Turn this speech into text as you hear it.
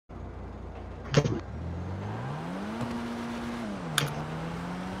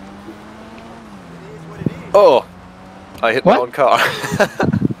Oh! I hit my What? own car.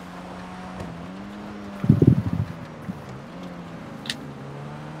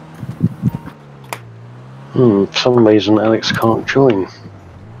 For some reason Alex can't join.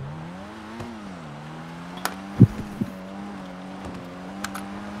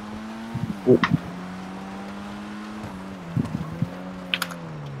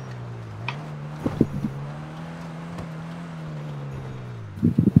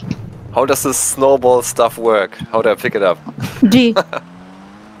 How does this snowball stuff work? How do I pick it up? G.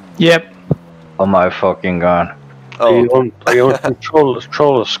 Yep. Oh my fucking god. Are you Oh, on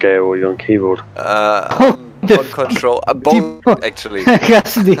controller scale or are you on keyboard? on control. Both, actually.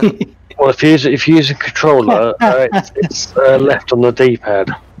 Cassidy. Well, if you use a controller, it's left on the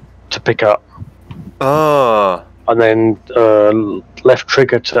D-pad to pick up, Oh. and then left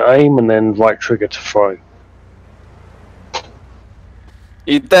trigger to aim, and then right trigger to throw.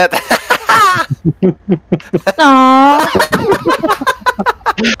 Eat that! Aww.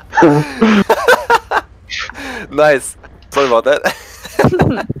 Nice. Sorry about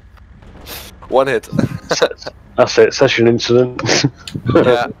that. One hit. That's it. Session incident.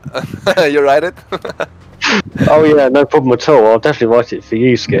 Yeah. You write it? Oh yeah, no problem at all. I'll definitely write it for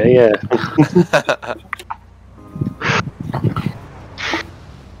you, Scare. Yeah.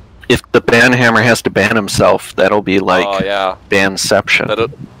 If the banhammer has to ban himself, that'll be like Oh yeah. banception. That'll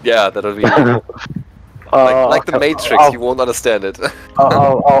be like the Matrix. You won't understand it.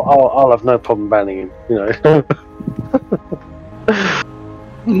 I'll have no problem banning him. You know.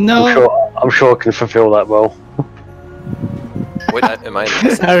 No. I'm sure I can fulfill that well. Wait, am I?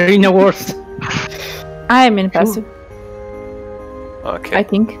 Arena Wars. I am in passive, Okay. I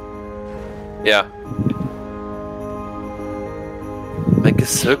think. Yeah. Make a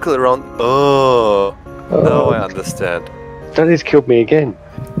circle around. Oh. Now I understand. Daddy's killed me again.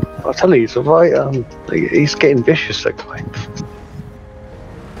 I'll tell you, he's alright. He's getting vicious, that guy.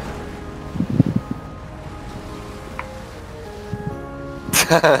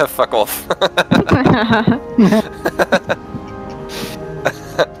 Fuck off.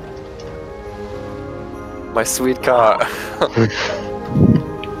 My sweet car.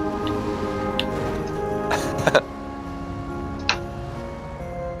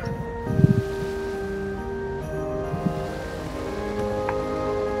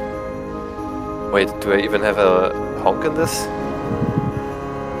 Wait, do I even have a honk in this?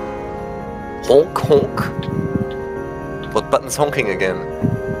 Honk, honk. What button's honking again?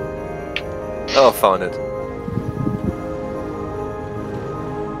 Oh, found it.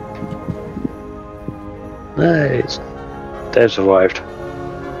 Nice. They've survived.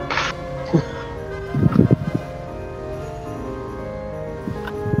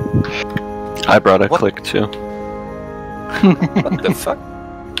 I brought a What? click too. What the fuck?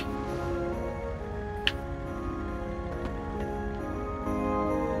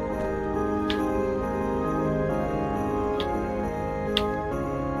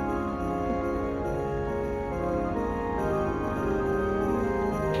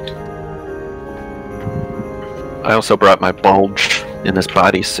 I also brought my bulge in this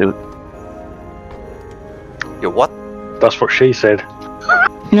bodysuit. Your what? That's what she said.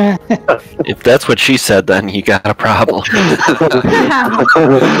 If that's what she said, then you got a problem.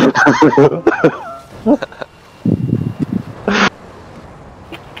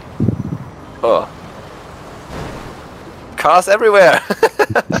 Oh. Cars everywhere!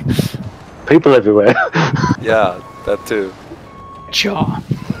 People everywhere. Yeah, that too. Jaw.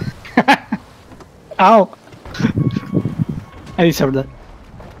 Ow. I deserve that.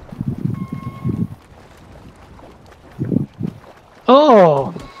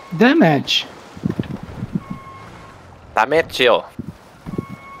 Oh, damage. Damage you.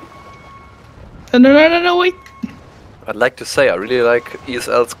 No, wait. I'd like to say I really like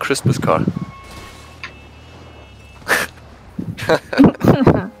ESL's Christmas car.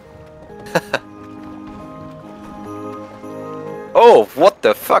 Oh, what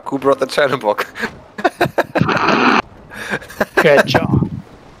the fuck? Who brought the China box? Good job.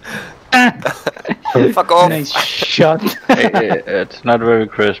 Fuck off! Nice shot. It's not very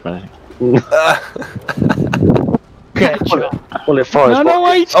Christmas. Good job. Well, it fires. No,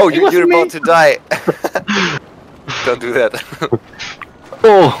 wait. Oh, it you're wasn't about me. to die! Don't do that.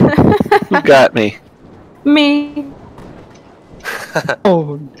 Oh, who got me? Me.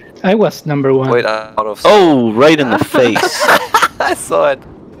 Oh, I was number one. Wait, I'm out of. Oh, right in the face. I saw it.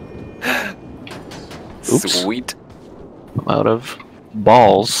 Oops. Sweet. I'm out of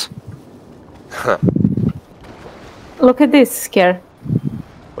balls. Look at this scare.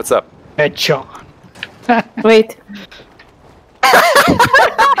 What's up? Good job. Wait.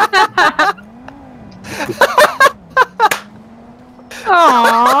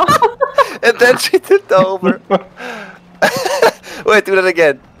 Aww. And then she tipped over. Wait, do that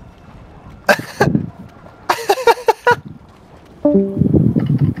again.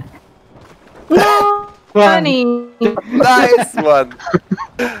 No, funny. Nice one.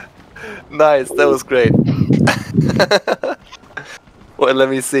 Nice, that was great. Well, let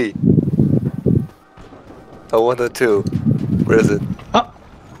me see. Oh, 1 or 2. Where is it? Oh,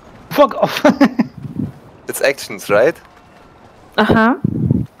 fuck off. It's actions, right? Uh-huh.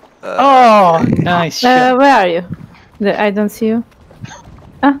 Oh, nice shot. Where are you? I don't see you.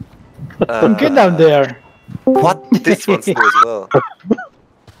 Get down there. What? This one's new as well.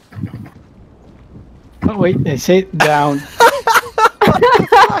 Oh, wait, I say down.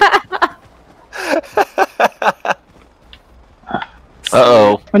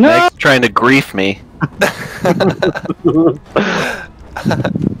 Uh-oh. Oh, no! Meg's trying to grief me.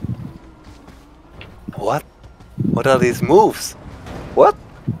 What? What are these moves? What?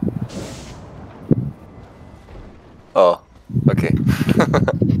 Oh, okay.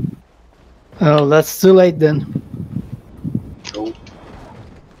 Oh, that's too late then.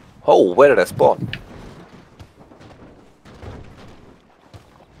 Oh, where did I spawn?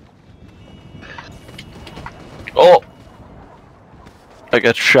 Oh! I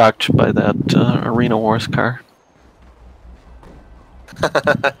got shocked by that Arena Wars car.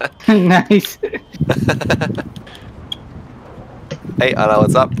 Nice. Hey, Anna,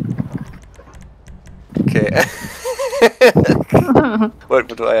 what's up? Okay. What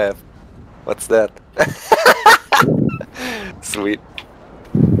do I have? What's that? Sweet.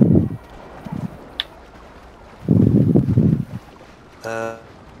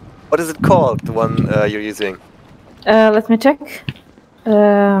 What is it called? The one you're using? Let me check.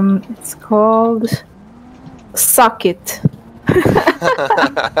 It's called Socket.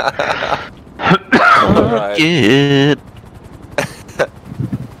 Alright. It.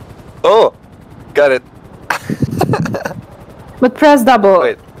 Oh, got it. But press double.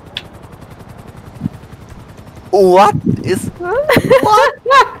 Wait. What is what?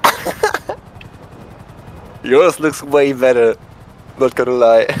 Yours looks way better. Not gonna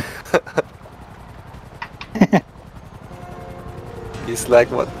lie. He's like,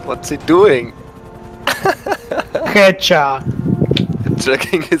 what's he doing? Headshot.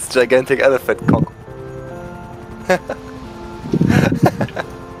 Dragging his gigantic elephant cock.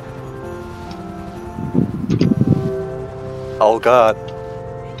 Oh god.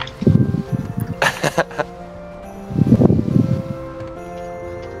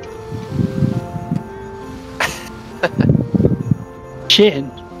 Shit.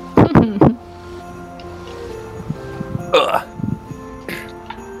 Ugh.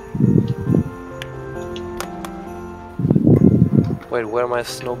 Wait, where are my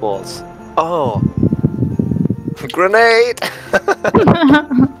snowballs? Oh! Grenade!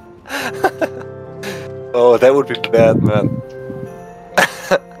 Oh, that would be bad, man.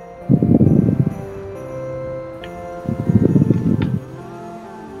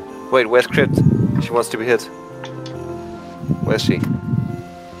 Wait, where's Crypt? She wants to be hit. Where's she?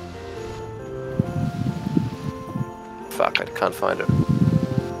 Fuck, I can't find her.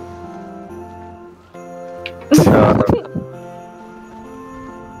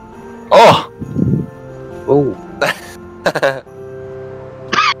 Oh! Oh,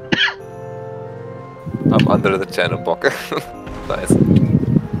 I'm under the channel blocker. Nice.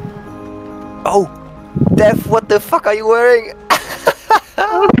 Oh! Dev, what the fuck are you wearing?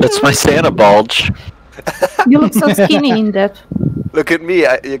 That's my Santa bulge. You look so skinny in that. Look at me,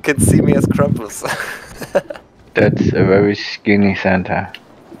 you can see me as Krampus. That's a very skinny Santa.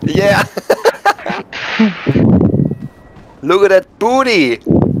 Yeah! Look at that booty!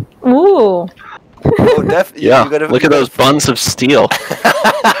 Ooh. Oh, Dev, Yeah, you gotta look at those buns of steel.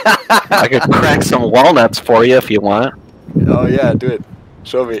 I could crack some walnuts for you if you want. Oh yeah, do it.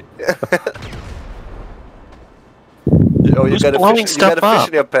 Show me. Oh, you Who's got a blowing fish, you got a stuff fish up?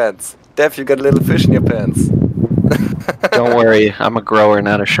 in your pants. Dev, you got a little fish in your pants. Don't worry, I'm a grower,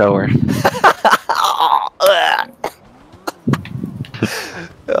 not a shower.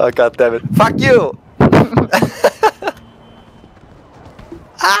 Oh god damn it. Fuck you!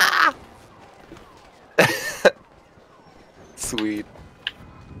 Ah! Sweet.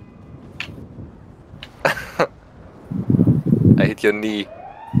 I hit your knee.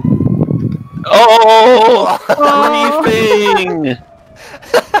 Oh! Griefing!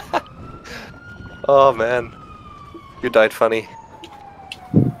 Oh man. You died funny.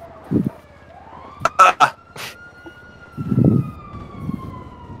 Ah!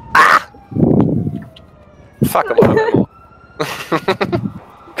 Ah! Fuck, I'm out of ammo.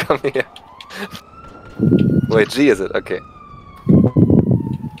 Come here. Wait, G is it? Okay.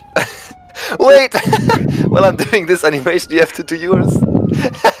 Wait! While I'm doing this animation, you have to do yours.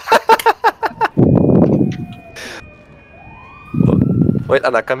 Wait,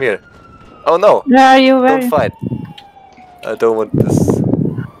 Anna, come here. Oh no! Where are you? Where are Don't you? fight. I don't want this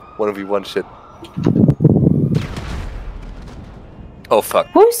 1v1 shit. Oh fuck.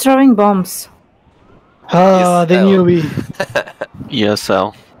 Who is throwing bombs? Ah, the Hell. newbie.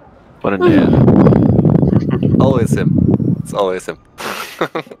 ESL. What a noob. Always him. It's always him.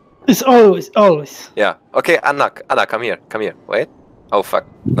 It's always. Yeah. Okay, Anna, come here. Come here. Wait. Oh fuck.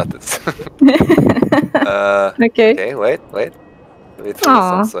 Not this. Okay. Okay, wait. Let me throw this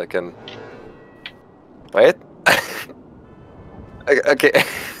on so I can. Wait. Okay.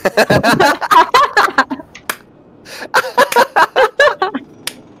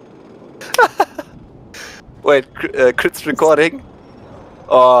 Wait, Crit's recording?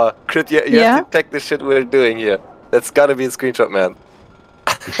 Oh, Crit, you have to check the shit we're doing here. That's gotta be a screenshot, man.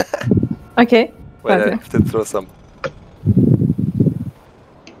 Okay. Wait, Okay. I have to throw some.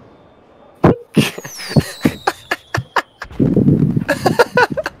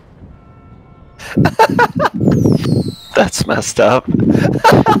 That's messed up.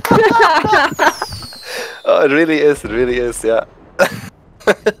 Oh, it really is, yeah.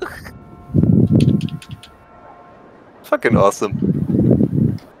 Fucking awesome.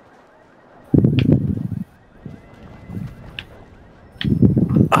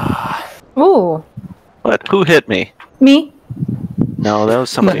 Ooh, What? Who hit me? me? No, that was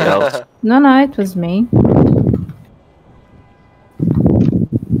somebody else. No, it was me.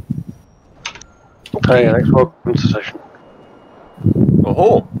 Hey, Alex, welcome to the session.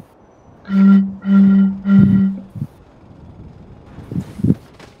 Oh.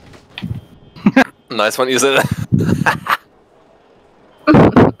 Nice one, you said.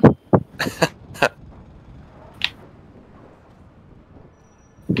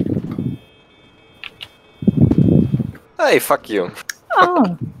 Hey, fuck you.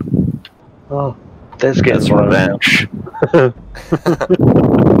 Oh, Oh, that's getting That's violent. revenge.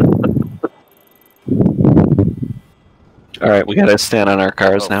 Alright, we gotta stand on our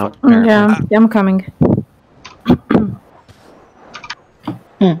cars Oh, now. fuck. yeah, I'm coming.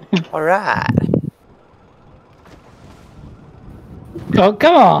 Alright. Oh,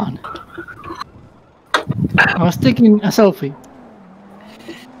 come on. I was taking a selfie.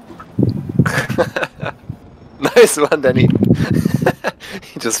 Nice one, Danny.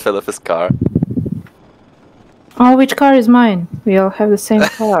 He just fell off his car. Oh, which car is mine? We all have the same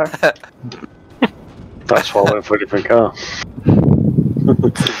car. That's why I went for a different car.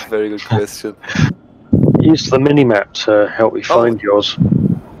 Very good question. Use the mini-map to help you find yours.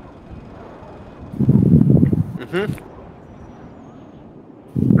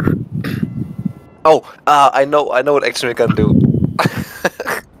 Oh, I know what action we can do.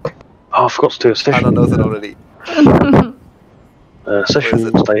 Oh, I forgot to do a session. Anna knows it already.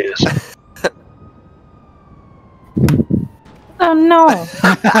 Session What is status. Oh no!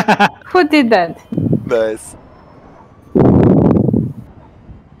 Who did that? Nice.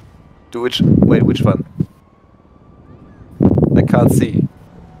 Wait, which one? I can't see.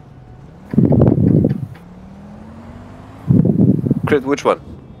 Crit, which one?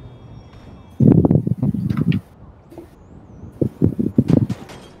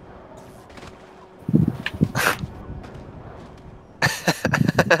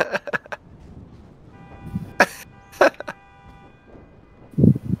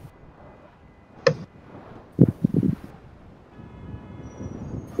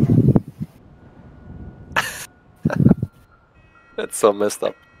 That's so messed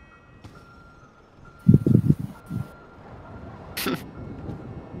up.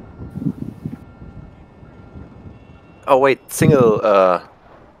 Oh wait, single,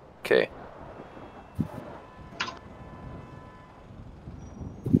 okay.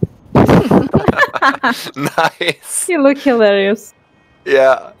 Nice! You look hilarious.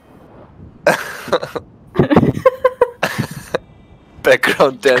 Yeah.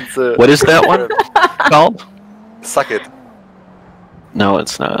 Background dancer. What is that one called? Suck it. No,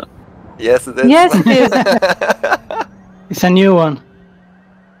 it's not. Yes, it is. Yes, it is. It's a new one.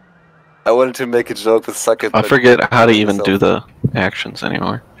 I wanted to make a joke with suck it. I but forget how to even do myself. the actions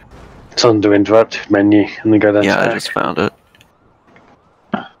anymore. It's under interactive menu, and then go down Yeah, to I act. just found it.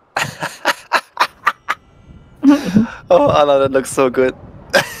 Oh, Anna, that looks so good.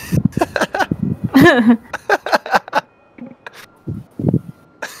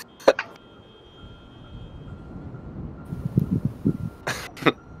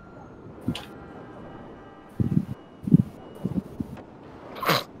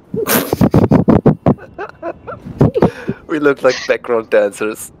 look like background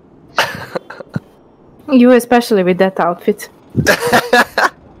dancers. You especially with that outfit.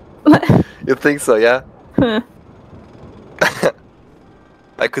 You think so, yeah?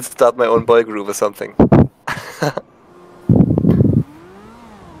 I could start my own boy group or something.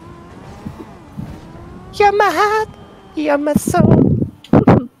 You're my heart, you're my soul.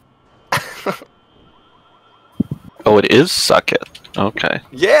 Oh, it is Suck It. Okay.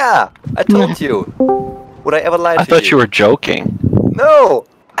 Yeah! I told you! Would I ever lie to you? I thought you were joking. No!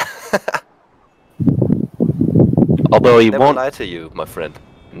 Although he Never won't. lie to you, my friend.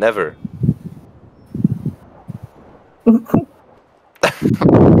 Never.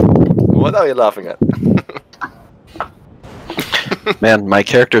 What are you laughing at? Man, my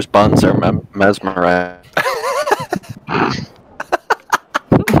character's buns are mesmerizing.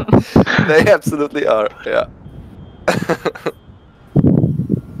 They absolutely are, yeah.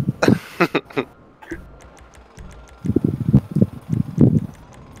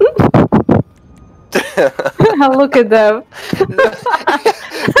 Look at them.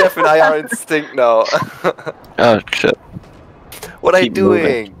 Def and I are in sync now. Oh shit. What are you Keep moving.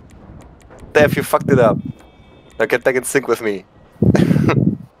 doing? Def, you fucked it up. Now get back in sync with me.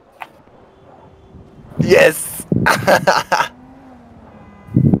 Yes!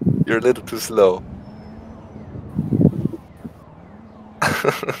 You're a little too slow.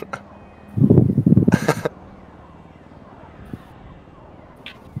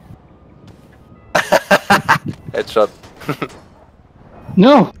 Headshot.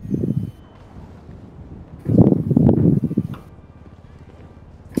 No!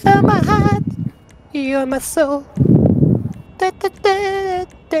 You're my heart, you're my soul. Da, da, da,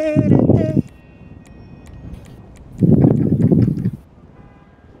 da, da, da.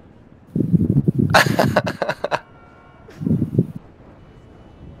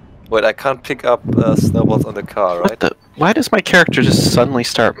 Wait, I can't pick up snowballs on the car, What right? the? Why does my character just suddenly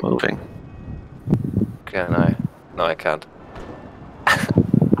start moving? Can I? No, I can't.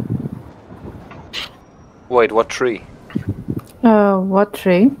 Wait, what tree? What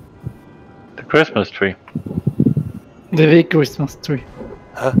tree? The Christmas tree. The big Christmas tree.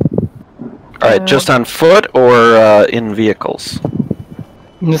 Alright, just on foot or in vehicles?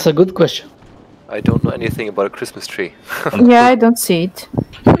 That's a good question. I don't know anything about a Christmas tree. Yeah, I don't see it.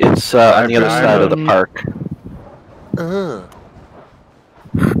 It's on the other side of the park.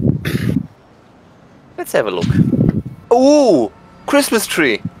 Let's have a look. Ooh! Christmas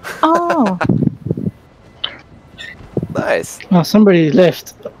tree! Oh, Nice. Oh, somebody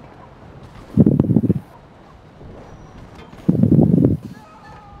left.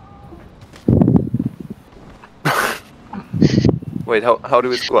 Wait, how do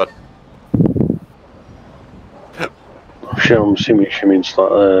we squat? I'm assuming she means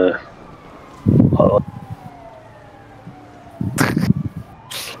like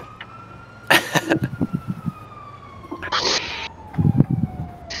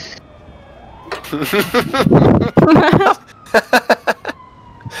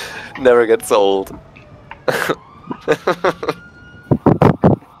Never gets old.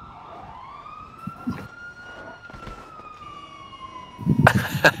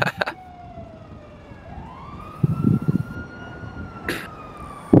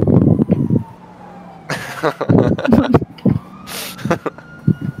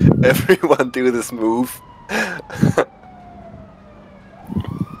 Everyone do this move.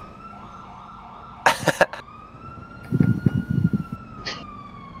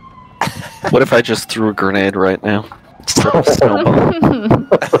 What if I just threw a grenade right now? Snowball.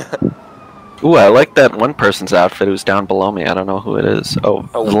 Ooh, I like that one person's outfit who's down below me. I don't know who it is. Oh,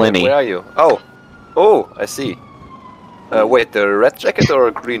 Linny. Where are you? Oh, I see. Wait, the red jacket or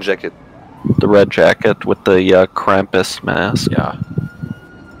a green jacket? The red jacket with the Krampus mask. Yeah.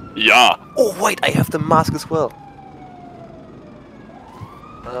 Yeah. Oh wait, I have the mask as well.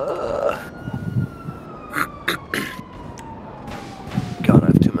 God, I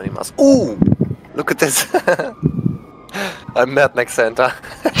have too many masks. Ooh, look at this. I'm Mad Max Santa.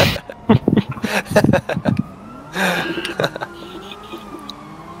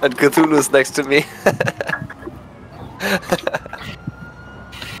 And Cthulhu's next to me.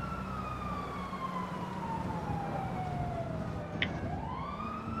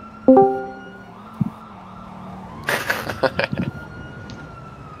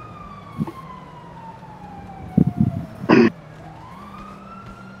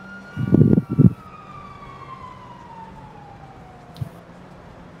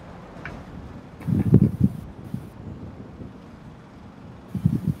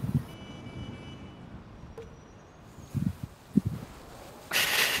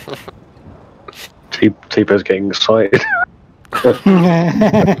 T-Bir's getting excited. de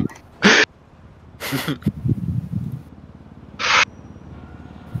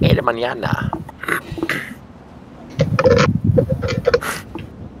mañana.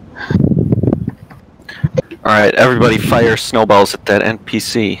 Alright, everybody fire snowballs at that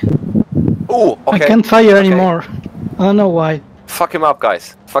NPC. Oh, okay. I can't fire anymore. I don't know why. Fuck him up,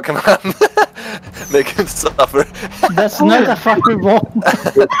 guys. Fuck him up. Make him suffer. That's not a fucking ball.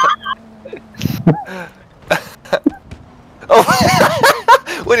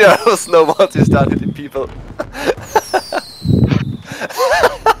 Oh, when you have snowballs, you start hitting people.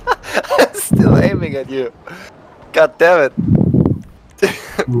 I'm still aiming at you. God damn it.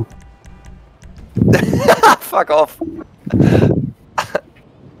 Fuck off.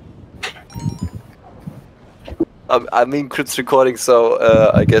 I mean, Crit's recording,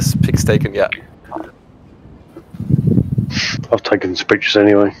 so I guess pic's taken, yeah. I've taken some pictures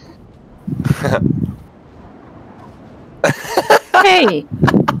anyway. Hey!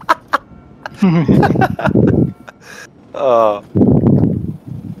 Oh.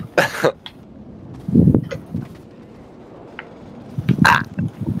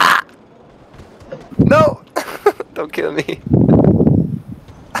 No! Don't kill me.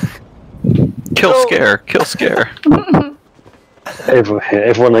 Kill No. scare, kill scare.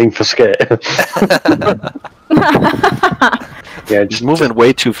 Everyone aim for scare. Yeah, Just moving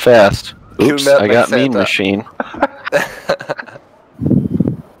way too fast. You Oops, met I my got Mean Santa. Machine.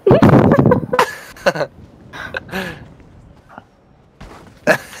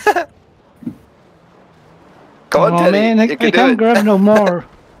 Come on, Oh Teddy. man, I You can do can't it. grab no more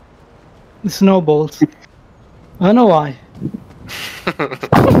snowballs. I don't know why.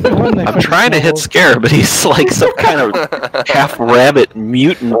 I'm trying to hit scare, but he's like some kind of half rabbit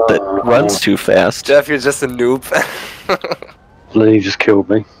mutant that runs too fast. Jeff, you're just a noob. Lenny just killed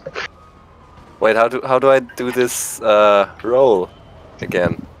me. Wait, how do I do this roll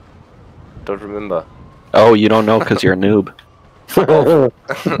again? Don't remember. Oh, you don't know because you're a noob.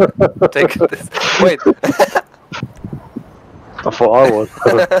 Take this. Wait. I thought I was.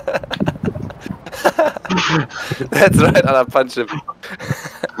 That's right, and I punch him.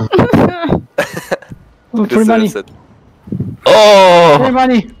 Oh, free money. Deserves it. Free Oh,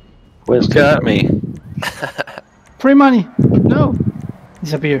 money. Where's got me. Free money. No.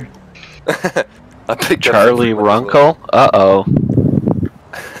 Disappeared. I picked up Charlie some money as Runkle? Uh-oh.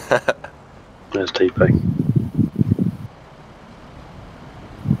 There's TP.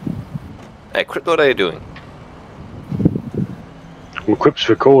 Hey, Crit, what are you doing? Well, Quip's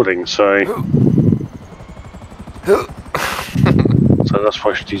recording, so that's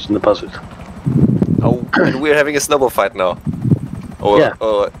why she's using the buzzard. Oh, and we're having a snowball fight now. Oh, Yeah.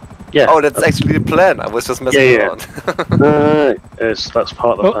 Yeah. Oh, that's actually the plan. I was just messing Yeah. around. No, that's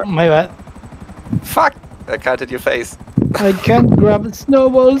part of the Oh, plan. my bad. Fuck! I can't hit your face. I can't grab the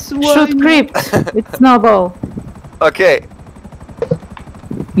snowballs. Why Shoot not? creep with Snowball. Okay.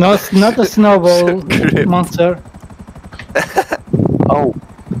 No, it's not a snowball Creep. monster. Oh,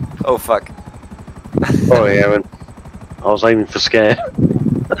 Oh fuck. sorry, Aaron. I was aiming for scare.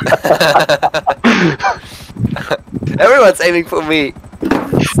 Everyone's aiming for me.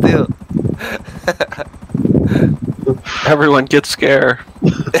 Still. Everyone gets scare.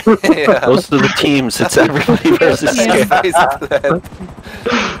 Yeah. Those are the teams. It's everybody versus Yeah. scare. Face plan.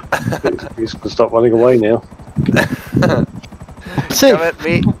 He's gonna stop running away now. Safe. Come at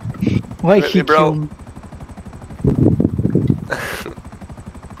me. Why Let me, he bro. killed me?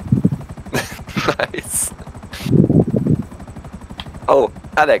 Nice. Oh,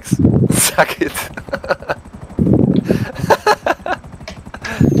 Alex. Suck it.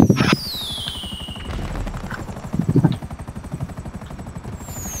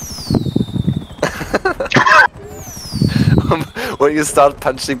 When you start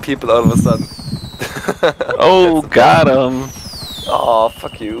punching people all of a sudden. Oh, got him. Oh,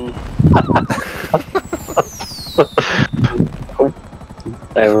 fuck you.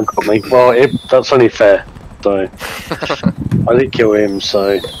 Aaron got me. Well, that's only fair. So I didn't kill him.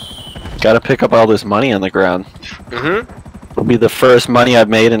 So Gotta pick up all this money on the ground. Mm-hmm. It'll be the first money I've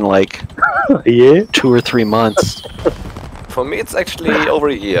made in like a year. 2 or 3 months. For me, it's actually over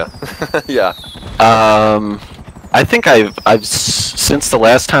a year. Yeah. I think I've since the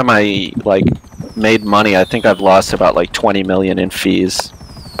last time I like made money, I think I've lost about like 20 million in fees.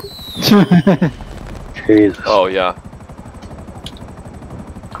 Jesus. Oh, yeah.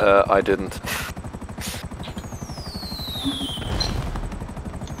 I didn't.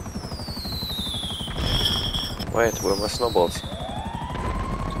 Wait, where are my snowballs?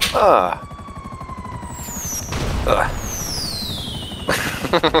 Ah.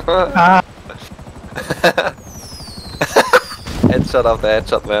 Ah, headshot after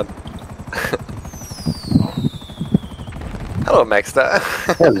headshot, man. Hello, Maxter.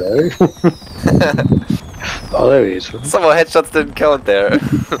 Hello. Oh, there he is. Some more headshots didn't count there.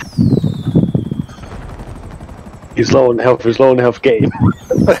 He's low on health. He's low on health. Get him.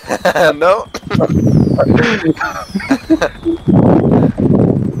 No.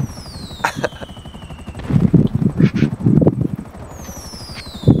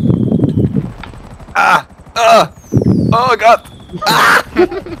 Oh god! Ah!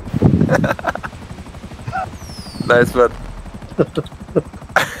 Nice one.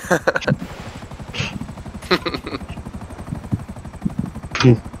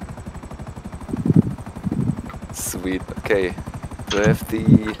 Sweet. Okay. Do I have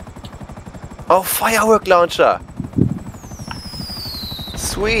the... Oh, firework launcher!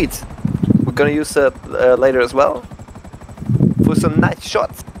 Sweet! We're gonna use that later as well. For some nice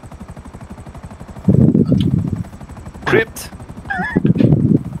shots. Crypt.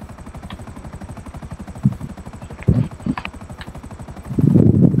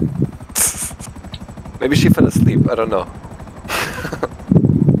 Maybe she fell asleep, I don't know.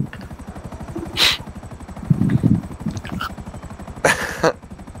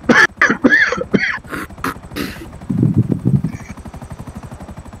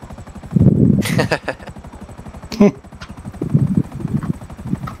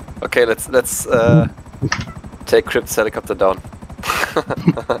 Okay, let's take Crypt's helicopter down.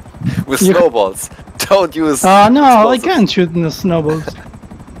 With snowballs. Don't use Oh no, I explosives. can't shoot in the snowballs.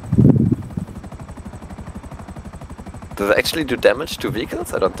 Do they actually do damage to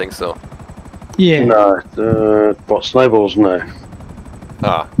vehicles? I don't think so. Yeah. No, what snowballs? No.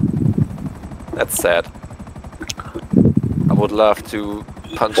 Ah. That's sad. I would love to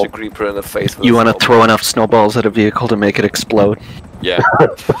punch a creeper in the face with You a want to snowball. throw enough snowballs at a vehicle to make it explode? Yeah.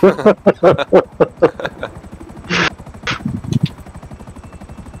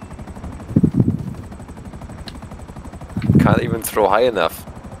 Can't even throw high enough.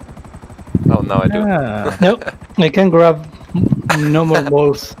 Oh, now I do. Nope, I can grab no more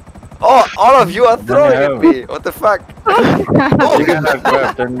balls. Oh, all of you are throwing at No. me! What the fuck? You cannot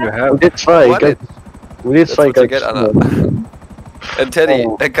grab them, you We have. did say What go. it- We did That's say what go. you get, Anna. And Teddy,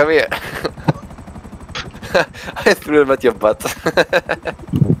 Oh. come here. I threw him at your butt.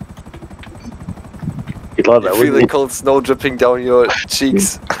 You'd like that, You feel wouldn't the you? cold snow dripping down your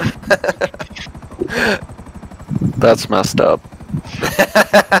cheeks. That's messed up.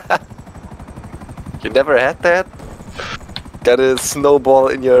 You never had that? Got a snowball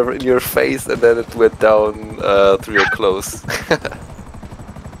in your face and then it went down through your clothes.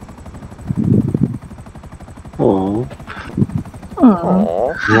 Oh.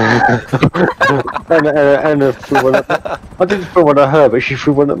 Aww. Anna threw one at I didn't throw one at her, but she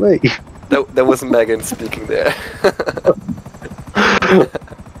threw one at me. That was Megan speaking there.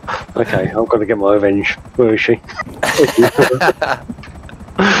 Okay, I'm gonna get my revenge. Where is she?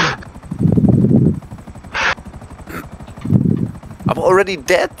 I'm already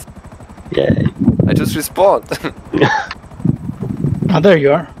dead. Yeah. I just respawned. Oh, there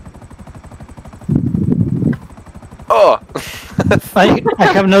you are. Oh! I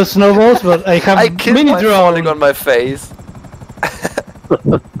have no snowballs, but I have I killed mini my falling drone. on my face.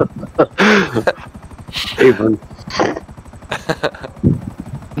 Even.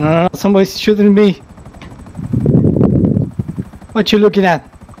 No, somebody's shooting me. What you looking at?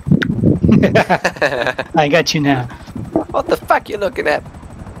 I got you now. What the fuck you looking at?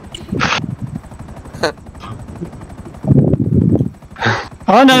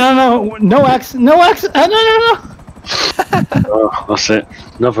 Oh no axe, no axe. Oh no. Oh, that's it.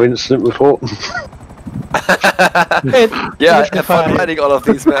 Another incident report. Yeah, have fun writing all of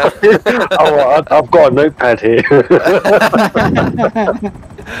these, man. Oh, I've got a notepad here.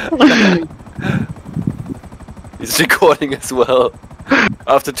 He's recording as well.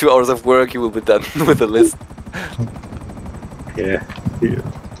 After 2 hours of work, he will be done with the list. Yeah.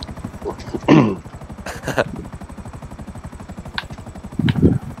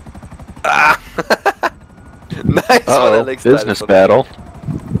 Nice one, Uh-oh, Alex. business battle.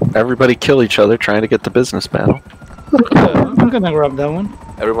 Everybody kill each other trying to get the business battle. I'm gonna grab that one.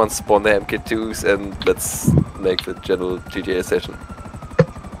 Everyone spawn their MK2s and let's make the general GTA session.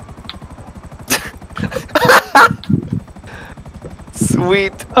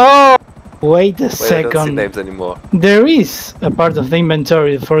 Sweet! Oh, wait a Wait, I don't see second. names anymore. There is a part of the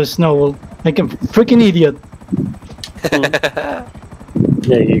inventory for a snowball. Like a freaking idiot.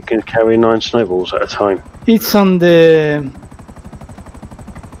 Yeah, you can carry 9 snowballs at a time. It's on the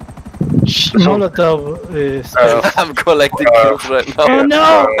Molotov stuff. I'm collecting kills right now. Oh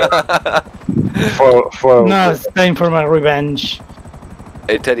no! For No, it's time for my revenge.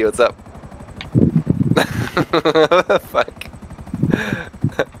 Hey Teddy, what's up? Fuck.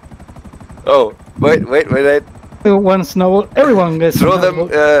 Oh, wait. One snowball. Everyone gets Throw them snowball.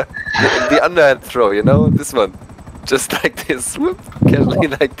 the underhand throw, you know? This one. Just like this. Whoop. Casually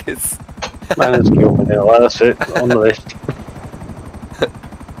like this. Man, it's killed me now. That's it. On the list.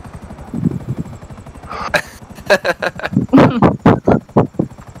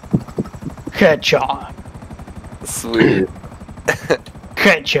 Headshot. Sweet.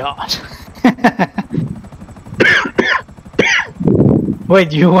 Headshot.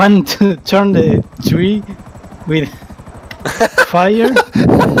 Wait, you want to turn the tree with fire?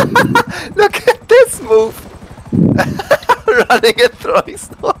 Look at this move! Running and throwing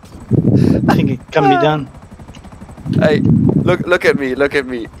stuff. I think it can be done. Hey, look at me. Look at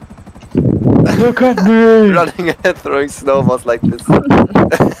me! Running and throwing snowballs like this.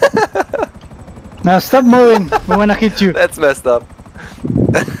 Now stop moving. I wanna hit you. That's messed up.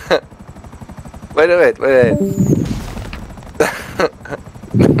 Wait.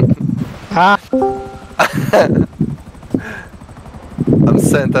 Ah, I'm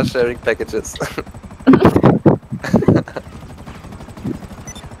Santa sharing packages.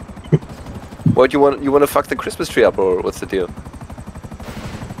 What, you want to fuck the Christmas tree up, or what's the deal?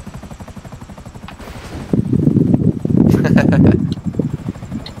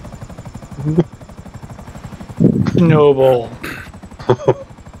 snowball.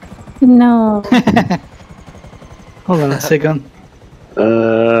 No. Hold on a second.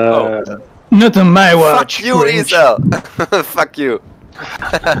 Oh. Not on my watch. Fuck you, Isel! Fuck you.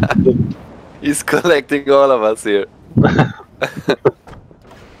 He's collecting all of us here.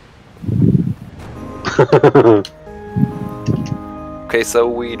 Okay, so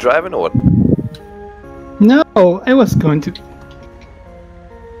we driving or what? No, I was going to.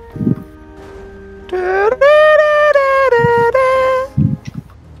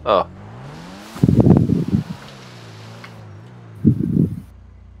 Oh.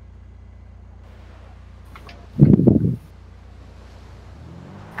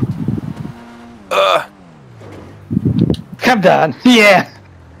 Have done. Yeah.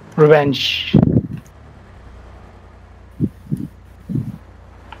 Revenge.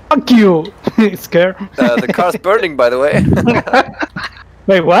 Fuck you. Scare. The car's burning, by the way.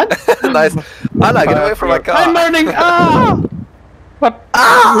 Wait, what? Nice. Anna, get away from my car. I'm burning. Ah! What?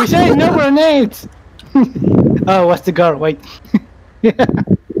 Ah! We say no grenades. Oh, what's the car? Wait.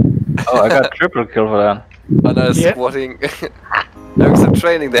 Oh, I got triple kill for that. Anna is Yeah. squatting. Having some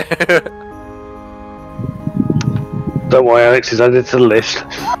training there. Don't worry, Alex, he's added to the list.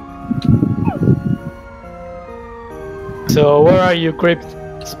 So, where are you, Crypt?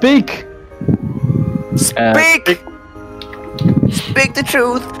 Speak! Speak! Speak the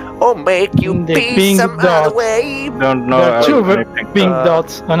truth, or make you The be pink some dot. other way. Don't know. There are two anything. pink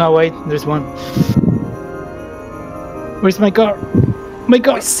dots. Oh no, wait, there's one. Where's my car? My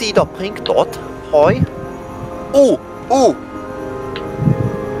car! I see the pink dot. Hi. Ooh! Ooh!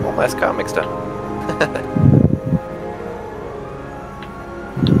 Oh, nice car mixed up.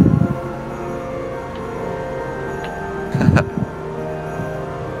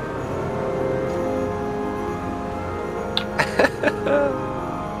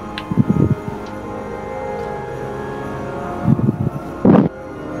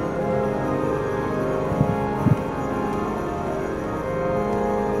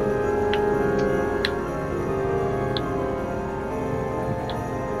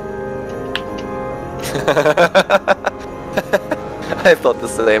 I thought the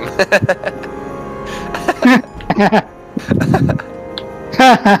same.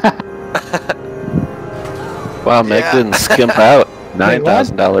 Wow, Meg Yeah. didn't skimp out.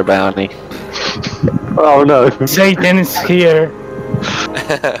 $9,000 bounty. Oh no. Satan is here.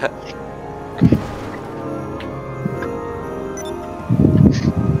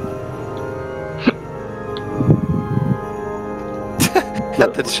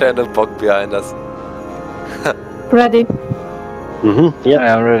 Got the channel bog behind us. Ready? Mm-hmm. Yeah.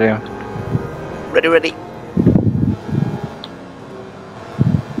 Yeah, I'm ready. Ready.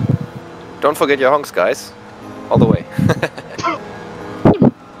 Don't forget your honks, guys. All the way.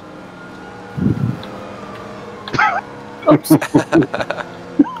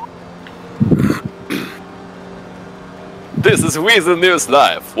 This is Weasel News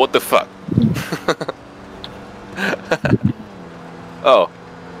Live. What the fuck? Oh.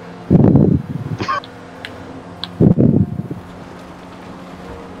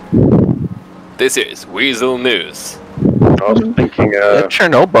 This is Weasel News. I was thinking, That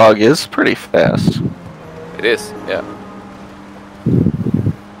Chernobyl is pretty fast. It is, yeah.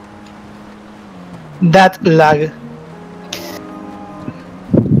 That lag.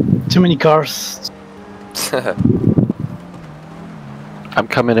 Too many cars. I'm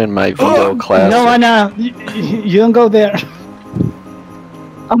coming in my Veto class. No, Anna, you don't go there.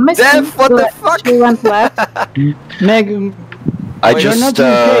 Oh, my Dev, what the fuck? She went left. Meg, I you're just not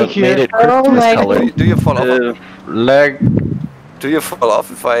okay here. made it Oh Christmas my color. Do you fall off? Leg. Do you fall off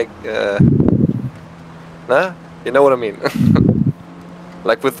if I... Nah? You know what I mean?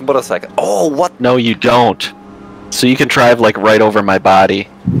 Like with motorcycle. Oh, what? No, you don't. So you can drive like right over my body.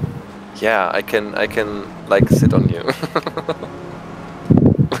 Yeah, I can like sit on you.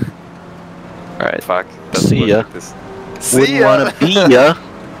 Alright. Fuck. See ya. Like this. See Wouldn't ya. wanna be ya.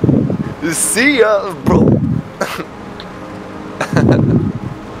 See ya, bro.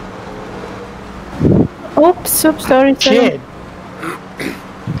 Oops, sorry. Shit.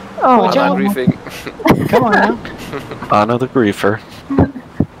 Oh, Watch I'm out. griefing. Come on now. Anna the griefer.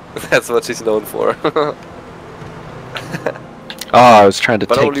 That's what she's known for. Oh, I was trying to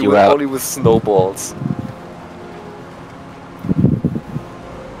But take you out. only with snowballs.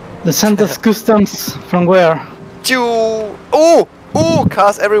 The Santa's Customs from where? Choo! Oh! Oh!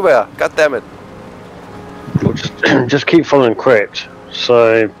 Cars everywhere! God damn it! We'll just keep following Crit.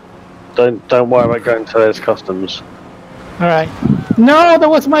 So don't worry about going to those customs. Alright. No, that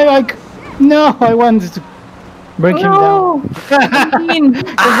was my bike! No, I wanted to break him down.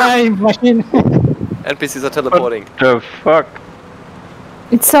 Goodbye, machine. NPCs are teleporting. The fuck?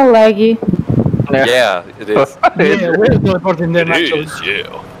 it's so laggy. Yeah, it is. Yeah, we're teleporting them actually.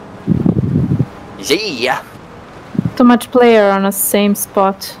 yeah. Yeah! Too much player on the same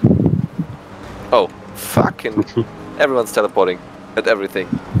spot. Oh, fucking... Everyone's teleporting at everything.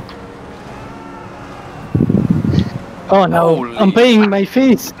 Oh no, Holy I'm paying my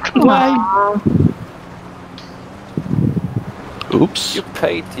fees. Why? Oops. You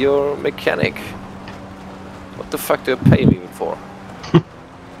paid your mechanic. What the fuck do you pay me for?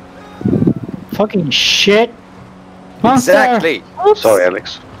 Fucking shit. Monster. Exactly! Sorry,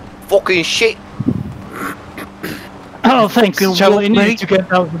 Alex. Fucking shit! Oh, thanks, Fucking Charlie. I what, need mate? to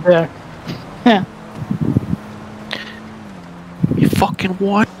get out of there. You fucking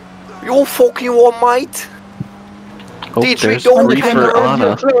what? You fucking what, mate? Oh, Did you there's don't griefer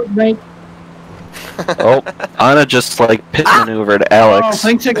Anna. Mate. Oh, Anna just like pit maneuvered Oh, Alex.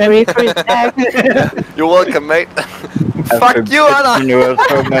 thanks again. You're welcome, mate. Fuck you, Anna! You know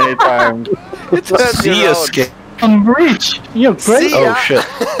so many times. It turned See me ya, around. skate. I'm rich. You're crazy. See ya. Oh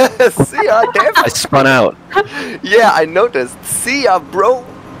shit. See ya, Dev. I spun out. Yeah, I noticed. See ya, bro.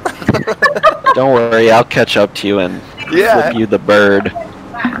 Don't worry, I'll catch up to you and Yeah. flip you the bird.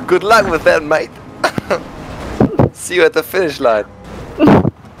 Good luck with that, mate. See you at the finish line.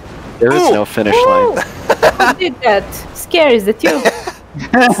 There is no finish line. Who did that? Scary, is that you?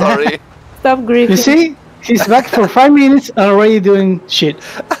 Sorry. Stop griefing. You see? He's back for 5 minutes already doing shit.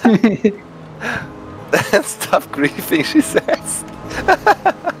 Stop griefing, she says.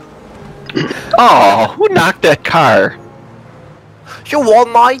 Oh, who knocked that car? You what,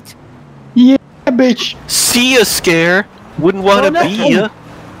 mate? Yeah, bitch. See ya, scare. Wouldn't want to no. be ya.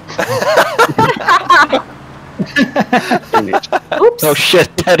 Oops. Oh shit,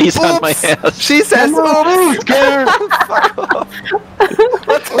 Teddy's on my Oops. ass. She says, oops. Scare. Fuck off.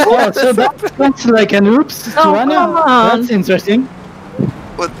 Oh, so that's like an oops to Oh, Anna. come on. That's interesting.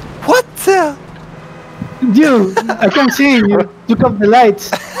 What the? Dude, I can see you took off the lights.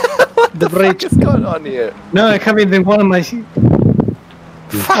 The What bridge. is going on here? No, I have it in one of my. Fuck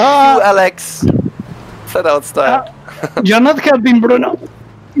you, Alex. Flat out style. You're not helping, Bruno.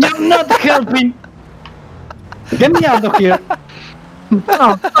 You're not helping. Get me out of here.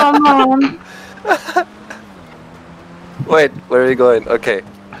 Oh, come on. Wait, where are you going? Okay.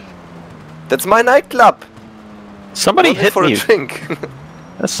 That's my nightclub. Somebody Only hit for me. a drink.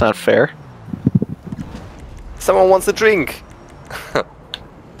 That's not fair. Someone wants a drink.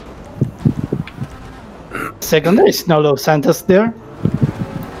 Second, there is no Los Santos there.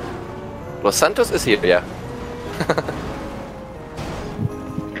 Los Santos is here, yeah.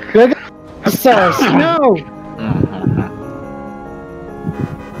 Stars, no!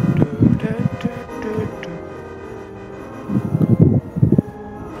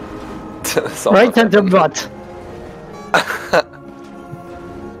 Right at the butt.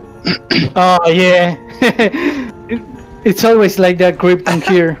 Oh yeah. It's always like that Krypton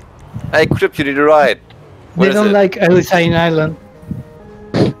here. I equipped you to the right. Where They is don't it? like Alisane Island.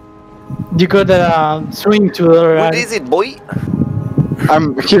 You gotta swing to the What right. is it, boy?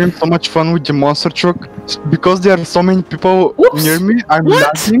 I'm having so much fun with the monster truck because there are so many people Oops. near me. I'm What?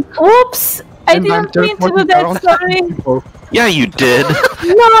 laughing. Oops! I and I'm didn't mean to do teleporting that, around sorry. people. Yeah, you did.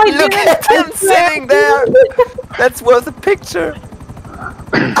 No, I Look didn't. at him sitting there. That's worth a picture.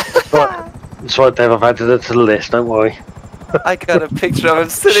 That's right, Dave. I've added it to the list. Don't worry. I got a picture of him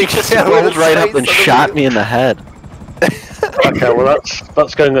sitting Just there with rolled his right up face and on the shot wheel. me in the head. Okay, well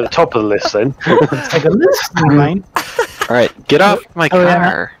that's going at the top of the list then. Take a list in mind. Alright, get off my Oh,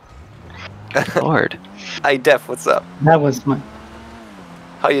 yeah. car. Lord. Hi, Def, what's up? That was mine.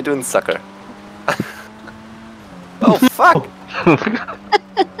 How you doing, sucker? Oh, fuck!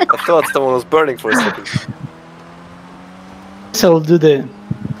 I thought someone was burning for a second. So I'll do the.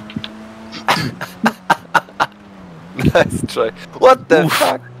 Nice try. What the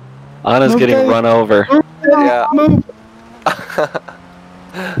fuck? Anna's getting Okay. run over. Yeah. Move.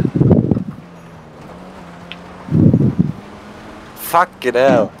 Fucking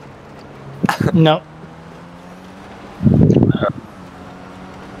hell. No.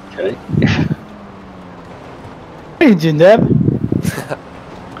 Okay. Hey, Jindab.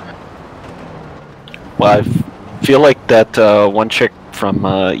 Well, I feel like that one chick from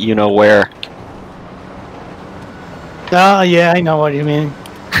you know where. Ah, yeah, I know what you mean.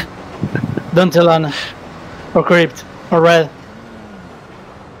 Don't tell Anna. Or Crypt. Or Red.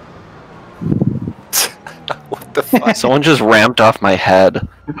 What the fuck? Someone just ramped off my head.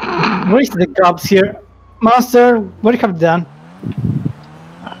 Where's the cops here? Master, what have you done?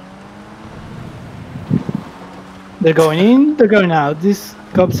 They're going in, they're going out. These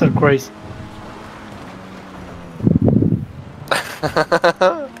cops are crazy.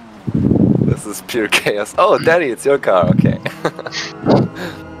 This is pure chaos. Oh, Danny, it's your car. Okay.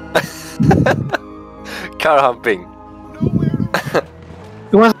 Car humping.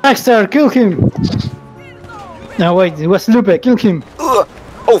 It was Baxter, kill him! No, wait, it was Lupe, kill him! Ugh.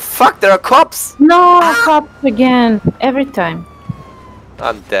 Oh, fuck, there are cops! No, cops again. Every time.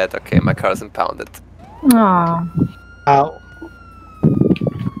 I'm dead. Okay, my car's impounded. Aw. Ow.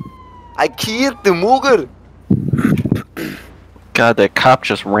 I killed the Mughal! God, that cop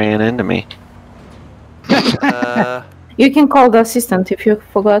just ran into me. You can call the assistant if you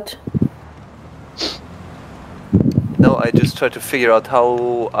forgot. No, I just tried to figure out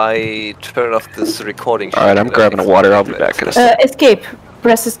how I turn off this recording. Alright, I'm grabbing a water. I'll be back in a second. Escape.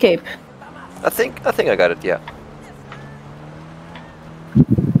 Press escape. I think I got it. Yeah.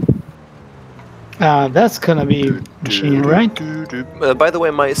 That's gonna be machine, right? By the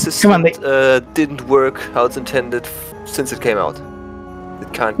way, my Come on, assistant didn't work how it's intended since it came out.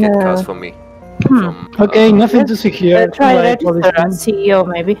 It can't get Yeah. cars from me. Hmm. From, Okay, nothing to see here. Try Like, all register this as CEO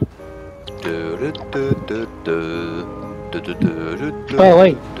maybe. Oh,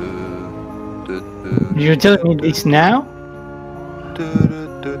 wait. You're telling me this now?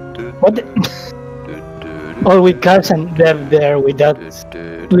 What the? All with cars and Dev there with that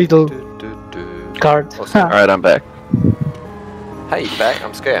little card. Oh, sorry. Alright, I'm back. Hey, back.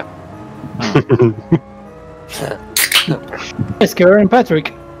 I'm scared. Esker and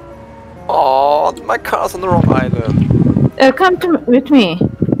Patrick. Oh, my car's on the wrong island. Come with me.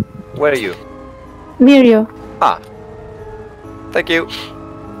 Where are you? Near you. Ah. Thank you.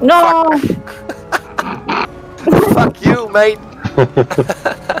 No! Fuck you, mate.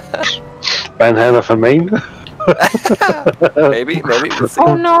 Banhana for me. Maybe. We'll see.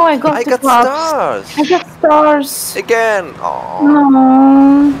 Oh no, I got I the got cops. stars. I got stars. Again. Oh.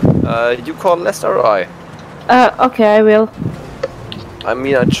 No. You call Lester or I? Okay, I will. I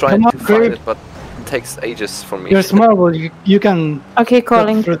mean, I tried Come on, to find Grape. it, but it takes ages for me. You're smart, well, you can Okay, cut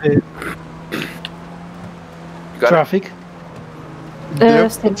calling. through the You got it? traffic.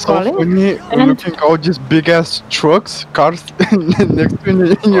 Still So calling. funny And- looking all these big ass trucks, cars next to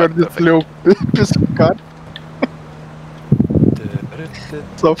you, and you're this perfect. little piece of car.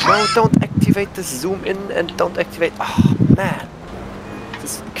 So No, don't activate this zoom in and don't activate. Oh man,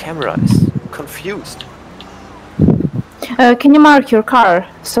 this camera is confused. Can you mark your car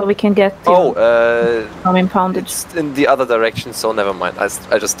so we can get Oh, from impounded? it's in the other direction, so never mind. I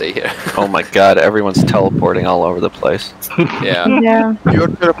just stay here. Oh my god, everyone's teleporting all over the place. Yeah. Yeah. you're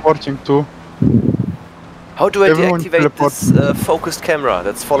teleporting too. How do I Everyone deactivate this teleport. focused camera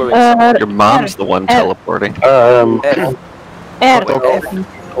that's following someone? Your mom's the one teleporting. F. R.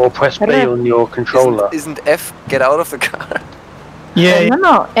 Or press B on your controller. Isn't F get out of the car? Yeah, No,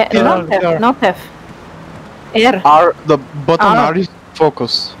 no, not yeah. F, not F. R. R, the button Ah. R is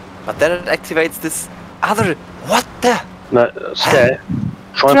focus. But then it activates this other. What the? No, stare.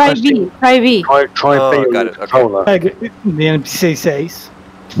 Try, Try pressing. B. Try B. Try Oh, B on got your it, okay. controller. like the NPC says.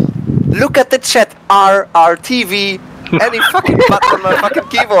 Look at the chat. R, R, TV. Any fucking button on my fucking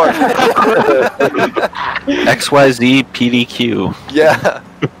keyboard. XYZ PDQ. Yeah.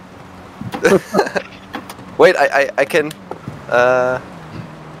 Wait, I can.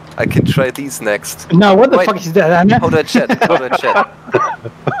 I can try these next. No, what the Wait. fuck is that, Anna? How do I chat? How do I chat?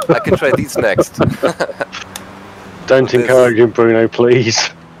 I can try these next. Don't encourage him, Bruno, please.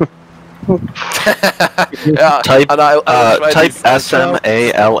 Yeah, Type and I'll try type these.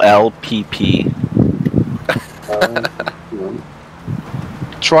 SMALLPP.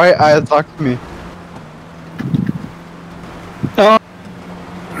 Try attack me. Oh.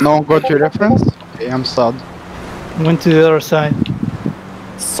 No, got your reference? Okay, I'm sad. Went to the other side.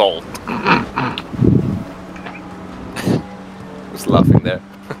 Salt. Who's laughing there?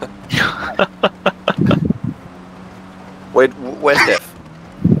 Wait, where's Dev?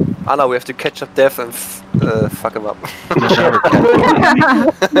 Ah no, we have to catch up Dev and fuck him up.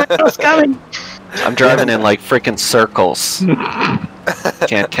 I was coming. I'm driving in like freaking circles.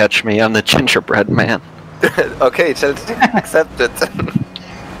 Can't catch me. I'm the gingerbread man. Okay, challenge accepted.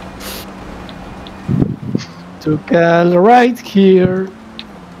 Took a right here.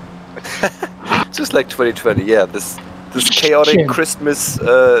 Just like 2020, yeah. This chaotic Shit. Christmas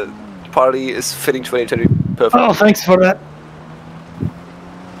party is fitting 2020 perfect. Oh, thanks for that.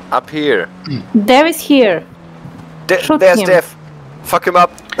 Up here. Dev is here. Shoot There's him. Dev. Fuck him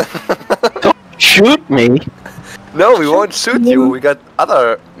up. Shoot me. No, we won't shoot you. We got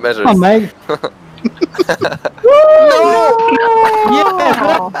other measures. Oh, Meg. Oh.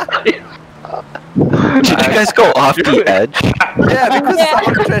 Did you guys go off the edge? Yeah, because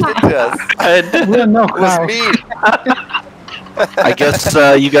someone crashed into us. We don't know It was how. me. I guess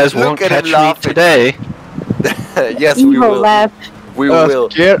you guys Look won't at him catch me laughing. today. Yes, we Evil will. laugh. We will.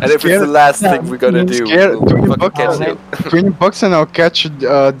 And if it's the last thing we're gonna do, Scare- we'll 20 fucking bucks catch on you. it. 20 bucks and I'll catch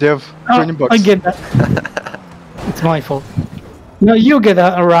Dev. 20 Oh, bucks. I get that. It's my fault. No, you get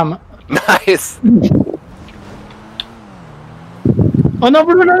a ram. Nice. Oh no,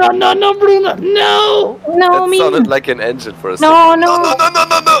 Bruno! No, Bruno! No! No, That me. sounded like an engine for a second. No, No, no. no, no,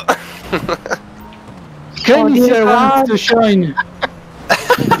 no, no, no. Crazy dear sir wants God. to shine.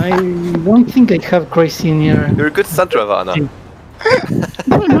 I don't think I have crazy in here. You're a good stunt driver, Anna.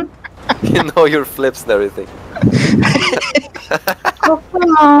 You know your flips and everything. Oh,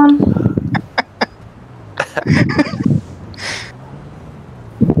 come on.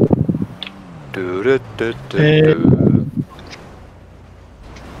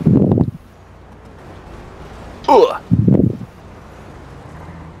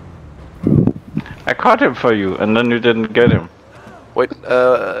 I caught him for you, and then you didn't get him. Wait,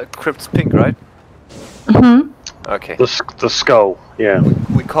 Crypt's pink, right? Mm-hmm. Okay. The skull, yeah.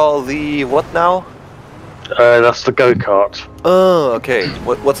 We call the what now? That's the go-kart. Oh, okay.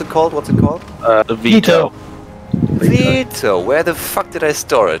 What's it called? What's it called? The Veto. Veto. Where the fuck did I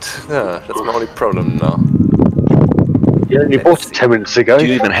store it? Ah, that's my only problem now. Yeah, you bought it 10 minutes ago. Do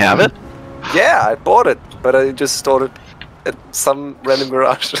you even have it? Yeah, I bought it, but I just stored it at some random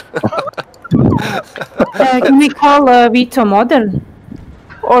garage. Can we call Veto modern?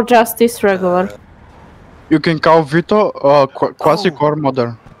 Or just this regular? You can call Vito classic or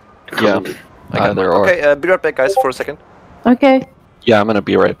modern. Yeah. Either or. Okay, be right back, guys, for a second. Okay. Yeah, I'm gonna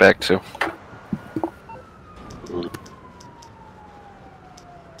be right back too.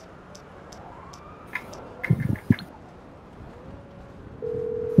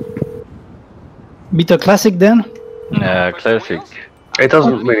 Vito Classic then? Classic. It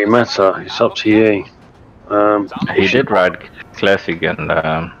doesn't really matter. It's up to you. He did ride classic, and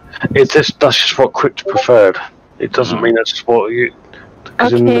That's just what Crypt preferred. It doesn't mean that's what you.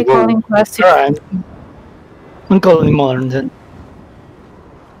 Because in Okay, the rule, calling classic. Alright. I'm calling modern then.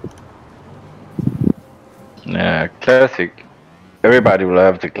 classic. Everybody will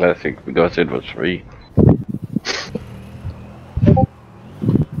have the classic because it was free.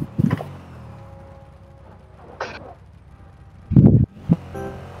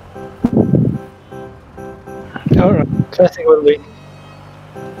 Alright, Classic will be.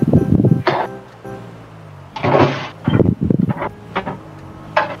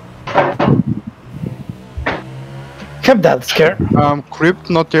 Have that scare. Crypt,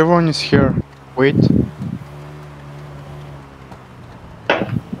 not everyone is here. Wait.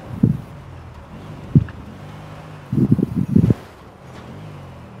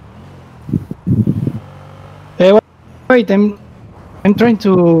 Hey, wait, I'm trying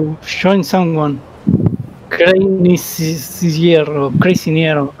to join someone. Crazy or Crazy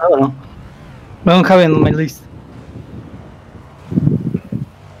Niero, I don't know. I don't have it on my list.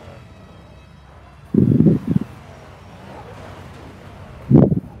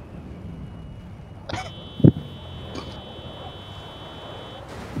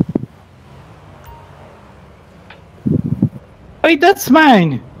 Wait, that's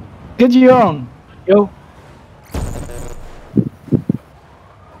mine! Get your own, yo.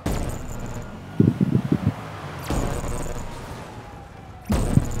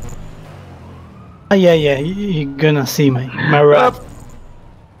 Yeah, you're gonna see my rap.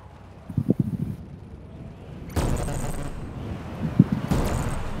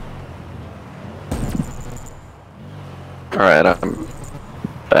 Alright, I'm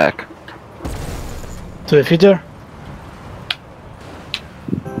back. To the feeder?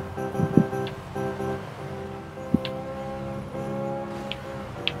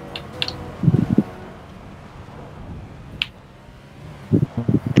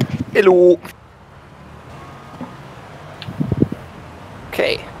 Hello.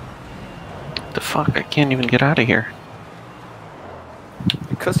 Okay. The fuck? I can't even get out of here.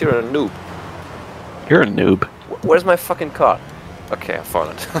 Because you're a noob. You're a noob. Where's my fucking car? Okay, I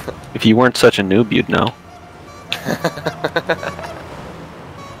found it. If you weren't such a noob, you'd know.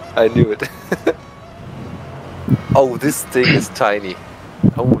 I knew it. Oh, this thing is tiny.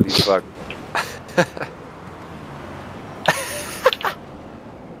 Holy fuck.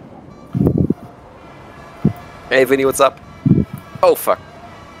 Hey Vinny, what's up? Oh fuck.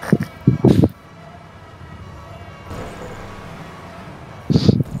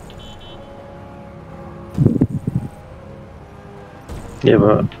 Yeah,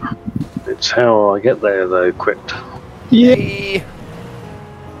 but it's how I get there though, quick. Yeah. Hey.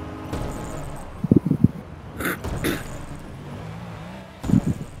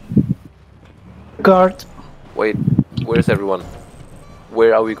 Guard. Wait, where's everyone?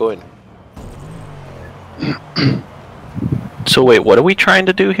 Where are we going? So wait, what are we trying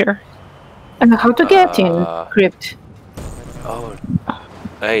to do here? How to get in crypt? Oh,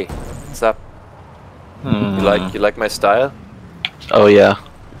 hey, what's up? You like my style? Oh yeah,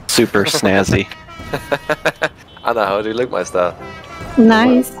 super snazzy. Anna, how do you like my style?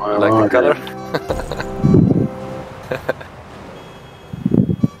 Nice. You like the color?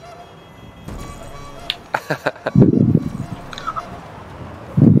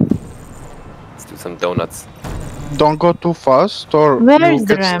 Let's do some donuts. Don't go too fast, or Where you'll is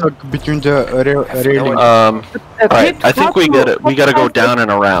the get ramp? stuck between the railing. Alright, I think we gotta go down and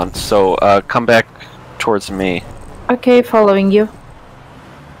around. So come back towards me. Okay, following you.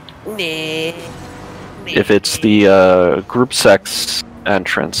 If it's the group sex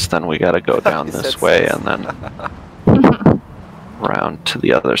entrance, then we gotta go down this way and then around to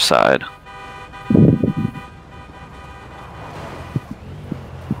the other side.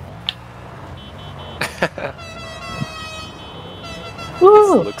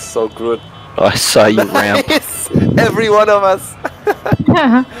 This looks so good. Oh, I saw you ramp. Yes, every one of us.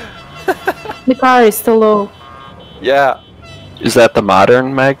 The car is too low. Yeah. Is that the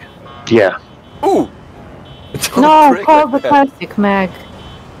modern Meg? Yeah. Ooh. Don't No, break call like the that. classic Mag.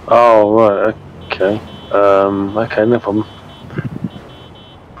 Oh right. Okay. Okay, no problem.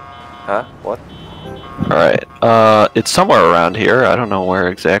 Huh? What? Alright, it's somewhere around here. I don't know where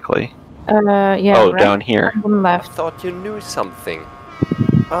exactly. Yeah. Oh, right down here. on I left. thought you knew something.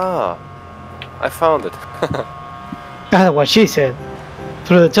 Ah, I found it. That's what she said.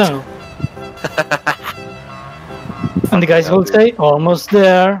 Through the tunnel. And the guys will say, almost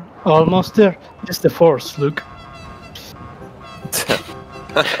there, almost there. Just the force, Luke.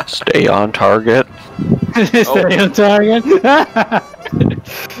 Stay on target. Stay on target.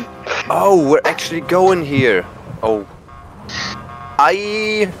 Oh, we're actually going here. Oh.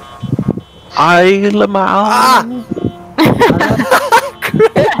 Lamau.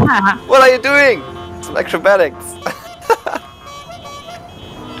 What are you doing? Some acrobatics.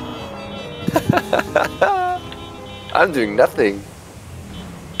 I'm doing nothing.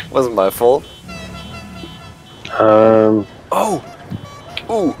 Wasn't my fault. Oh.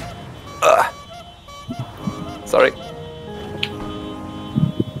 Ooh. Sorry.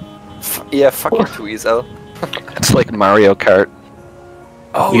 Yeah, fuck you too, Isel. It's like Mario Kart.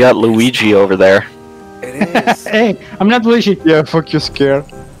 Oh, We got Luigi over there. it is. Hey, I'm not Luigi. Yeah, fuck you, scare.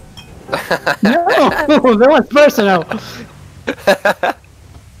 No, that was personal.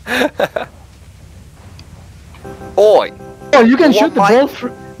 Oi! Oh, you can You shoot want the mine?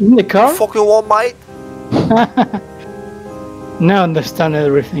 ball in the car? Fuck you all, mate. Now understand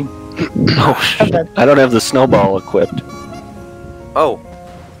everything. Oh shit. I don't have the snowball equipped. Oh.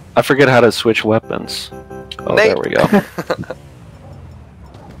 I forget how to switch weapons. Oh, Nate. there we go.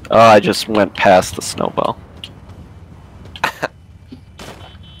 Oh, I just went past the snowball.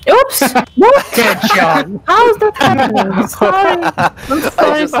 Oops! What? Good job. How's that happening? Sorry. I'm I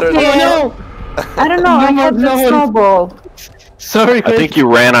sorry. just heard Oh Pierre. no! I don't know. I No, had the no. snowball. Sorry, I think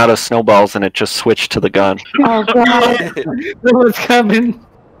you ran out of snowballs and it just switched to the gun. Oh god. that was coming.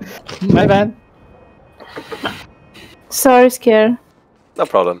 My bad. Sorry, Scare. No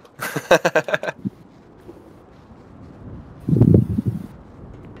problem.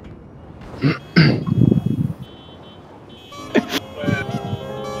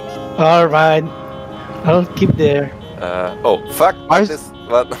 Alright. I'll keep there. Oh, fuck. I- This,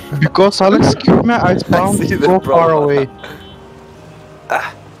 what? Because Alex killed me, I spawned see to the go far problem. away.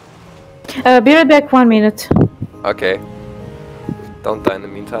 Be right back 1 minute. Okay. Don't die in the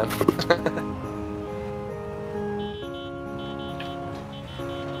meantime.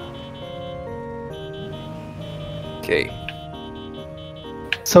 Okay.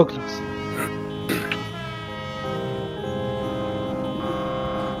 So close.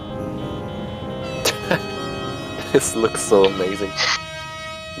 This looks so amazing.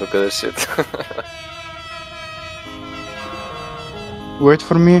 Look at this shit. Wait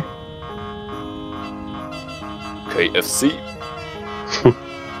for me. KFC.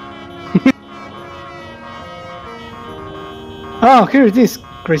 Oh, here it is,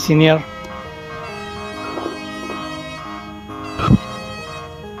 crazy near.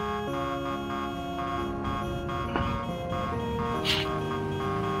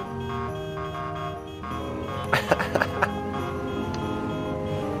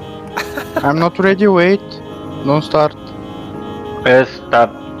 I'm not ready, wait. Don't start. Yes, start.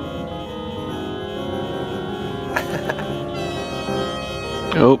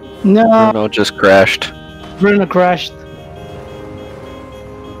 Oh, No, Bruno just crashed. Bruno crashed.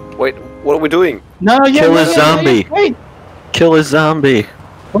 Wait, what are we doing? No, yeah, Kill yeah, a yeah, zombie. yeah, wait, Kill a zombie.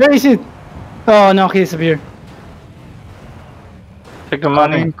 where is it? Oh no, he disappeared. Take the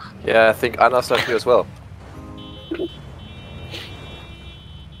money. Yeah, I think Anna's not here as well.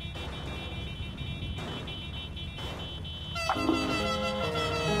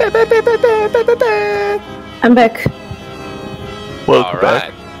 I'm back. Welcome back.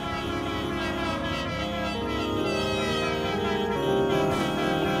 Alright.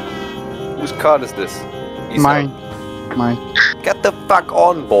 Whose card is this? Isa. Mine. Mine. Get the fuck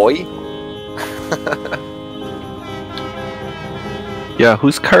on, boy. Yeah,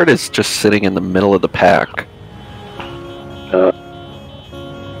 whose card is just sitting in the middle of the pack?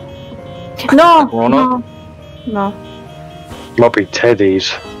 No, Bruno? no. Might be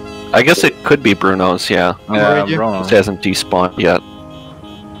Teddy's. I guess it could be Bruno's, yeah. Yeah, ready. Bruno. It hasn't despawned yet.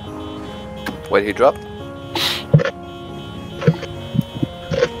 Wait, he dropped?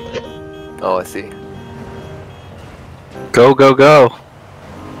 Oh, I see. Go, go, go.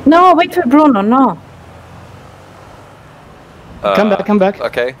 No, wait for Bruno, no. Come back, come back.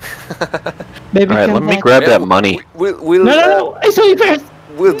 Okay. Baby, Alright, come let me back. grab Yeah, that money. We'll, No, no, no, I saw you first.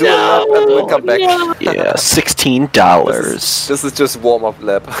 We'll do a lap and we'll come back. No. Yeah, $16. This is just warm-up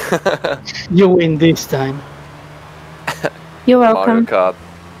lap. You win this time. You're Mario welcome. Kart.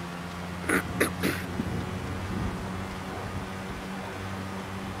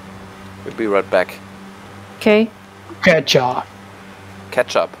 We'll be right back. Okay. Ketchup.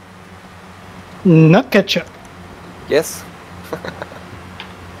 Catch up. Not ketchup. Yes?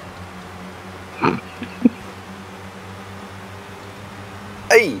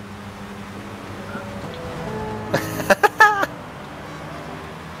 Hey!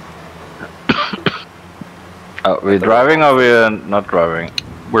 Are we driving or we're not driving?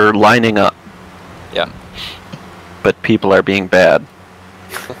 We're lining up, Yeah. but people are being bad.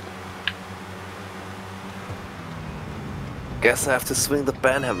 Guess I have to swing the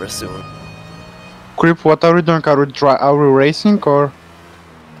banhammer soon. Creep, what are we doing? Are we racing or?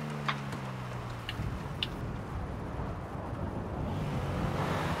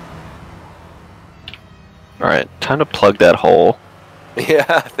 Alright, time to plug that hole. Yeah,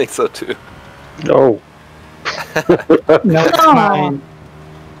 I think so too. No. No, it's mine.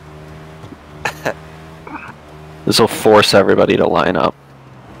 This will force everybody to line up.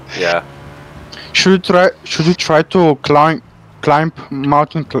 Yeah. Should we try to climb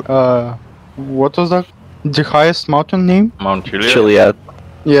mountain? What was that? The highest mountain name? Mount Juliet? Chiliad.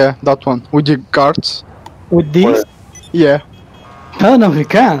 Yeah, that one with the guards. With this? Yeah. Oh no, we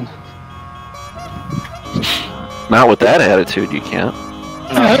can. Not with that attitude, you can't.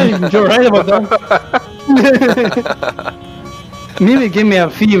 You're right about that. Maybe give me a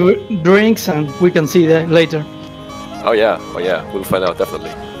few drinks and we can see that later. Oh yeah, we'll find out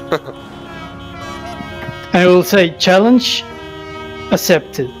definitely. I will say challenge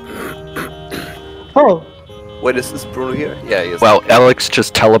accepted. Oh, Wait, is this Bruno here? Yeah, he is. Wow, Alex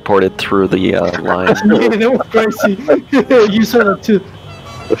just teleported through the line. yeah, that was crazy. You saw that too.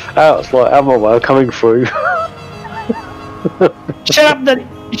 It's like ammo coming through. Shut up, Daddy.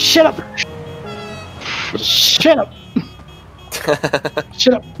 Shut up. Shut up.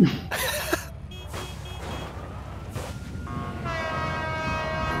 Shut up.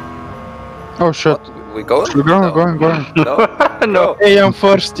 Oh shit. We going? We're going, No. going. No. No. Hey, I'm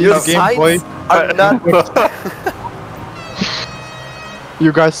first in Your the game, boy. sights are not.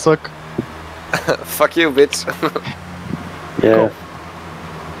 You guys suck. Fuck you, bitch. Yeah.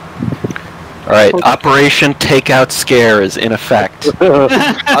 Alright, Operation Takeout Scare is in effect.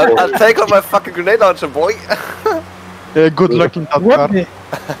 I'll take out my fucking grenade launcher, boy. Yeah, good luck in that What? car.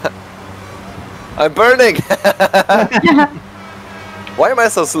 I'm burning. Why am I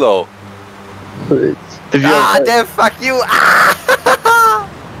so slow? Damn, fuck you.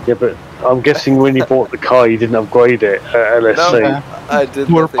 Yeah, but I'm guessing when you bought the car, you didn't upgrade it at LSC. No, I did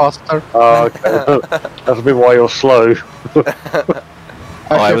Poor nothing. bastard. Oh, okay. That's a bit why you're slow.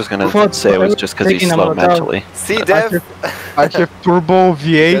 Oh, I was gonna say it was just because he's slow mentally. See, Dev? I have turbo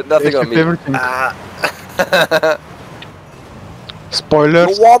V8. Nothing I on have me. everything.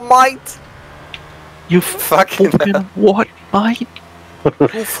 Spoilers. You what, mate? You Fucking what, mate?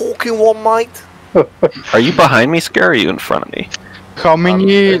 you fucking what, mate? Are you behind me, Scare, or are you in front of me? How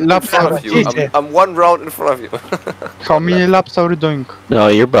many In laps front are of you. I'm 1 round in front of you. How many laps are you doing? No,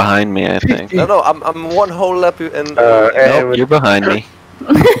 you're behind me, I think. No, I'm 1 whole lap in. Nope, you're behind me.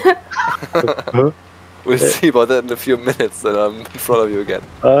 We'll see about that in a few minutes, and I'm in front of you again.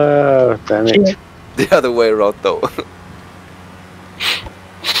 Damn it. The other way around, though.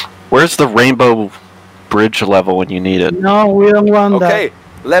 Where's the rainbow bridge level when you need it? No, we don't want Okay,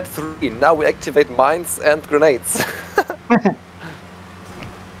 lap 3. Now we activate mines and grenades.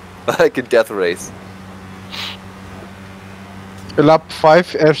 Like a death race. Lap 5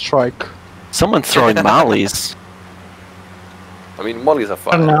 airstrike. Someone's throwing mollies. I mean, mollies are that.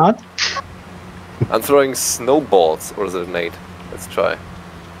 Or fine. not. I'm throwing snowballs, or is it a nade? Let's try.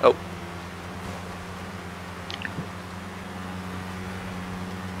 Oh.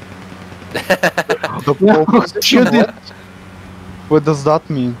 The No, pole position, shoot it. what does that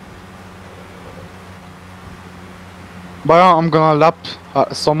mean? But I'm gonna lap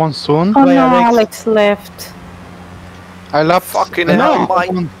someone soon. Oh Wait, no, Alex. Alex left. I lapped Fucking no, hell, Mike.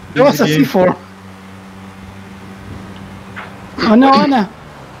 someone There was a in the game. C4. Oh no, Anna.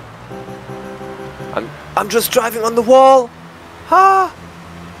 I'm just driving on the wall. Ha!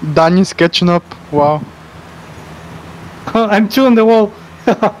 Danny's catching up. Wow. I'm 2 on the wall.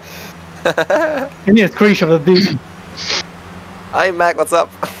 I need a screenshot of this. Hi, Mac. What's up?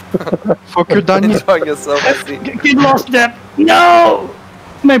 Fuck you, Danny. Enjoying yourself, I see. Get lost there. No!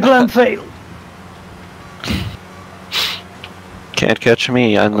 My plan failed. Can't catch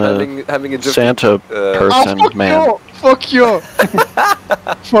me. I'm the Having a different, Santa person, fuck man. you! Fuck you!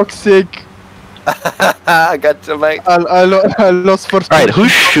 Fuck's sake. I got you, mate. I lost first. Alright,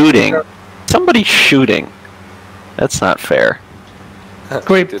 who's shooting? Somebody's shooting. That's not fair.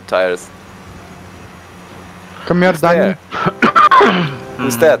 Creep. Dude, tires. Come here, Who's Danny. there?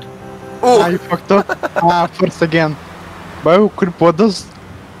 Who's that? Ah, Ooh! you fucked up. First again. Bio creep, what does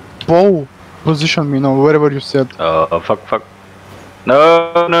bow position mean, or whatever you said? Oh, fuck.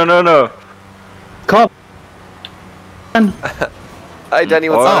 No. Cop. Hi, Danny.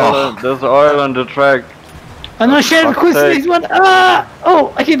 What's up? Oil, there's oil on the track. I'm not sure. fuck's Quiz sake. this one. Ah!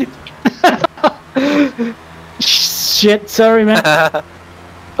 Oh, I hit it. Shit, sorry, man.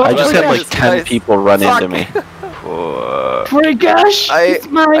 Oh, I just my had like gosh. 10 Nice. people run Fuck. into me. Free gosh. It's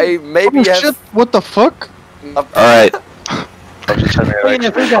mine. I maybe Oh have. shit, what the fuck? Alright, I'm just having Free an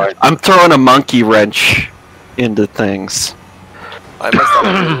gosh, free extra gosh. I'm throwing a monkey wrench into things. I messed up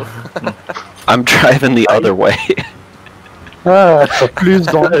too. I'm driving the other way. Please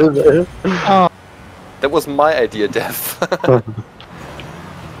don't. That was my idea, Dev.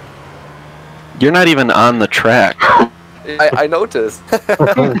 You're not even on the track. I noticed.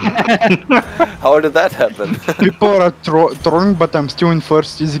 How did that happen? People are throwing, but I'm still in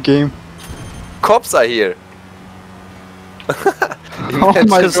first. Easy game. Cops are here. Oh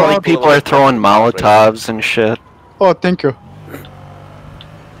my Because like god. people are throwing Molotovs and shit. Oh, thank you.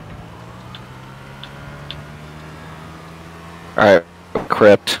 Alright,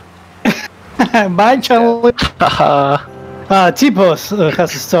 crypt. Bye, Charlie. Haha. T-Boss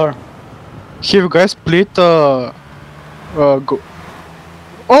has a store. Have you guys played go?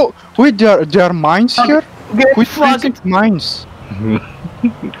 Oh, wait, there are mines here? Get Who's fucked. placing mines?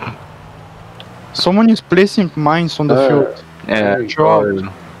 Someone is placing mines on the field. Yeah, Sure. oil.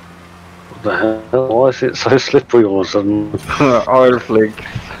 What the hell? Why is it so slippery all of a sudden? Oil flick.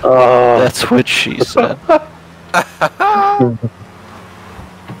 That's what she said.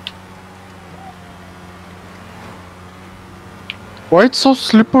 Why it's so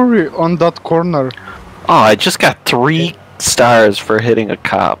slippery on that corner? Oh, I just got 3 stars for hitting a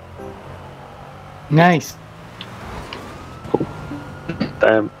cop. Nice.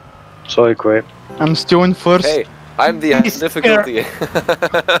 Damn. Sorry, Crap. I'm still in first. Hey, I'm the He's difficulty.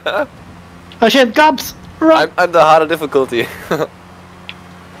 Oh shit, cops! Run! I'm the harder difficulty.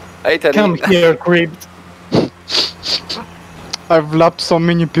 Hey, Teddy. Come here, Crypt. I've lapped so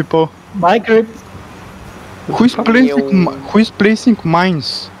many people. Bye, Crypt. Who is placing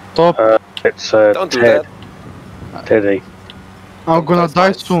mines? Top. It's Don't do Ted. that. Teddy. I'm gonna That's die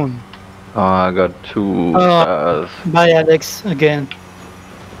nice. soon. Oh, I got 2 stars. Bye, Alex, again.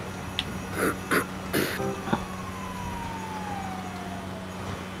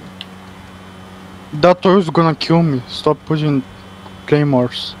 That toy is gonna kill me. Stop putting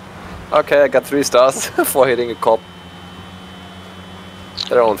claymores. Okay, I got 3 stars for hitting a cop.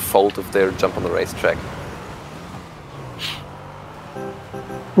 Their own fault if they jump on the racetrack.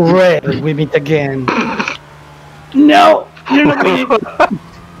 Red, we meet again. No! You're not me!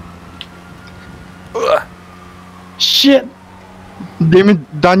 Shit! Damn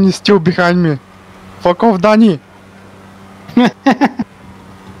it, Danny's still behind me. Fuck off, Danny.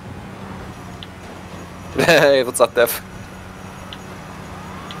 Hey, what's up, Dev?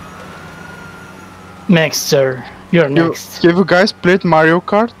 Maxter, you're next. Have you guys played Mario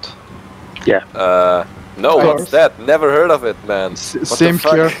Kart? No, what's that? Never heard of it, man. What Same the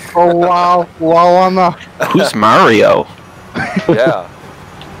fuck? here. Oh wow, wow, Anna. Who's Mario? Yeah.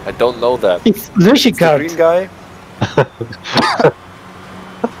 I don't know that. It's Lucy It's the green Kart. guy?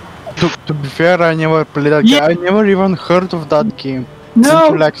 To be fair, I never played that Yeah. game. I never even heard of that game. No!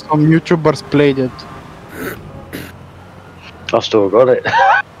 Until, like some YouTubers played it. I still got it.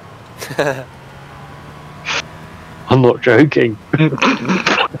 I'm not joking.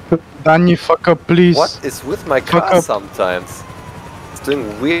 Danny, fuck up, please. What is with my Fuck car up. sometimes? It's doing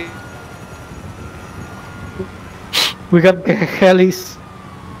weird. We got helis.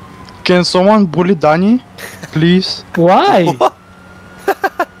 Can someone bully Danny? Please? Why?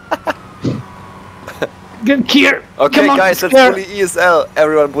 Get here! Okay, Come on, guys, let's scare. bully ESL.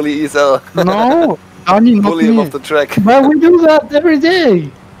 Everyone bully ESL. No! Danny, not Bully him me. off the track. But we do that every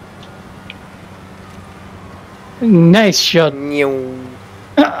day. Nice shot.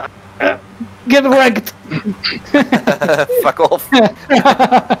 Get wrecked. Fuck off.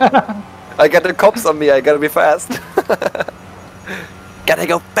 I got the cops on me, I gotta be fast. Gotta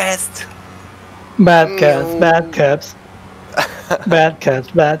go fast. Bad caps, bad caps. Bad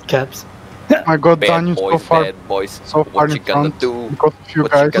caps, bad caps. I got Bad Danny so boys, far. bad boys. So far What you in gonna front do? because of you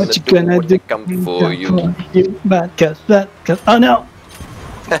What you guys. gonna What you do gonna when do? they come for you? Bad caps, bad caps. Oh no!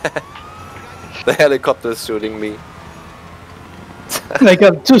 The helicopter is shooting me. I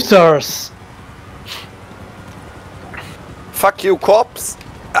got 2 stars. Fuck you, cops!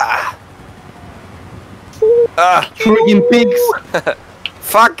 Ah! Ah! Friggin' pigs.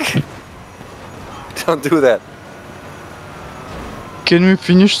 Fuck! Don't do that. Can we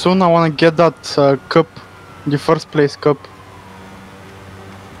finish soon? I wanna get that cup. The first place cup.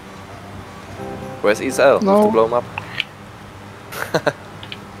 Where's ESL? No. Have to blow him up.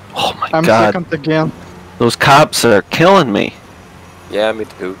 Oh my I'm god. second again. Those cops are killing me. Yeah, me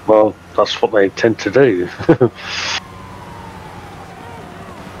too. Well, that's what they tend to do.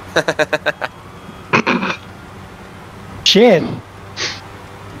 Shit.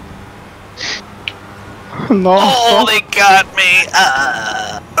 No, Oh, they got me.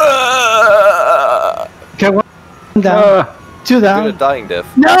 Okay, 1 down. 2 You're good down. at dying, Dev.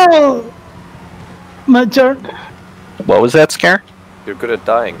 No! My turn. What was that scare? You're good at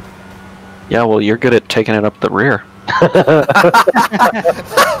dying. Yeah, well, you're good at taking it up the rear.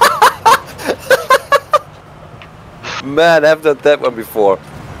 Man, I've done that one before.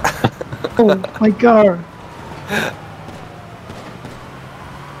 Oh my god.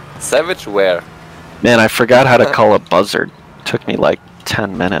 Savage where? Man, I forgot how to call a buzzard. Took me like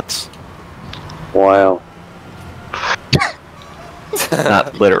 10 minutes. Wow.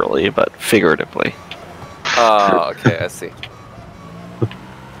 Not literally, but figuratively. Oh, okay, I see.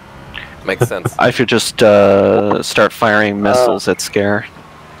 Makes sense. I should just start firing missiles at scare.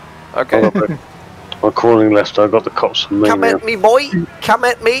 Okay. I'm calling Lester. I got the cops on me Come now. at me, boy! Come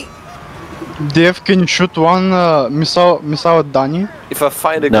at me! Dave, can you shoot one missile at Danny? If I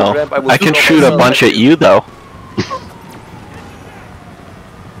find a No, good ramp, I will I can throw shoot a myself bunch at you though.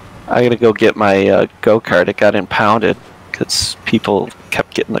 I gotta go get my go-kart. It got impounded because people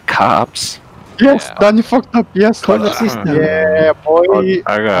kept getting the cops. Yes, Yeah. Danny fucked up. Yes, Call the Danny. system. Yeah, boy.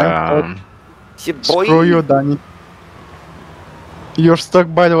 I got Yeah, boy! Screw you, Danny. You're stuck,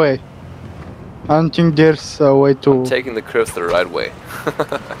 by the way. I don't think there's a way to. Taking the curves the right way.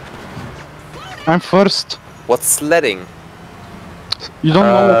 I'm first. What's sledding? You don't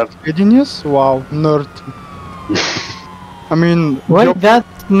know what sledding is? Wow, nerd. I mean, Why job- that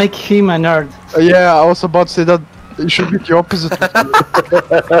make him a nerd? yeah, I was about to say that it should be the opposite.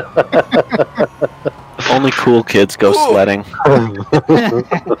 Only cool kids go sledding.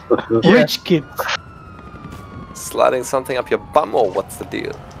 Rich kid. Sliding something up your bum, or what's the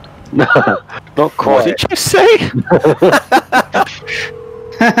deal? Not What quite. did you say?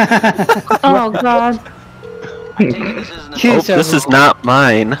 Oh god. Here's This is not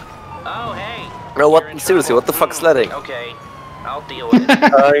mine. Oh, hey. No, what? Seriously, what the fuck sledding? Okay, I'll deal with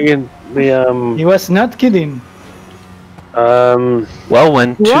it. He was not kidding. Well,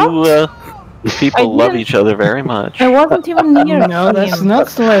 when two people love each other very much. I wasn't even near. No, that's him. not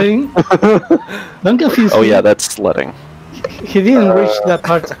sledding. Don't confuse Oh me. yeah, that's sledding. He didn't reach that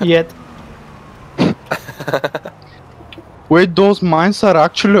part yet. Wait, those mines are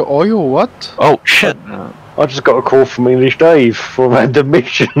actually oil, what? Oh shit! I just got a call from English Dave for a random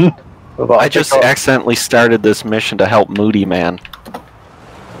mission. I just accidentally started this mission to help Moody Man.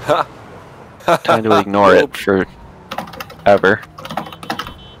 Trying to ignore it for ever.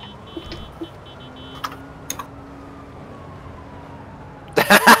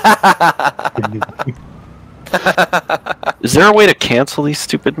 Is there a way to cancel these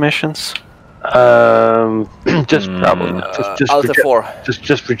stupid missions? Just Probably not. Alter 4.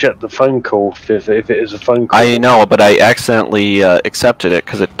 Just reject the phone call if it is a phone call. I know, but I accidentally accepted it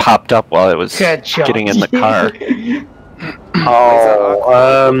because it popped up while I was Headshot. getting in the car.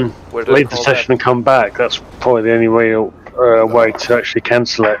 Leave the session and come back. That's probably the only way to actually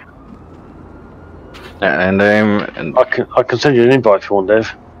cancel it. And I can send you an invite if you want,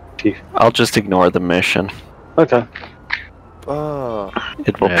 Dev. I'll just ignore the mission. Okay. Oh.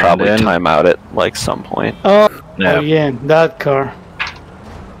 It will And probably then- time out at like some point. Oh, Yeah. yeah, that car.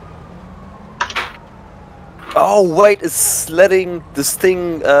 Oh, wait, is sledding this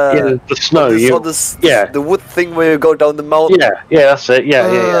thing? Yeah, the snow. The wood thing where you go down the mountain. Yeah, that's it.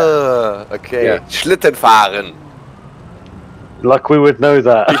 Yeah. Okay. Yeah. Schlitten fahren. Like we would know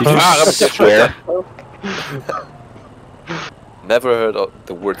that. Did you swear? Never heard of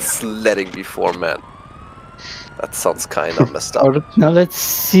the word sledding before, man. That sounds kind of messed up. Now let's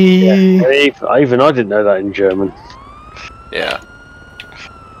see. Even I didn't know that in German. Yeah.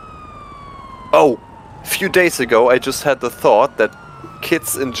 Oh, a few days ago I just had the thought that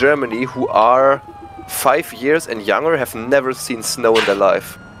kids in Germany who are 5 years and younger have never seen snow in their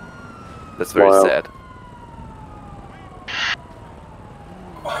life. That's very Wow. sad.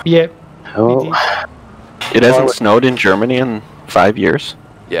 Yeah. Oh, It hasn't snowed in Germany in 5 years?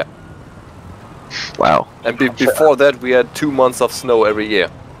 Yeah. Wow. And before that we had 2 months of snow every year.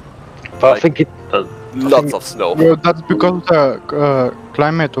 but I think it. Lots of snow. Well, that's because the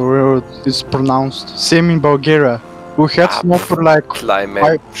climate is pronounced. Same in Bulgaria. We had snow for like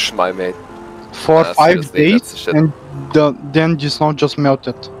Climate, schmimate. 4 or 5 seriously, that's the days, shit. and then the snow just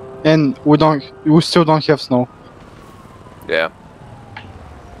melted, and we still don't have snow. Yeah.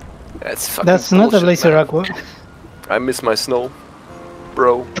 That's fucking That's not a bullshit, Blazer man. Aqua. I miss my snow,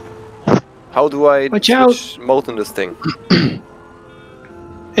 bro. How do I Watch switch mode in this thing?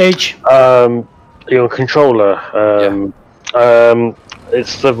 H. Your controller.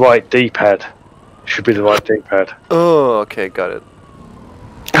 It's the right D-pad. Should be the right D-pad. Oh, okay, got it.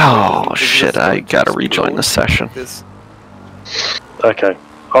 Oh Is shit, this I going to gotta rejoin explode the session. like this? Okay.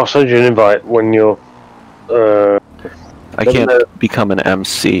 I'll send you an invite when you're. I can't become an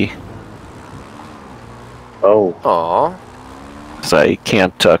MC Oh. Aw. because I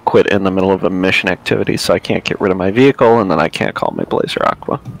can't quit in the middle of a mission activity, so I can't get rid of my vehicle, and then I can't call my Blazer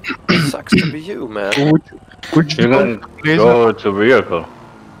Aqua. Sucks to be you, man. Which you can go to vehicle.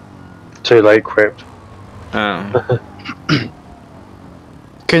 Too late, Crypt. Can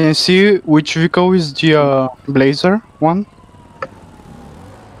you see which vehicle is the Blazer one?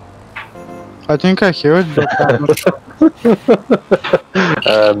 I think I hear it, but I'm not sure.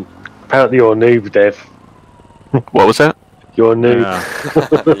 Apparently you're a noob, Dev. What was that? You're a noob.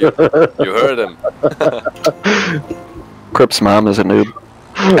 You heard him. Crip's mom is a noob.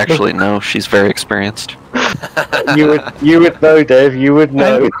 Actually, no, she's very experienced. You would know, Dev. You would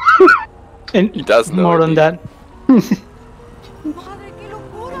know. And He does know, more than indeed. that.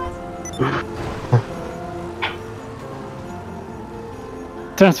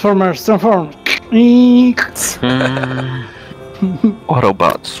 Transformers, transform.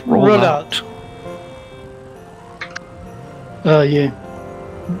 Autobots, roll, Roll out. Oh yeah.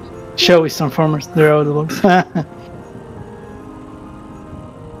 Show is Transformers. They're out of the box.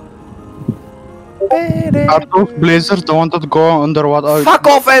 Are those Blazers the one that go underwater? Fuck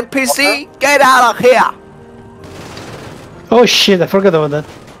off, NPC! Get out of here! Oh shit! I forgot about that.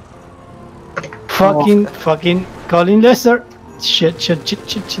 Fucking Colin Lester. Shit.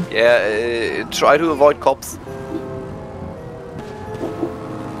 Yeah, try to avoid cops.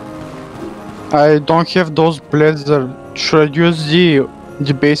 I don't have those Blazer. Should I use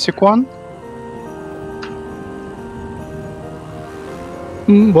the basic one?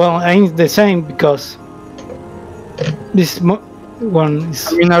 Well, ain't the same because this one is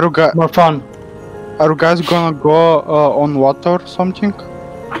I mean, more fun. are you guys gonna go on water or something?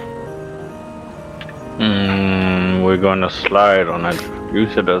 We're gonna slide on it.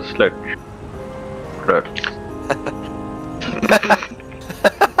 Use it as sledge.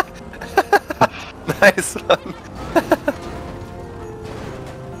 Nice one.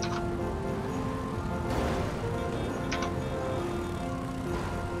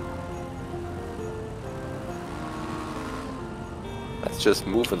 Let's just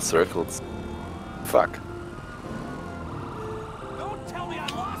move in circles. Fuck. Don't tell me I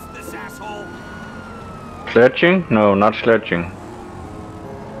lost this asshole. Sledging? No, not sledging.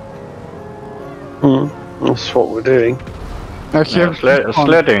 That's what we're doing. I No, have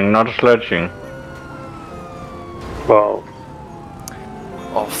sledding, not sledging. Well,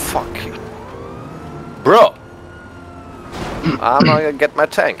 Oh fuck you. Bro! I'm gonna get my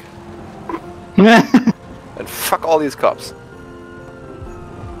tank. And fuck all these cops.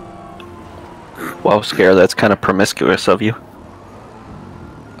 Wow, Scare, that's kind of promiscuous of you.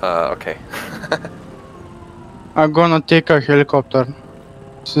 Okay. I'm gonna take a helicopter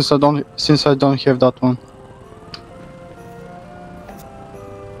since I don't have that one.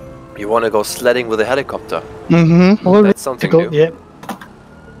 You wanna go sledding with a helicopter? Mm-hmm. Well, That's something new. yeah.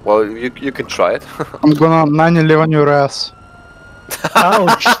 Well, you can try it. I'm gonna 911 your ass.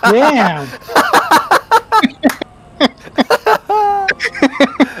 Ouch! Damn.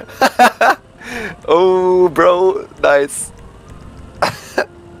 Oh, bro, nice.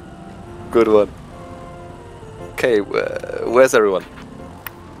 Good one. Okay, where's everyone?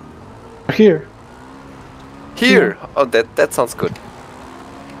 Here. Here. Oh, that sounds good.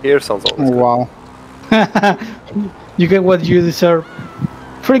 Here sounds always good. Wow. You get what you deserve.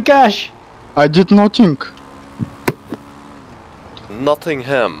 Free cash. I did nothing.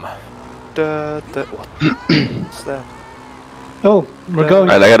 Nottingham. What? What's that? Oh, we're going.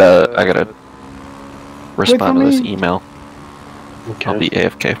 Alright, I gotta respond to for this me. email. I'll be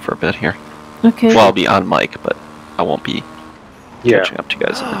AFK for a bit here. Okay. Well, I'll be on mic, but I won't be yeah. catching up to you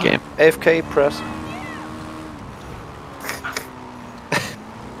guys in the game. AFK press.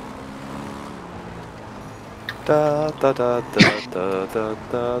 Da.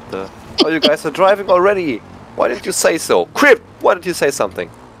 Oh, you guys are driving already. Why did you say so? Crip, why did you say something?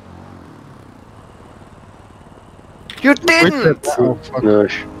 You didn't! Oh, fuck. No,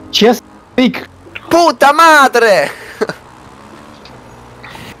 Just speak. Puta madre!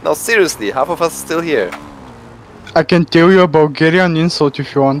 No, seriously, half of us still here. I can tell you a Bulgarian insult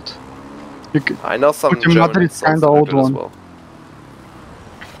if you want. You can, I know some Puta madre German is kinda insults that are old good as one. well.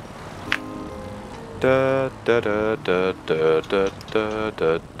 Da da da da da da da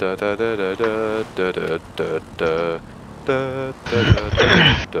da da da da da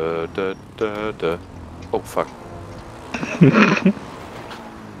da da da da. Oh fuck.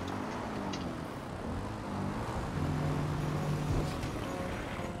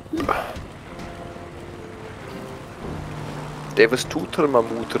 Davis tuter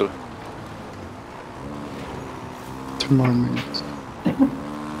mamuter. tomorrow minutes.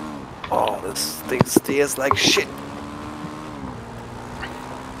 Oh, this thing steers like shit.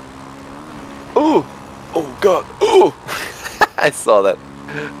 Ooh! Oh god! Ooh! I saw that.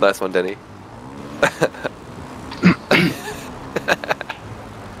 Nice one, Denny.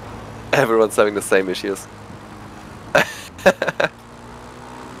 Everyone's having the same issues.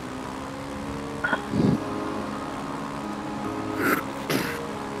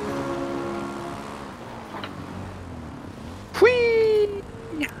 Whee!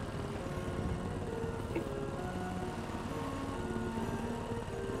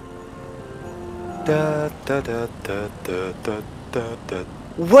 Da, da, da, da, da, da, da, da.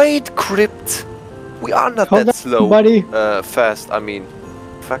 Wait, Crypt! We are not Hold that on, slow. buddy. Fast, I mean.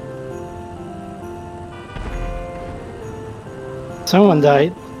 Fuck. Someone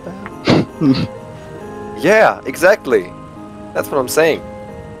died. Yeah, exactly. That's what I'm saying.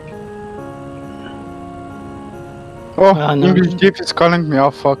 Oh, No. English Deep is calling me. Oh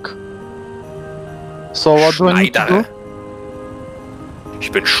fuck. So what do I need to do?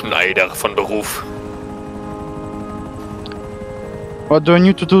 Ich bin Schneider von Beruf. What do I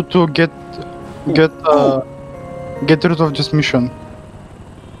need to do to get rid of this mission?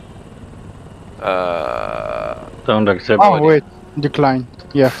 Don't accept Oh it. wait, decline.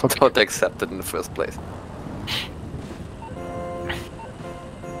 Yeah, fuck. Don't accept it in the first place.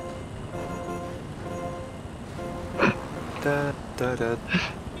 Da, da, da.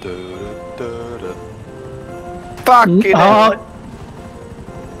 Fucking hell!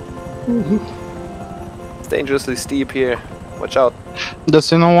 Oh, It's dangerously steep here. Watch out.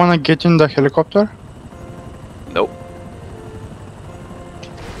 Does anyone wanna get in the helicopter? Nope.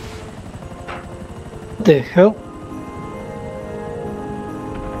 what the hell?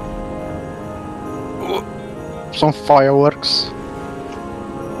 Some fireworks.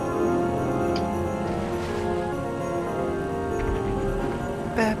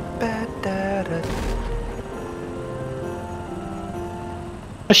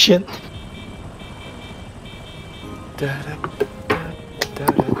 Oh, shit.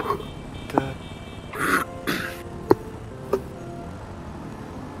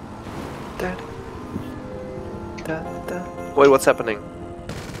 Wait, what's happening?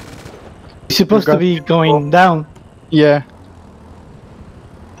 It's supposed to be going down. Yeah.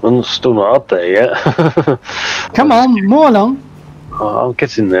 I'm still not up there yet. Come on, move along. Oh, I'll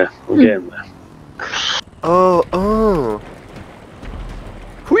get in there. I'll get in there. Oh.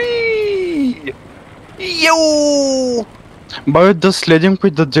 Whee! Yo! But the sledding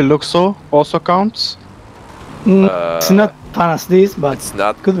with the Deluxo also counts? It's not fun as this, but It's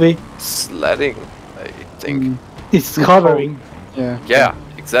not could be. sledding, I think. It's covering. Yeah. Yeah,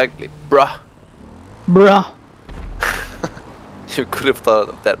 exactly. Bruh. Bruh. You could have thought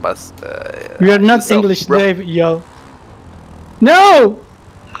of that much. We are not yourself, English, bruh. Dave, yo. No!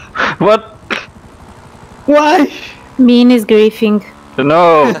 What? Why? Mean is griefing.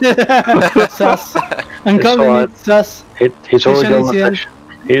 No. Sus. I'm It's calling alright. it sus. He's already on my incident. list.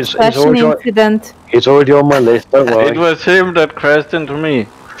 He's Fashion already on, incident. he's already on my list, don't It worry. was him that crashed into me.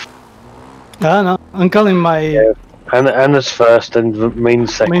 I know. I'm calling my Anna's first and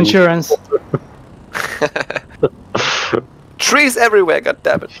means second. my insurance. Trees everywhere,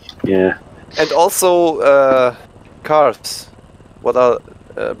 goddammit. Yeah. And also, cars. What are...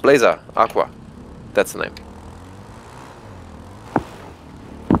 Blazer Aqua. That's the name.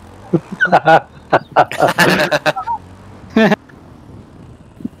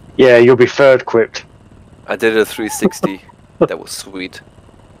 Yeah, you'll be third quipped. I did a 360. That was sweet.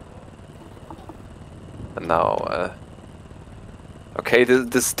 And now, okay,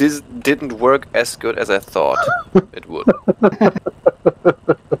 this didn't work as good as I thought it would.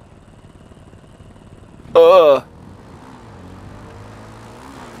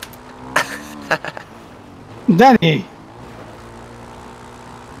 Danny!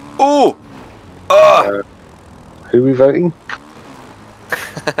 Ooh! Who we voting?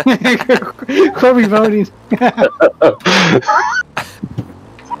 Who are we voting?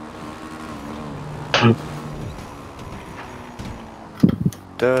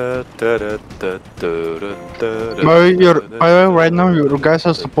 By the way, right now you guys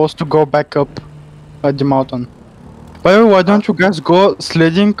are supposed to go back up at the mountain. By the way, why don't you guys go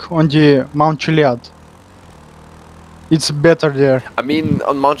sledding on the Mount Chiliad? It's better there. I mean,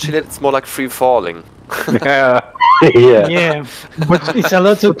 on Mount Chiliad, it's more like free falling. Yeah. Yeah. Yeah, but it's a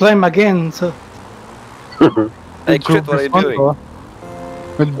lot to climb again, so... Hey, It Crit, will what are be you fun, doing? though.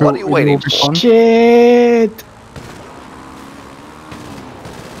 What are you waiting be for? fun. Shit!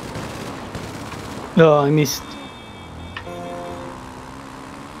 Oh, I missed.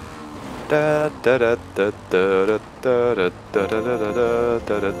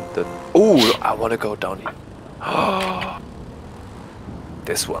 Ooh, I wanna go down here.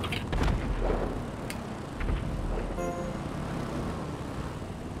 This one.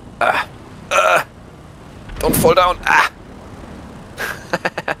 Don't fall down.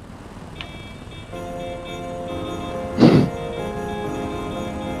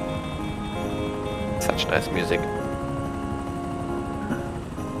 Such nice music.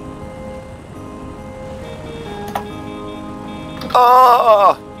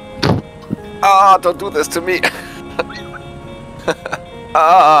 Ah! Ah! Don't do this to me.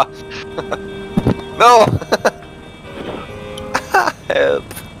 Ah! No! Help!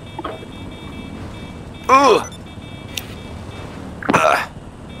 Ooh!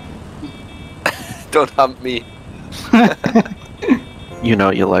 Don't hump me. You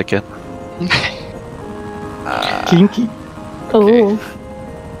know you like it. Kinky. Oh.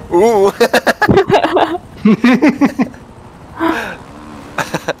 Ooh!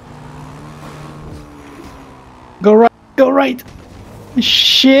 Go right, go right.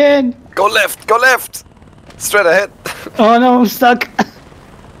 Shit. Go left! Go left! Straight ahead. Oh no, I'm stuck.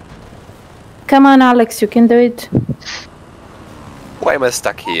 Come on, Alex, you can do it. Why am I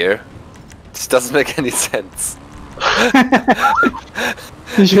stuck here? This doesn't make any sense.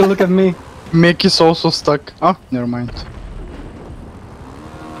 You should look at me. Mickey's also stuck. Oh, never mind.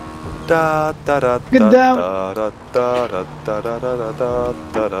 Get down.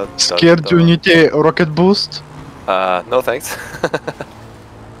 Scared you need a rocket boost? No thanks.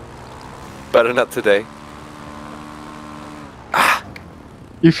 Better not today.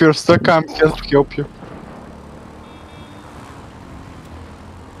 If you're stuck, I'm here to help you.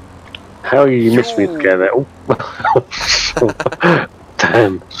 How you missed me together? Oh.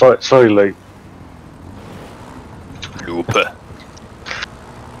 Damn. Sorry, Luke. Loop.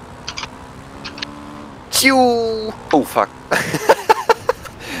 Chew! Oh fuck.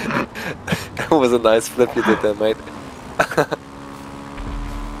 That was a nice flip you did there, mate.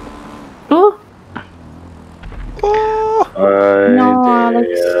 Oh, no, Alex.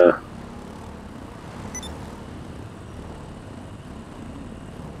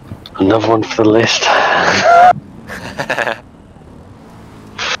 Another one for the list.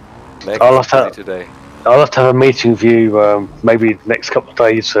 I'll have today. I'll have to have a meeting with you, maybe next couple of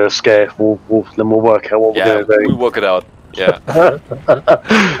days, Scare. Then we'll work out what we're going to do. We'll work it out. Yeah.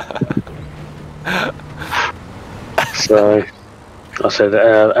 So, I said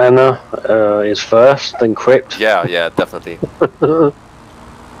Anna is first, then Crypt. Yeah, definitely.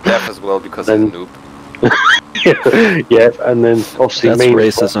 Def as well because he's a noob. Yeah, and then obviously That's me.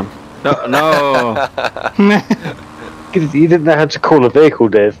 racism. No. You didn't know how to call a vehicle,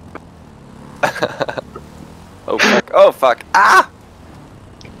 Dev. Oh fuck! Oh fuck! Ah!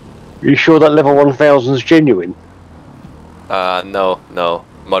 Are you sure that level 1000 is genuine? No.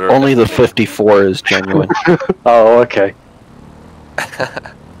 Moderate. Only the 54 is genuine. Oh, okay.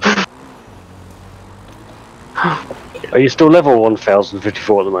 Are you still level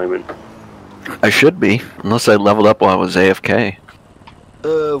 1054 at the moment? I should be, unless I leveled up while I was AFK.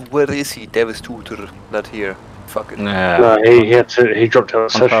 Where is he? Davis Tutor, not here. Fuck it. No, he dropped out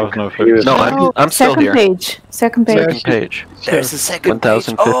of session. No, I'm still second here. Page. Second page. Second page. There's a second page.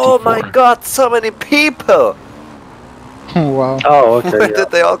 1054. Oh my god, so many people! Oh, wow. Oh, okay. Where did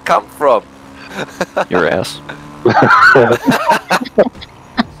they all come from? Your ass.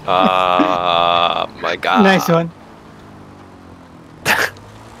 My god. Nice one.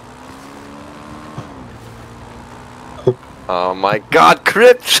 Oh my god,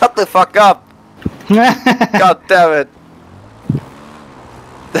 Crypt, shut the fuck up! God damn it!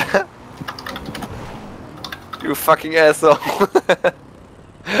 You fucking asshole!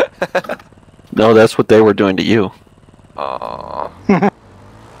 No, that's what they were doing to you. Aww.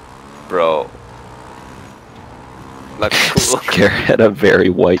 Bro. Not cool. Scare had a very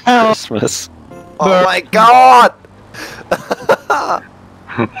white Christmas. Oh my god!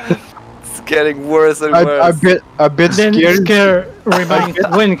 It's getting worse and worse. I bet Then Scary. Scare reminds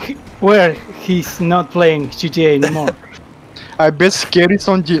where he's not playing GTA anymore. I bet Scary's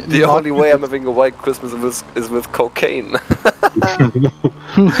on the. The only way I'm having a white Christmas is with cocaine.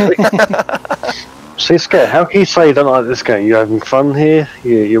 See, Scare, how can you say you don't like this game? You're having fun here?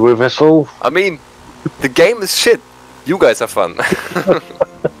 You're with us all? I mean, the game is shit. You guys are fun.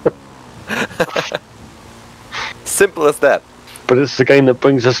 Simple as that. But it's the game that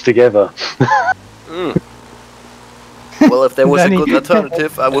brings us together. Well, if there was a Danny. good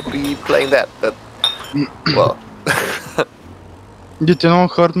alternative, I would be playing that. But, well. Did you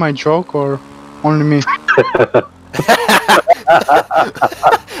not heard my joke or only me?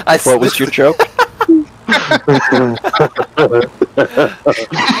 What was your joke?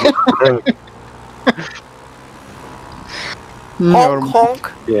 Honk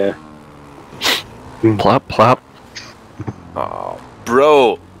honk. Yeah. Plop, plop. Oh,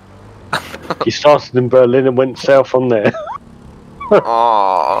 bro. You started in Berlin and went south from there.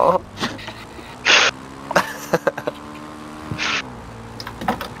 Aww.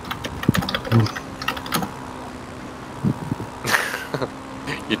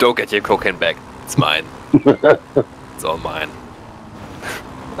 You don't get your cocaine back. It's mine. It's all mine.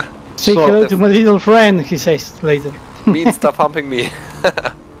 Say hello to my little friend, he says later. Mean, stop humping me.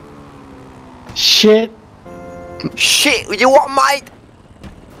 Shit. Shit, you want mate?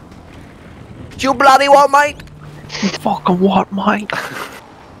 You bloody want mate? Fucking what, mate?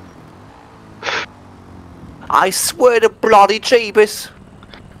 I swear to bloody Jeebus.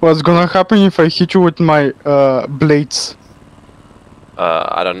 What's gonna happen if I hit you with my blades?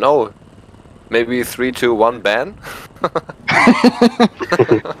 I don't know. Maybe 3, 2, 1 ban?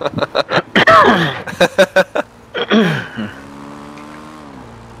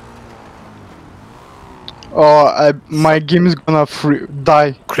 Oh, my game is gonna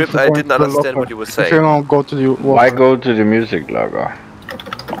die. Crypt, if I you go didn't into the understand locker. what you were If you saying. don't go to the Why locker. go to the music logger?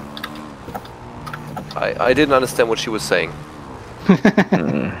 I didn't understand what she was saying.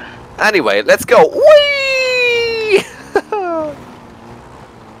 Anyway, let's go. Whee!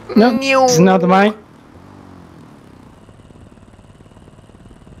 No, it's not mine.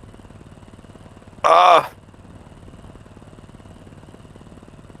 Ah.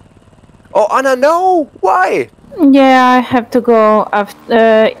 Oh, Anna, no! Why? Yeah, I have to go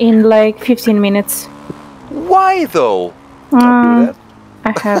after in like 15 minutes. Why though? Don't do that.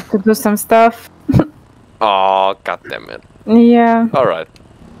 I have to do some stuff. Oh, god damn it. Yeah. Alright.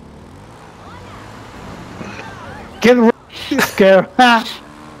 Get scared.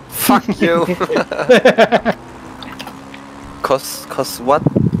 Fuck you. Cause what?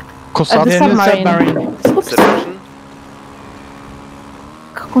 Kosatkas submarine. Selection?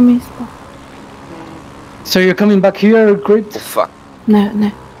 Kako mjesto? So you're coming back here, Crit? Oh, fuck. Ne,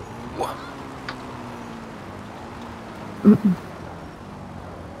 ne.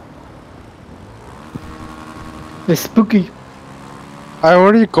 It's spooky. I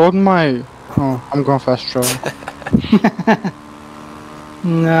already got my. Oh, I'm going fast travel.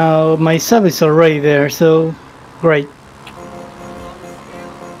 No, my sub is already there, so great.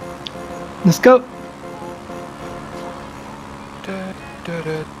 Let's go.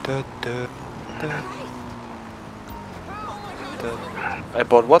 I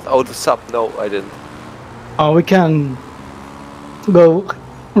bought what? Oh, the sub. No, I didn't. Oh, we can go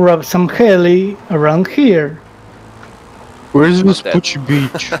rub some heli around here. Where is Not that. Vespucci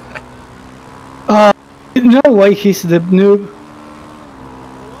Beach? No way he's the noob.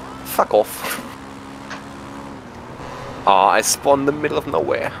 Fuck off. Ah, I spawned in the middle of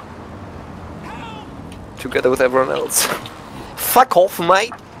nowhere. Together with everyone else. Fuck off,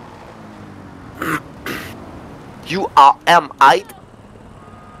 mate. You are M8.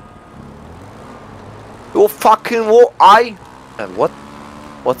 You're fucking what? And what?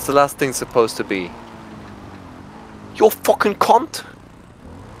 What's the last thing supposed to be? You fucking cunt.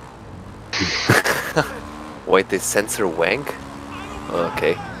 Wait, they censor wank?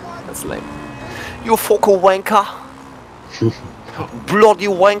 Okay, that's lame. You fucking wanker. Bloody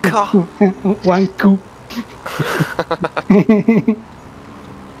wanker. One coup.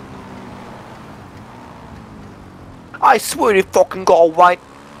 I swear you fucking got white.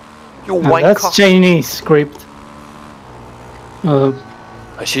 You Now wanker. that's Chinese script.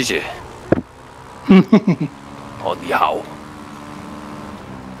 谢谢。哦，你好。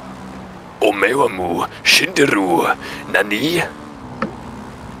我没问木新的路，那你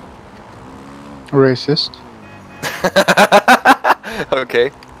Racist.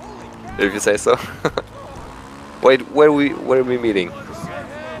 Okay, if you say so. Wait, where are we meeting?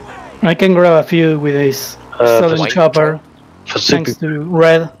 I can grab a few with this sudden white chopper. Thanks to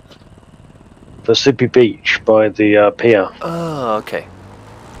Red. Vespucci Beach by the pier. Oh, okay.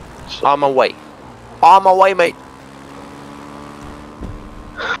 On my way. On my way, mate.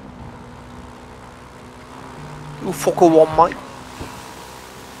 You fucking want mate?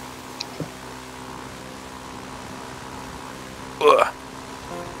 Ugh.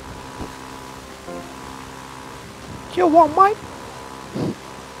 You want mate?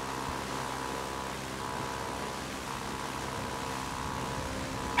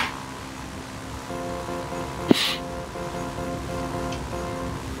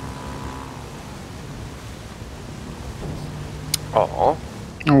 Oh.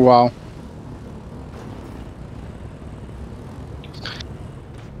 Oh, wow.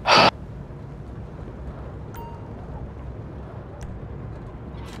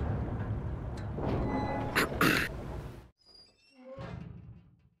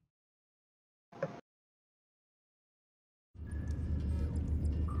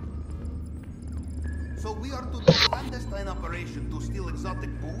 So we are to do a clandestine operation to steal exotic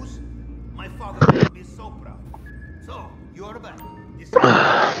booze? My father would be so proud. So, you're back.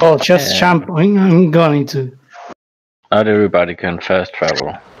 Oh, just jump. I'm going to. Not everybody can fast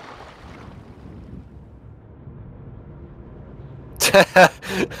travel.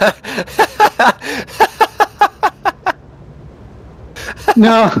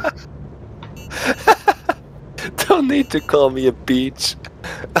 No. Don't need to call me a beach.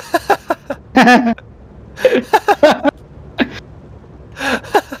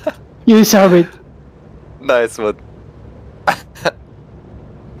 You deserve it. Nice one.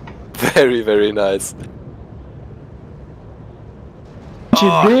 Very, very nice.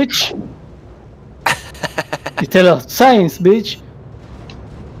 Shit, bitch. You tell us science, bitch.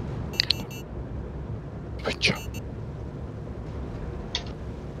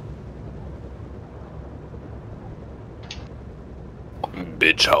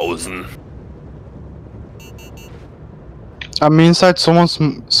 Bitchhausen. I'm inside someone's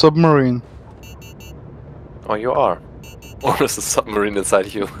submarine. Oh, you are. Or is a submarine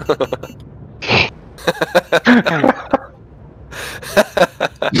inside you?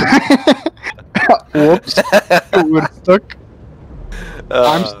 Whoops. We're stuck.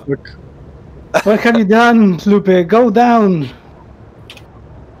 I'm stuck. What have you done, Lupe? Go down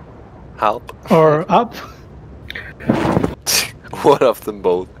Help. or up. One of them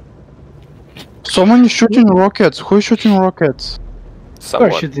both. Someone is shooting rockets. Who is shooting rockets? We're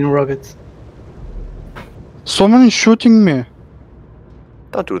Someone. shooting rockets. Someone is shooting me.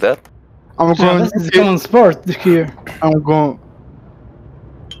 Don't do that. I'm Yeah, going. this is common sport here. I'm going.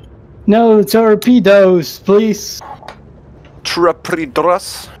 No torpedoes, please.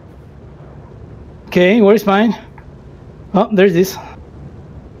 Trapridras. Okay, where's mine? Oh, there's this.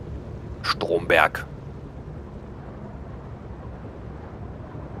 Stromberg.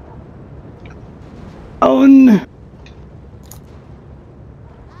 On.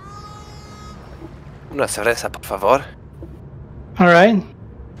 Una cerveza, por favor. Alright.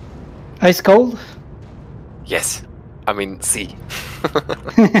 Ice cold? Yes. I mean, see.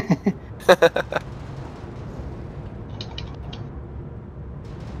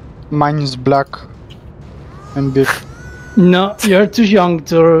 Mine is black and big. No, you're too young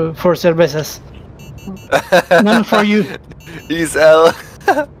for cervezas. None for you. He's L.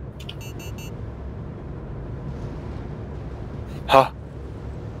 Huh.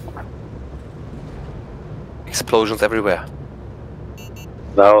 Explosions everywhere.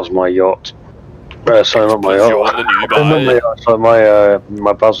 That was my yacht. Sorry, not my yacht. Not my yacht, sorry,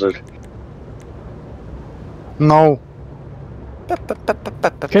 my buzzard. No.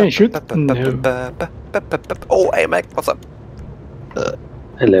 Can you shoot? No. Oh, hey Mac, what's up?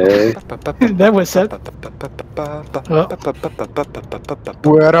 Hello. That was sad.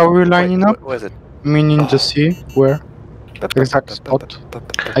 Where are we lining up? Where is it? Meaning the sea. Where? Exact spot.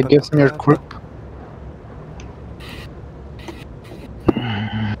 I guess near Creep.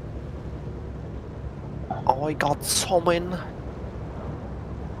 I got something.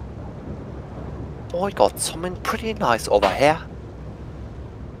 I got something pretty nice over here.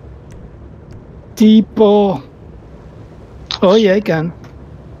 Tipo. Oh yeah, I can.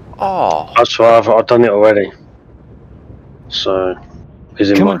 Oh, That's why I've done it already. So,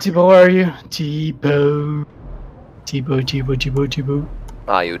 is it Come my... on, Tipo, where are you? Tipo. Tipo.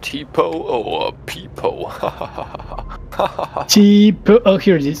 are you Tipo or Peepo? Tipo. Oh,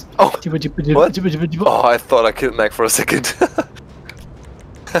 here it is. Oh, Tipo. what? Oh, I thought I killed Mac for a second.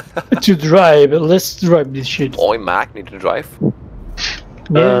 To drive. Let's drive this shit. Oi, Mac, need to drive.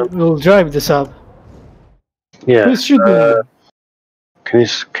 Yeah, we'll drive this up. Yeah. Who's shooting? Can you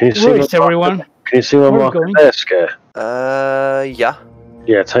see Where my is everyone? Can you see my Where are we marker going? there, Scare? Yeah.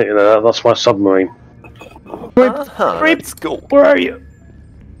 Yeah, take that. That's my submarine. Let's go. Where are you?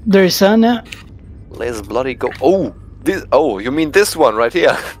 There's Anna. Let's bloody go. Oh, this. Oh, you mean this one right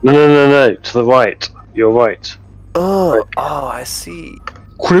here? No. To the right. You're right. Oh, I see.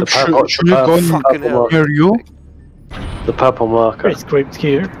 Creep, should we go fucking hell. near you? The purple marker. It's script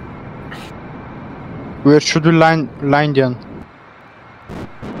here. Where should we line then?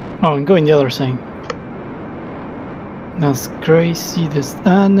 Oh, I'm going the other side. That's crazy. There's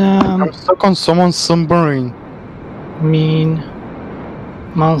Anna. I'm stuck on someone's submarine. Mean.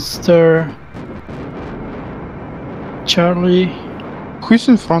 Monster. Charlie. Who's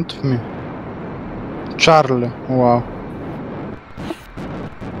in front of me? Charlie. Wow.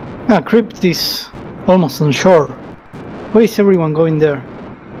 Ah, Crypt is almost on shore. Why is everyone going there?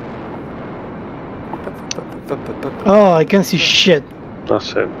 Oh, I can see shit.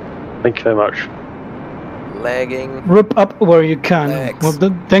 That's it. Thank you very much. Lagging. Rope up where you can. Thanks. Well,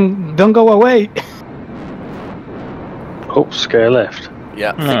 then don't go away. Oh, Scare left.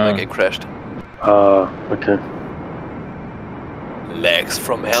 Yeah, I think I get crashed. Okay. Legs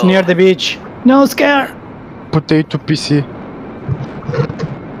from hell. It's near the beach. No scare. Potato PC.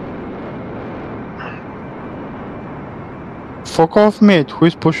 Fuck off, mate. Who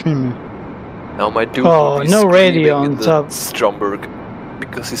is pushing me? Now my dude Oh, will be no radio screaming on in the top. Stromberg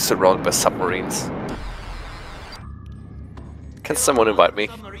because he's surrounded by submarines. Can someone invite me?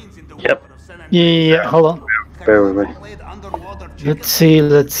 Yep. Yeah, hold on. Bear with me.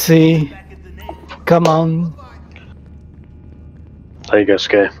 Let's see. Come on. There you go,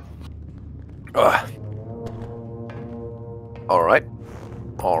 Scare. Alright.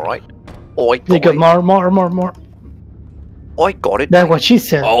 Oi, They got more. I got it. That's what she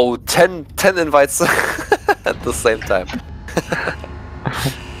said. Oh, 10 invites at the same time.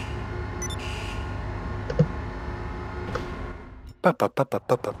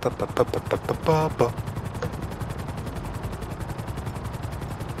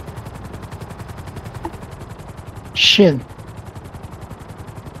 Shit.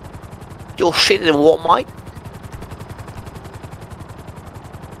 You're shitting in what, mate?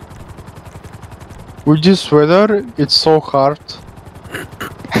 With this weather, it's so hard.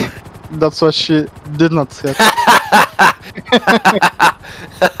 That's what she did not say.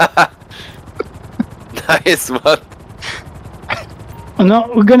 Nice one. Oh, no,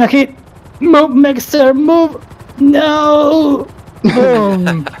 we're gonna hit. Move, Maxter, move. No.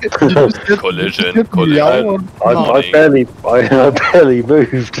 Boom. Collision. Yeah, Collision. I barely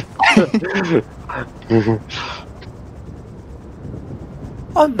moved.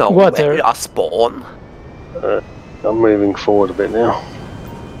 Oh no, Water. where I spawn? I'm moving forward a bit now.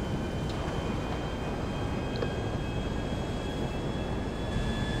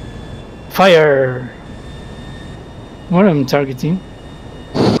 Fire. What am I targeting?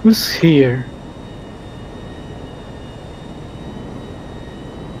 Who's here?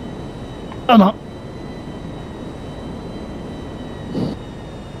 Oh no.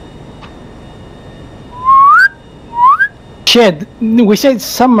 Shit, we said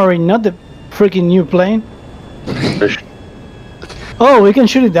submarine, not the freaking new plane. Oh, we can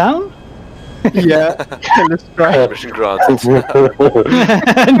shoot it down? Yeah, let's try. Mission granted.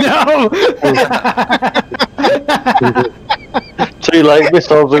 No! Too late,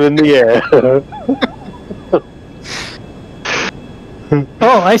 missiles are in the air.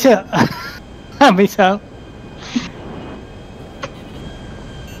 Oh, I said a missile.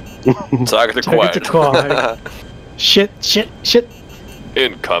 Target acquired. Target acquired. Shit.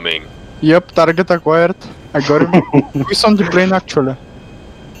 Incoming. Yep, target acquired. I got him. Who's on the plane actually?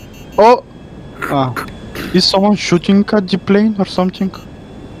 Oh! Is someone shooting at the plane or something?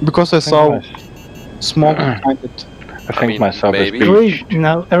 Because I saw smoke behind it. I think myself is maybe. beach.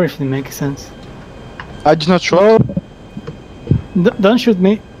 Now everything makes sense. I did not shoot. Don't shoot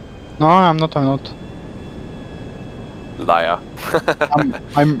me. No, I'm not. Liar.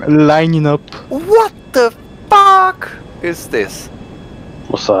 I'm lining up. What the fuck is this?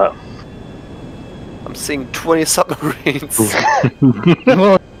 What's that? I'm seeing 20 submarines.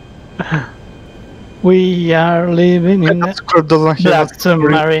 We are living in the Squad doesn't have black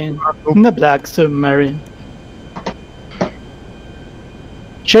submarine. In the black submarine.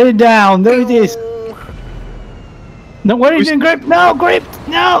 Shut it down. There it is. No, where is it? Grip? No, grip!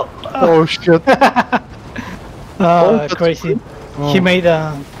 No! Oh shit. Oh, crazy. He made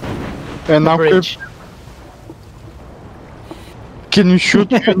a And now Crip, bridge. can you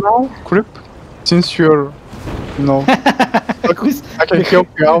shoot you now, Crip? Since you're, you know, Who's I can help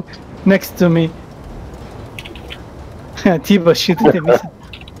you out. next to me? Tiba shooting the missile.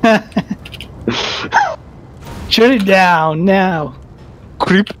 Shut it down now.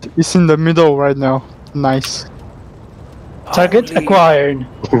 Crypt is in the middle right now. Nice. Target Holy acquired.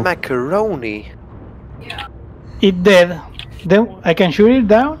 macaroni. It dead. Then I can shoot it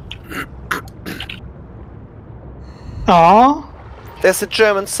down. Oh, There's a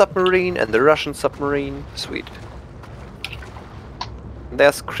German submarine and a Russian submarine. Sweet.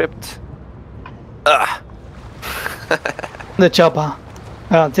 There's Crypt. Ah. the chopper.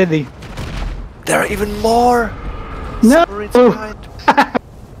 Oh, Teddy. There are even more No. submarines behind.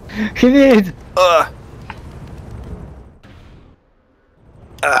 He did.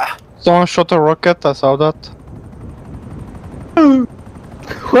 Someone shot a rocket, I saw that.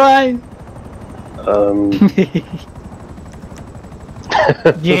 Why? Um,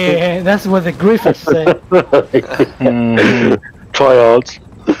 Yeah, that's what the Griffiths say. Tryhards.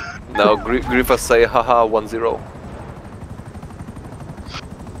 Now Griffiths say haha 1-0.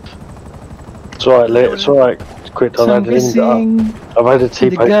 It's alright, it's alright. Quick, So I'm I've added guessing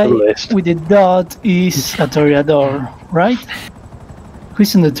T the to guy the list. with the dot is a Toreador, right?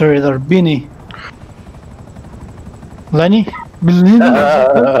 Who's in the Toreador? Vinny. Lenny?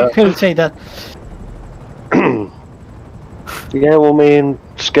 How do you say that? Yeah, well, me and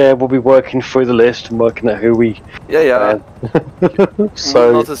Scare will be working through the list and working out who we. Yeah. We'll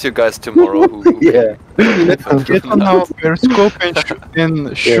So notice you guys tomorrow. Who yeah, Get on our periscope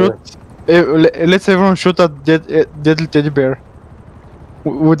and, shoot. Let's everyone shoot at Deadly Teddy Bear.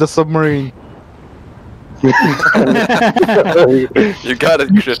 With the submarine. You got it,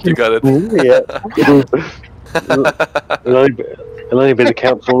 Crypt. You got it. yeah. There'll only be the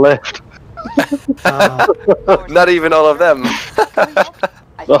council left. Not even all of them.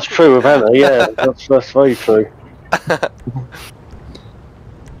 That's true with Anna. Yeah, that's very true.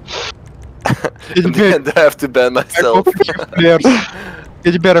 In the end, I have to ban myself.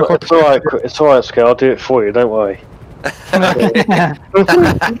 Teddy Bear, It's alright, Scare. I'll do it for you. Don't worry.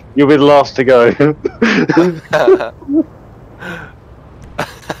 You'll be the last to go.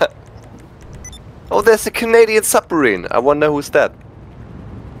 Oh, there's a Canadian submarine. I wonder who's that.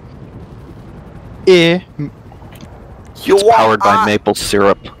 It's powered by maple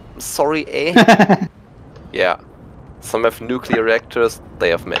syrup. Sorry, Yeah. Some have nuclear reactors, they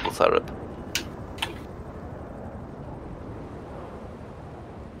have maple syrup.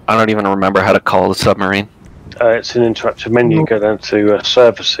 I don't even remember how to call the submarine. It's an interactive menu. Go down to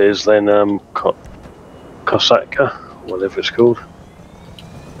services, then Kosatka, whatever it's called.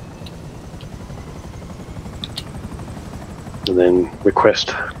 And then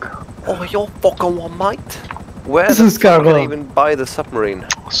request. Oh, you're fucking one, mate. Where This the is fuck can I cargo. even buy the submarine?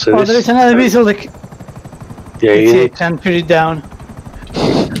 So Oh, this, there is another vessel that yeah, you need, can put it down.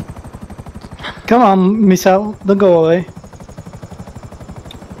 Come on, missile, don't go away.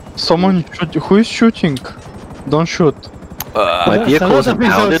 Someone shoot. Who is shooting? Don't shoot. My There's a vehicle lot is of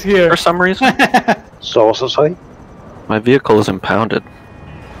missiles impounded here. for some reason. so what's it say? My vehicle is impounded.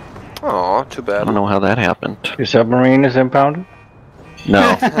 Oh, too I bad. don't know how that happened. Your submarine is impounded? No.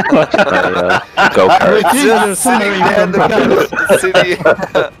 My go-kart. Wait, your submarine Yeah, from the the city.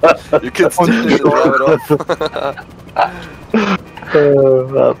 You can steal it and drive it off.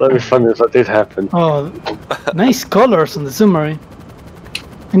 That'd be funny if that did happen. Oh, nice colors on the submarine.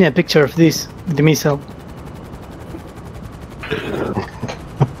 I need a picture of this with the missile.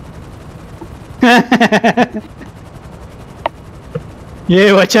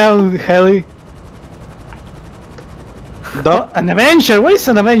 Yeah, watch out, heli. Oh, an Avenger! What is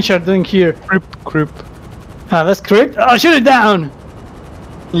an Avenger doing here? Creep. Ah, that's correct. Oh, shoot it down!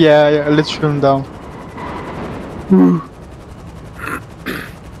 Yeah, let's shoot him down.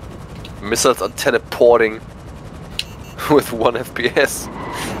 Missiles are teleporting with 1 FPS.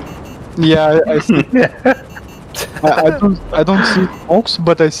 Yeah, I see. I don't see smokes,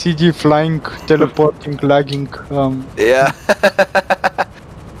 but I see the flying, teleporting, lagging. Yeah.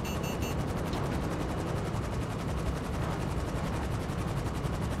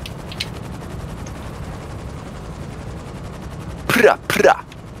 Pra, pra.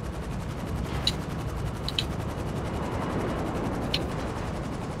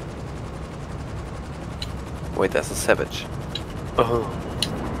 Wait, that's a savage. Oh.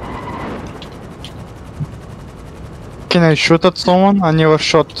 Can I shoot at someone? I never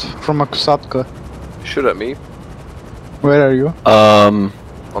shot from a Kosatka. Shoot at me Where are you? on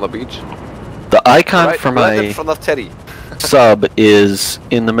the beach. The icon Right, for right in my front of Teddy. sub is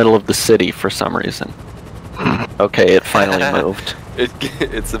in the middle of the city for some reason. Okay, it finally moved.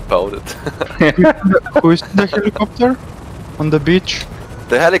 It's impounded. Who is the helicopter? On the beach?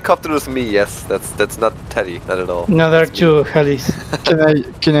 The helicopter is me. Yes, that's not Teddy, not at all. No, there are two helis.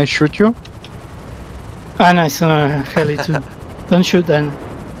 Can I shoot you? Ah, nice heli too. Don't shoot then.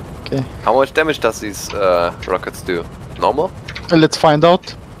 Okay. How much damage does these rockets do? Normal? Let's find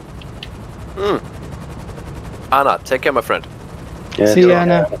out. Anna, take care, my friend. Yeah, See you,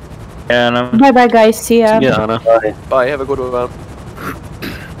 Anna. And Bye bye, guys. See ya. Yeah, Anna. Bye, have a good one.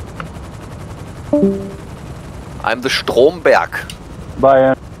 I'm the Stromberg.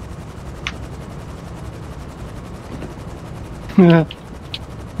 bye.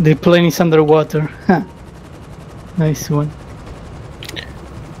 The plane is underwater. Nice one.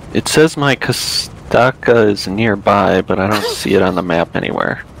 It says my Kosatkas is nearby, but I don't see it on the map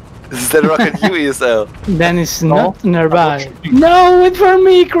anywhere. This is the rocket UESL. Then it's not nearby. No, wait for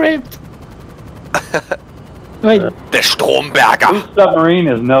me, Crypt! Wait, Der Stromberger. Submarine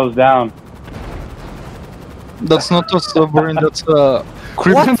is nose down. That's not a submarine, that's a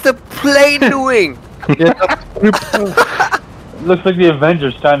creep. What's the plane doing? Yeah, that's creep. Looks like the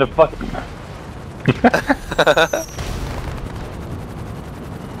Avengers trying to fuck.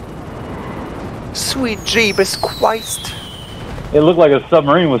 Sweet Jeebus Christ. It looked like a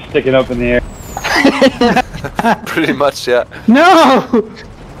submarine was sticking up in the air. Pretty much, yeah. no!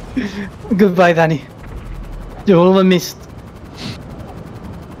 Goodbye, Danny. You will have missed.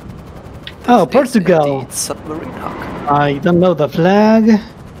 Oh, Portugal. Indeed, submarine hawk. I don't know the flag.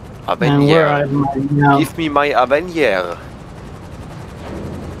 And where am I now? Give me my Avenger.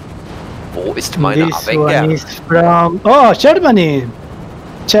 Wo ist meine This one Avenger? is from... Oh, Germany!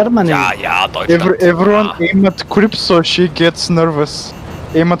 Germany. Ja, ja, Deutschland. Everyone aim at creep so she gets nervous.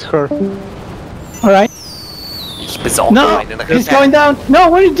 Aim at her. Alright. Ich besorge No! einen He's Retter. going down! No,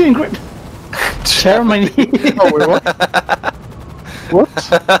 what are you doing, Grip? Germany. Oh, wait, what?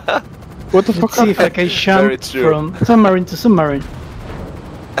 What? What the fuck? Let's see if I can Very jump true. from submarine to submarine.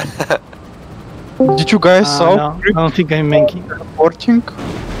 Did you guys saw No, I creep don't think I'm making. reporting?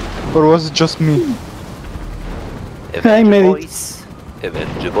 Or was it just me? I made it. Boys.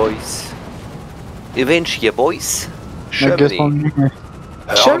 Avenger boys. Avenger boys. I guess Germany. only me.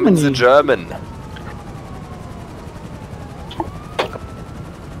 German. The German.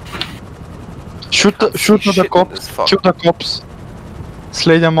 Shoot at the shit in cops. this fuck. Shoot the cops.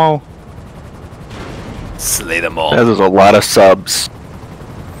 Slay them all. Slay them all. There's a lot of subs.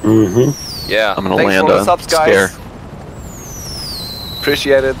 Yeah, I'm gonna thanks land for the on subs, guys. spare.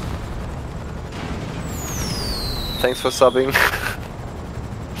 Appreciate it. Thanks for subbing.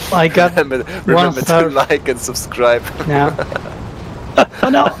 I got remember to like and subscribe. now. Oh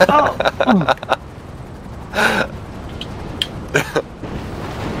no! Oh.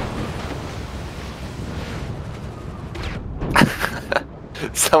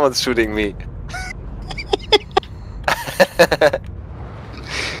 Someone's shooting me. I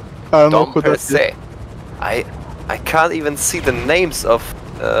don't know who that is. say. I can't even see the names of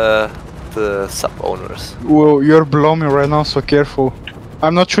the sub owners. Well, you're below me right now, so careful.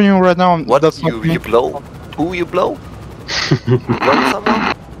 I'm not shooting you right now. What? That's not me. You blow? Who you blow? Blow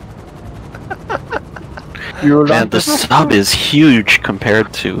someone? Man, the sub is huge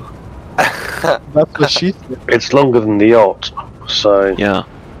compared to. That's the shit. It's longer than the yacht, so... Yeah.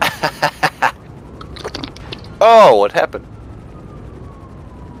 Oh, what happened?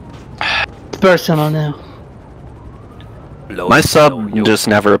 Personal now. Blow My you, sub blow you. just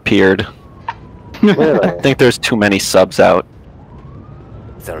never appeared. I think there's too many subs out.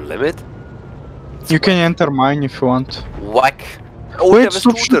 Is there a limit? You can enter mine if you want. Whack. Oh, Wait, we have a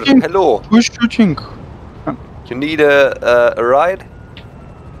stop scooter. shooting. Hello. Who's shooting? You need a ride?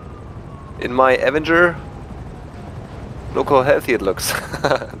 In my Avenger? Look how healthy it looks.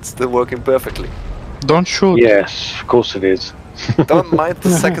 It's still working perfectly. Don't shoot. Yes, of course it is. Don't mind the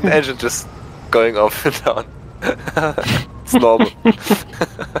second engine just going off and down. It's normal.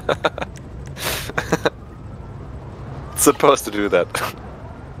 It's supposed to do that.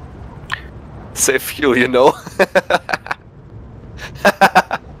 Save fuel, you know.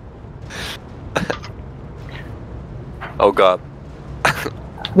 Oh god.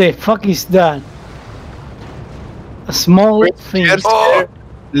 The fuck is that? A small thing. Oh!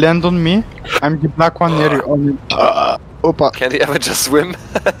 Land on me. I'm the black one near you. On you. Opa. Can he ever just swim?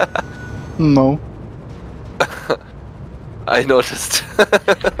 No. I noticed.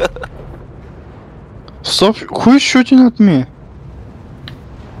 Stop. Who is shooting at me?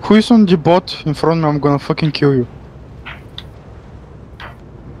 Who is on the boat in front of me? I'm gonna fucking kill you.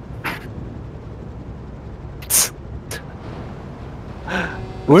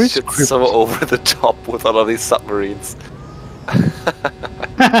 Where is Shit's so over the top with all of these submarines.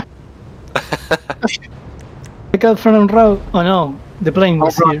 Look out front row. Oh no, the plane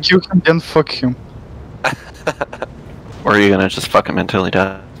was I'm here. gonna kill him, then fuck him. Or are you gonna just fuck him until he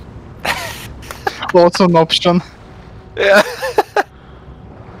dies? Also an option. Yeah.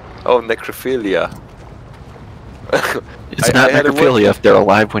 Oh, necrophilia. It's I not had a necrophilia if they're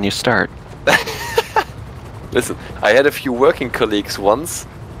alive when you start. Listen, I had a few working colleagues once.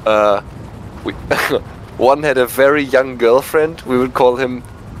 We one had a very young girlfriend. We would call him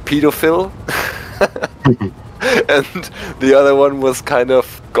pedophile, and the other one was kind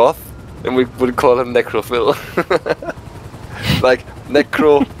of goth, and we would call him necrophil. Like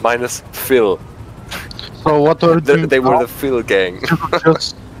necro minus phil. So what are you doing They were now? the Phil gang.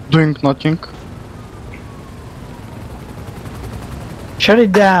 Just doing nothing. Shut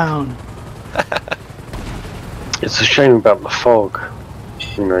it down. It's a shame about the fog.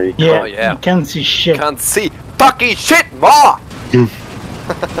 You know, you Yeah, Oh, yeah. you can't see shit. Can't see fucking shit more.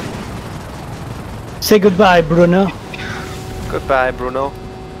 Say goodbye, Bruno. Goodbye, Bruno.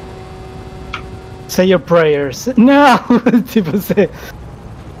 Say your prayers. No, people say.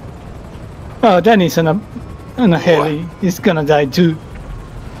 Oh, Danny's on a heli. He's gonna die too.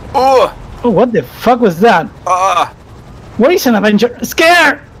 Oh, Oh, what the fuck was that? ah. What is an Avenger?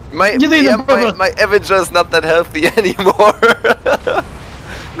 Scare! My, You did it yeah, on purpose. my Avenger is not that healthy anymore.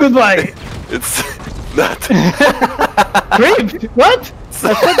 Goodbye. It's not. Creeped? What?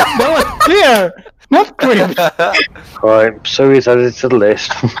 I thought that was fear, not creeped. Right, so he's added to the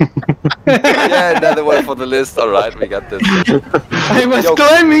list. Yeah, another one for the list. Alright, we got this. I was Yo.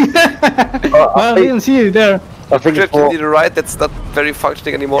 climbing. Well, I didn't see you there. I think it's You more, need a ride that's not very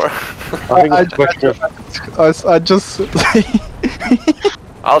functioning anymore. I think it's a question of I just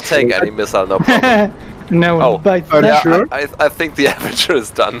I'll take any missile, no problem. No one Oh, bites are you that. sure? I think the Avenger is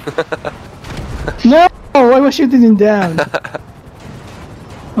done. No, I was shooting him down.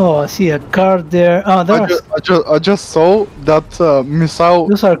 Oh, I see a car there. Oh, I just saw that missile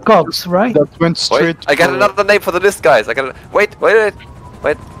those are cops, right? that went straight. Wait, I got for- another name for the list, guys. I got wait.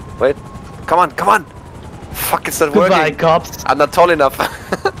 Come on. Fuck, it's not Goodbye, working. cops. I'm not tall enough.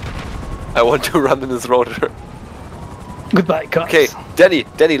 I want to run in this rotor. Goodbye, cops. Okay,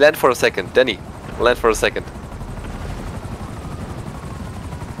 Danny, land for a second. Danny, land for a second.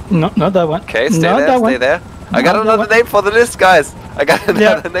 No, not that one. Okay, stay not there, that stay one. there. I got Not that another one. name for the list, guys. I got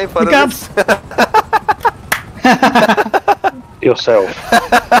another name for the the cops. list. Yourself.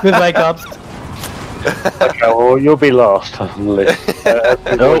 Goodbye, cops. Okay, well, you'll be last on the list.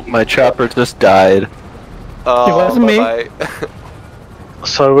 Nope, my chopper just died. Oh, It wasn't me. bye-bye.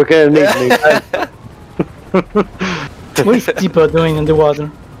 So we're gonna need new What is Tipo doing in the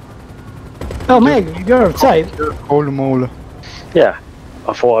water? Oh, Meg, you're outside. Holy moly. Yeah,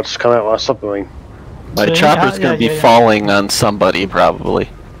 I thought I'd just come out my submarine. My So, chopper's yeah, gonna be yeah. falling on somebody, probably.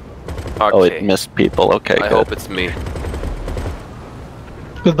 Oh, it Okay. missed people. Okay, I good. hope it's me.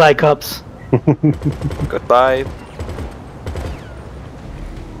 Goodbye, cops. Goodbye.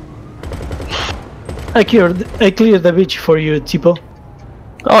 I cleared the beach for you, Tipo.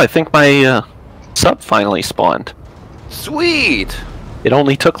 Oh, I think my sub finally spawned. Sweet! It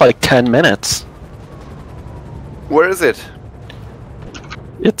only took like 10 minutes. Where is it?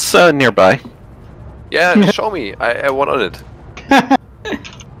 It's nearby. Yeah, show me. I want on it.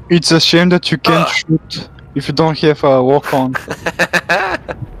 It's a shame that you can't shoot if you don't have a walk on.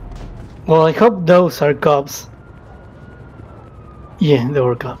 Well, I hope those are cops. Yeah, they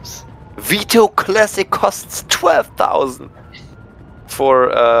were cops. Veto Classic costs 12,000 for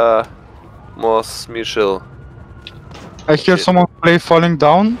Moss Michel. I hear someone play falling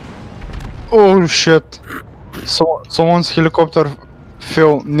down. Oh shit. So someone's helicopter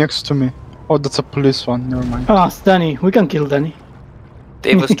fell next to me. Oh, that's a police one, never mind. Ah, it's Danny. We can kill Danny.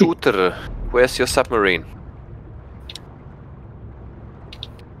 Davis Tutor, where's your submarine?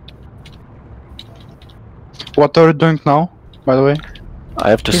 What are you doing now, by the way? I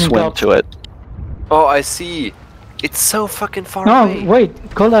have to Didn't swim help. to it. Oh, I see. It's so fucking far No, away.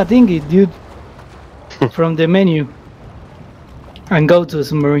 wait. Call that dinghy, dude. From the menu. And go to the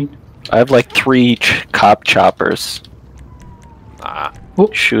submarine. I have like 3 cop choppers Ah,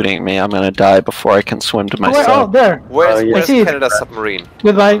 shooting me. I'm gonna die before I can swim to my Oh, sub. there. where's, yeah. where's I see it. Canada's submarine?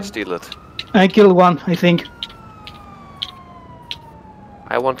 Goodbye. I'll steal it. I killed one, I think.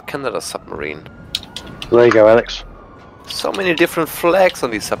 I want Canada's submarine. There you go, Alex. So many different flags on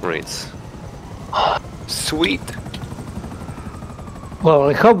these submarines. Sweet. Well,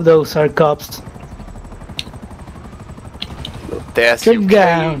 I hope those are cops. There's Get UK.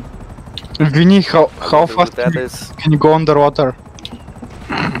 down. Vinny, how I wonder fast who that is. can you go underwater?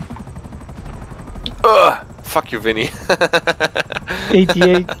 Ugh! Fuck you, Vinny.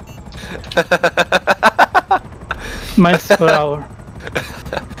 88 miles per hour.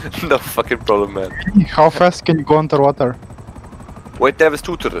 No fucking problem, man. How fast can you go underwater? Wait, Davis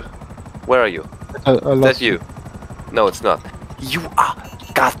Tutor. Where are you? I Is that lost you? No, it's not. You are.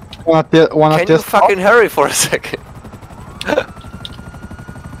 God. Wanna Can you test? fucking hurry for a second?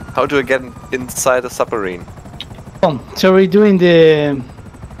 How do I get inside a submarine? Oh, so we're doing the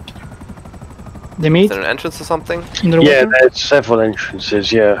Is meet there an entrance or something? underwater? Yeah, there's several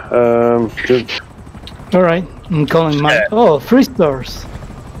entrances, yeah. All right, I'm calling my. Oh, free stores.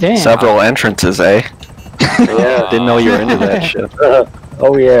 Damn. Several entrances, eh? Yeah. Didn't know you were into that shit.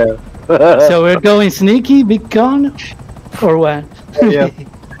 Oh, yeah. So we're going sneaky, big con, or what? Yeah.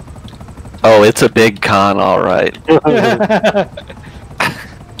 Oh, it's a big con, alright.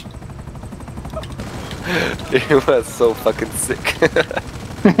 You were so fucking sick.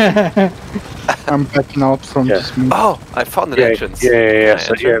 I'm backing out from Yeah. this meet. Oh, I found an Yeah, entrance. yeah, Can I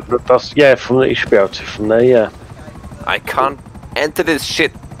so, enter? yeah, but that's, yeah, from there, you should be able to from there, yeah. I can't enter this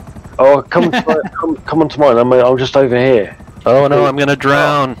shit. Oh, come onto mine, I'm just over here. Oh no, I'm gonna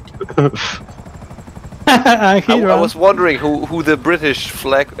drown. I was wondering who the British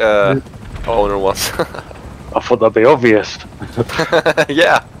flag owner was. I thought that'd be obvious.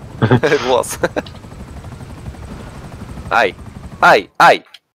 Yeah, it was. Aye.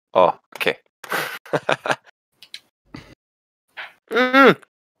 Oh, okay.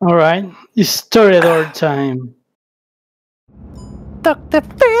 All right, historiador time. Dr.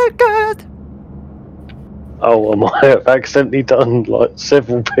 Feelgood. Oh, I might have accidentally done like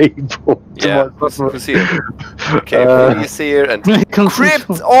several people. to Yeah, my who's here? Okay, police here and Crypt.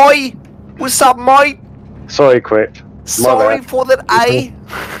 Crypt. Oi, what's up, mate? Sorry, Crypt. Sorry bad. for that.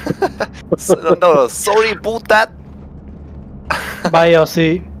 No, sorry about that. Bye,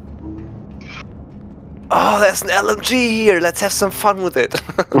 Aussie. Oh, there's an LMG here. Let's have some fun with it.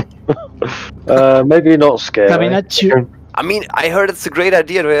 Maybe not scared. Coming at you. I mean, I heard it's a great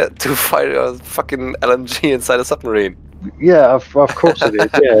idea to fire a fucking LMG inside a submarine. Yeah, of course it is.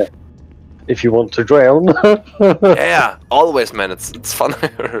 Yeah, if you want to drown. Yeah, always, man. It's fun. I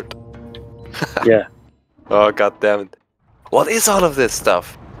heard. Yeah. Oh, god damn it! What is all of this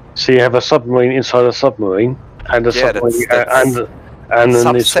stuff? So you have a submarine inside a submarine, and a Yeah, submarine, that's and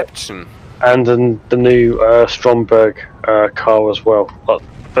then this, Subception. and then the new Stromberg car as well.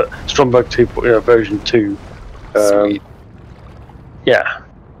 But Stromberg 2 version 2 Sweet. Yeah.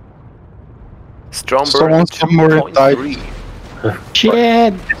 Stromberg Someone's submarine died. 2.3.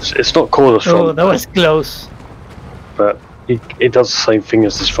 Shit! It's not called a Oh, Stromberg, that was close. but it does the same thing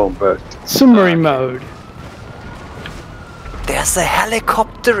as the Stromberg. Submarine mode. There's a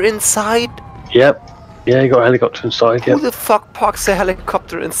helicopter inside? Yep. Yeah, you got a helicopter inside. Who Yep. the fuck parks a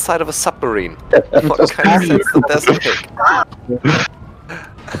helicopter inside of a submarine? What kind of sense does that make?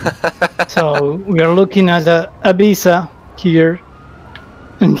 So we are looking at Ibiza here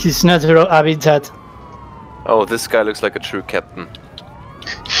in his natural habitat. Oh, this guy looks like a true captain.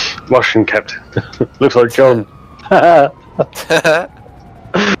 Russian captain. Looks like John.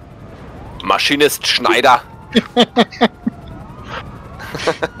 Maschinist Schneider.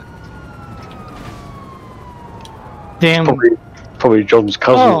 Damn. Probably John's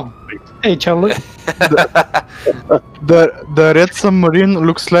cousin. Oh, hey Charlie. The red submarine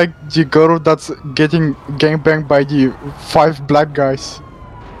looks like the girl that's getting gangbanged by the 5 black guys.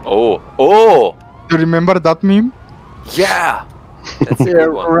 Oh, oh, Do you remember that meme? yeah. That's a Yeah,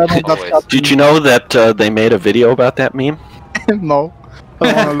 good one. right, that's Always. Did you know that they made a video about that meme? No.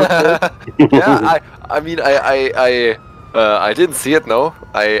 I don't wanna look at it. Yeah, I mean, I didn't see it. No,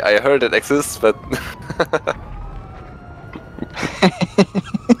 I heard it exists, but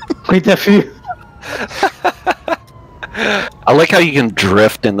Quite a few. I like how you can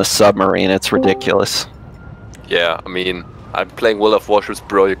drift in the submarine. It's ridiculous. yeah, I mean, I'm playing World of Warships,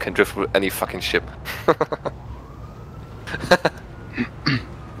 bro. You can drift with any fucking ship.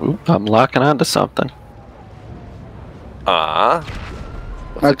 Oop, I'm locking onto something. Ah.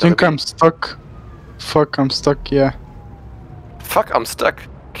 What's I it gonna think be? I'm stuck. Fuck, I'm stuck, yeah. Fuck, I'm stuck.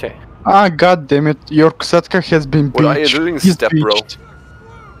 Okay. Ah, god damn it. Your Kosatka has been beached. What are you doing, He's step bro? beached.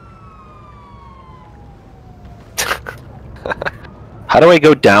 How do I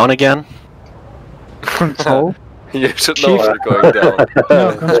go down again? Control. You should know how you're going down.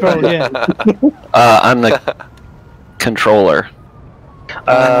 No, control, yeah. I'm the controller.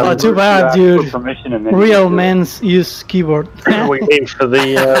 Oh, too bad, dude. Real men's use keyboard. We mean for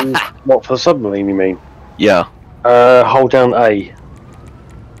the what for the submarine? You mean? Yeah. Hold down A.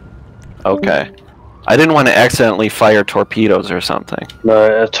 Okay. I didn't want to accidentally fire torpedoes or something.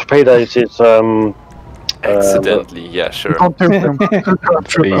 No, torpedoes is Accidentally, yeah, sure. Don't tip them. B.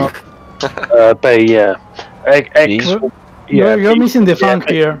 B. Yeah. X. Yeah. You're B- missing the yeah, funk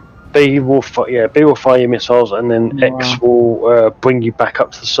here. B will B will fire your missiles, and then X will bring you back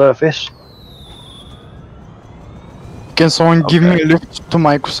up to the surface. Can someone give me Okay. a lift to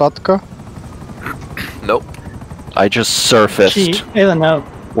my Kosatka? Nope. I just surfaced. Gee, I don't know.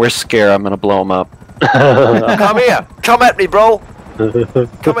 We're scared. I'm gonna blow them up. Come here! Come at me, bro!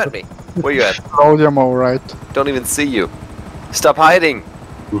 Come at me! Where you at? Oh, I'm alright. Don't even see you. Stop hiding!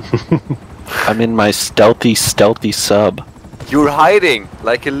 I'm in my stealthy sub. You're hiding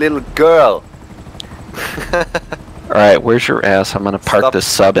like a little girl. Alright, where's your ass? I'm gonna park Stop. this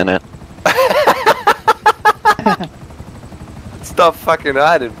sub in it. Stop fucking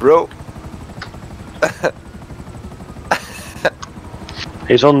hiding, bro.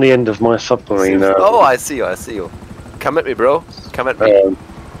 He's on the end of my submarine. Oh, I see you, I see you. Come at me, bro. Come at me.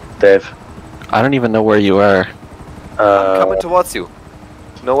 Dev. I don't even know where you are. I'm coming towards you.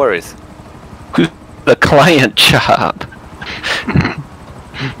 No worries. The client job.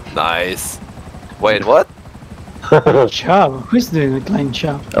 Nice. Wait, what? Job? Who's doing a client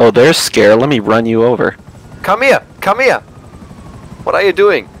job? Oh, they're scared. Let me run you over. Come here! Come here! What are you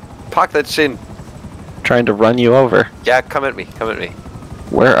doing? Park that shin. Trying to run you over. Yeah, come at me. Come at me.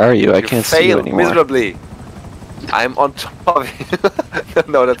 Where are you? I You can't see you failed anymore. miserably. I'm on top of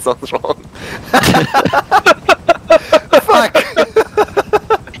you. No, that sounds wrong. Fuck!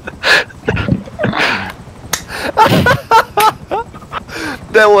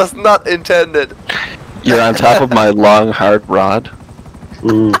 That was not intended. You're on top of my long, hard rod.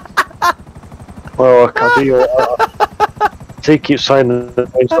 Well, I can't do he keeps saying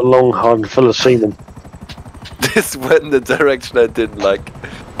that it's a long, hard, full of semen. This went in the direction I didn't like.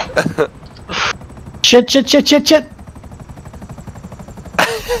 Shit, shit, shit, shit, shit!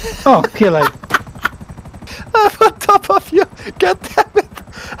 Oh, kill it. I'm on top of you. God damn it.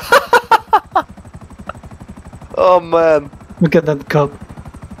 Oh man. Look at that cup.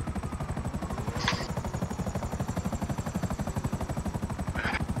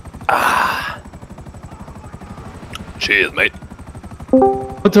 Cheers, mate.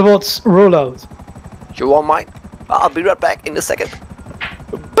 Autobots rollout. You want mine? I'll be right back in a second.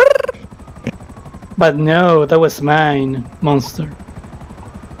 But no, that was mine, monster.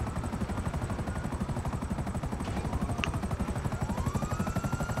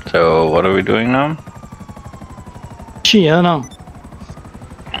 So what are we doing now? Gee, I don't know.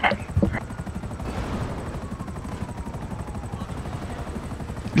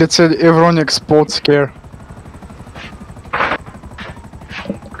 Let's say everyone explodes scare.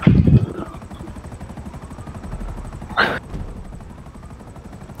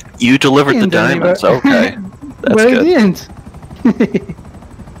 You delivered the diamonds, okay. That's But I good. didn't.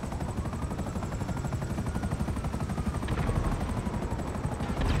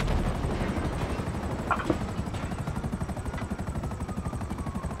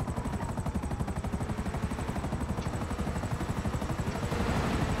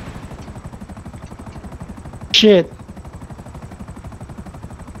 Shit.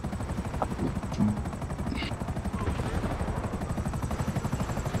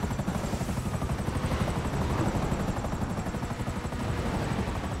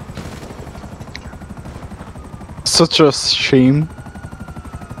 Such a shame.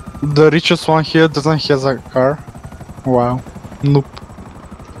 The richest one here doesn't have a car. Wow. Nope.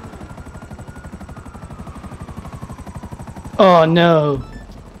 Oh no.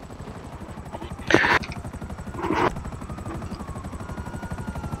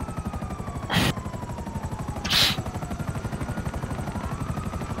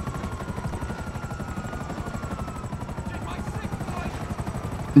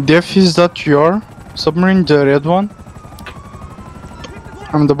 Def, is that your submarine, the red one?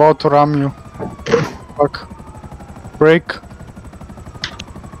 I'm about to ram you. Fuck. Break.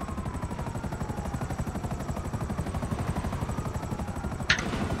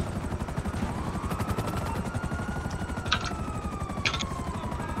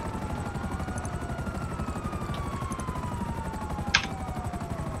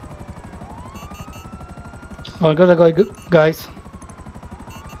 Oh, I gotta go, guys.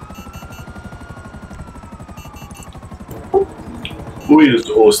 Who is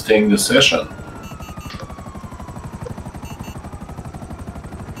hosting the session?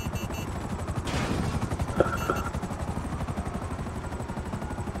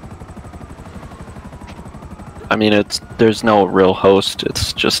 I mean, there's no real host,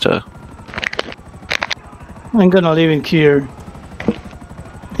 it's just a... I'm gonna leave it here.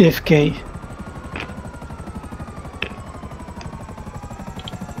 FK.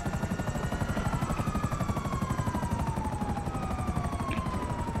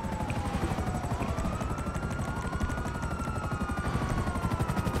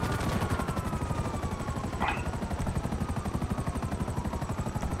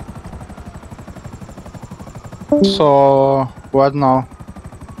 So, what now?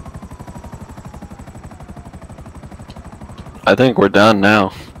 I think we're done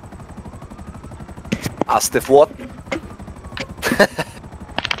now. Asked if what?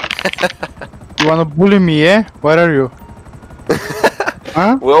 You wanna bully me, eh? Where are you?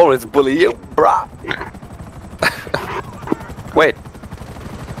 Huh? We always bully you, brah. Wait.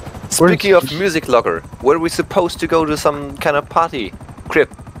 Speaking of music locker, were we supposed to go to some kind of party?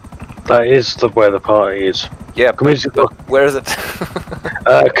 Crypt. That is where the party is. Yeah, but where is it?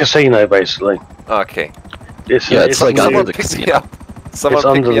 Casino, basically. Okay. It's like someone under the pick me casino. up.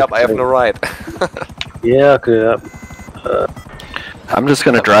 Someone pick me up, I have no ride. Yeah, I could do that. I'm just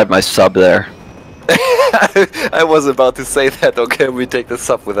gonna drive my sub there. I was about to say that, okay, we take the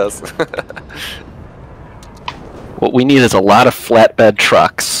sub with us. What we need is a lot of flatbed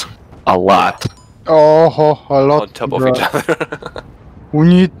trucks. A lot. Oh, a lot. On top of each other. We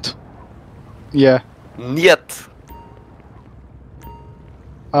need... Yeah. Niet.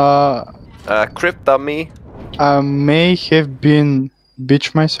 Crypt dummy. I may have been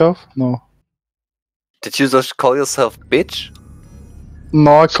bitch myself. No. Did you just call yourself bitch?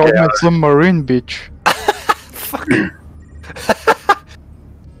 No, I called myself marine bitch.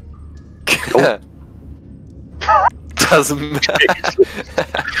 Doesn't matter.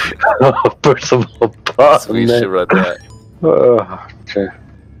 First of all, Sweet shit right there. Oh, okay.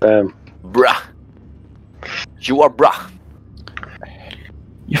 Bruh. You are bruh.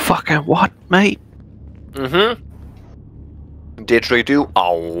 You fucking what, mate? Mm-hmm. Didgeridoo.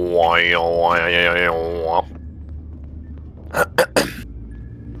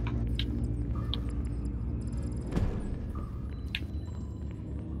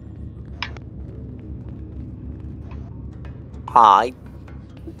 Hi.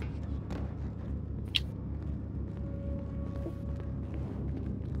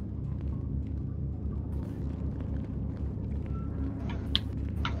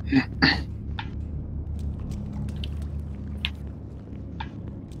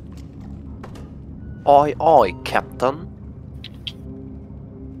 Oi, oi, Captain.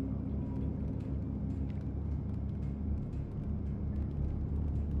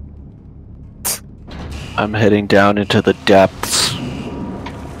 I'm heading down into the depths.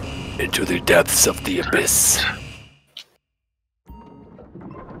 Into the depths of the abyss.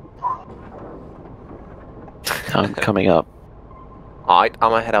 I'm coming up. Alright,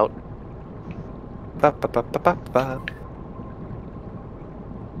 I'm gonna head out. Ba, ba, ba, ba, ba, ba.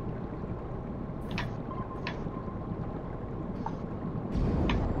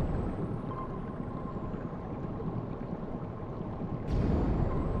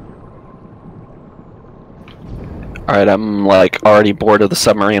 Alright, I'm like already bored of the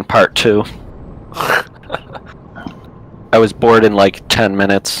submarine part 2. I was bored in like 10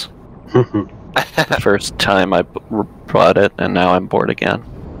 minutes. First time I bought it, and now I'm bored again.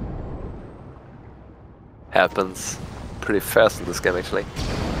 Happens pretty fast in this game, actually.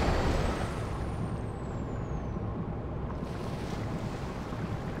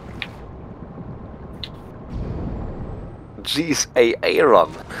 Jeez,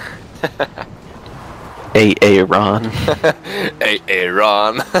 Aaron. Aaron.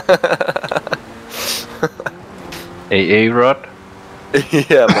 Aaron. Rod?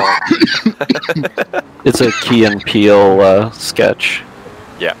 Yeah, man. It's a Key and Peele sketch.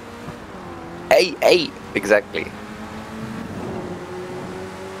 Yeah. Exactly.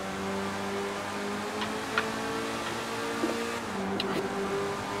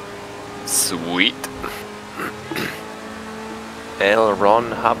 Sweet. L.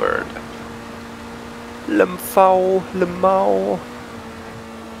 Ron Hubbard. Lemau.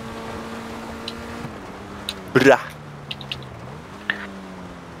 Brah.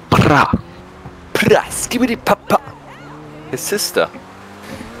 Skibbity papa. His sister.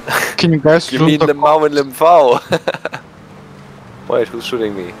 Can you guys You shoot mean the Lemau and Lemfau? Wait, who's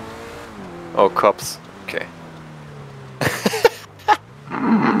shooting me? Oh, cops. Okay.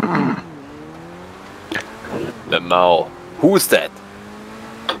 Lemau. Who's that?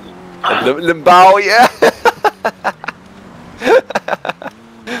 Lemau, yeah!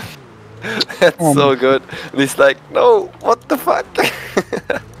 That's so good. And he's like, no, what the fuck?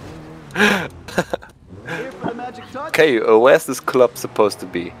 Okay, where's this club supposed to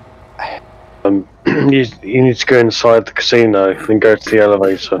be? you need to go inside the casino and go to the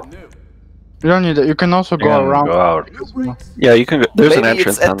elevator. You don't need it. You can also go Yeah, around. go out. Yeah, you can. There's Maybe an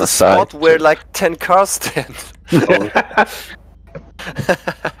entrance it's at on the the side. spot where like 10 cars stand.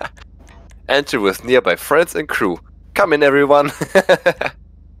 Enter with nearby friends and crew. Come in, everyone.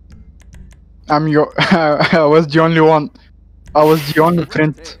 I'm your. I was the only one. I was the only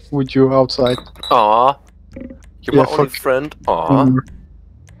friend with you outside. Aw. You're Yeah, my only fuck. friend. Aw.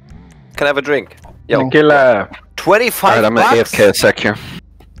 Can I have a drink? Yo, No. Killer! 25 Alright, I'm at bucks? AFK a sec here.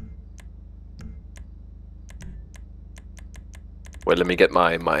 Wait, let me get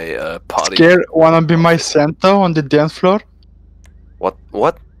my party. Scare, wanna be my Santa on the dance floor?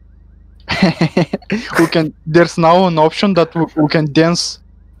 What? Who can? There's now an option that we can dance.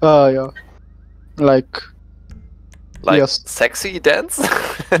 Yeah, like Like yes. sexy dance?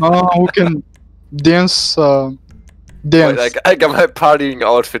 No, we can dance. Dance. Wait, I got my partying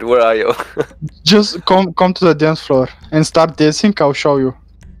outfit. Where are you? Just come to the dance floor and start dancing. I'll show you.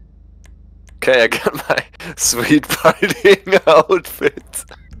 Okay, I got my sweet partying outfit.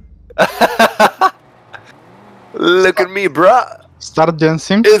 Look at me, bruh. Start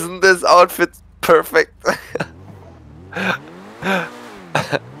dancing. Isn't this outfit perfect?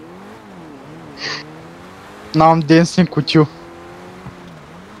 Now I'm dancing with you.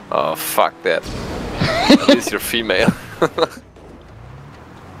 Oh, fuck that. At least you're female.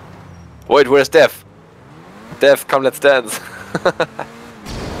 Wait, where's Dev? Dev, come, let's dance.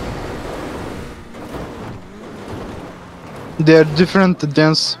 There are different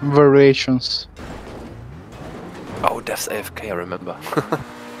dance variations. Oh, Dev's AFK, I remember.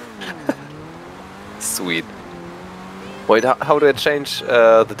 Sweet. Wait, how do I change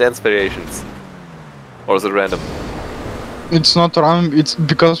the dance variations? Or is it random? It's not random. It's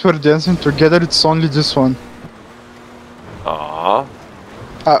because we're dancing together. It's only this one. Aww.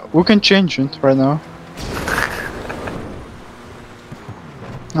 We can change it right now.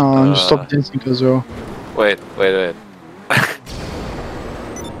 Oh, you stop dancing as well. Wait.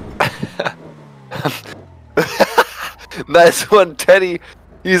 Nice one, Teddy.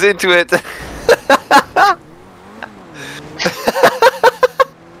 He's into it.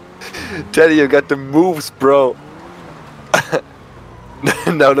 Teddy, you got the moves, bro.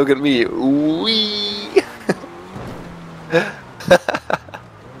 Now look at me. Wee.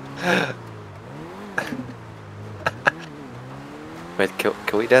 Wait, can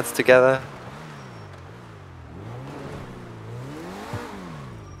we dance together?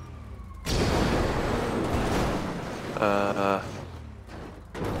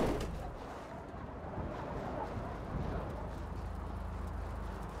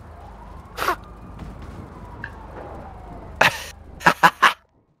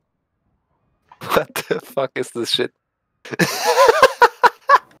 What the fuck is this shit?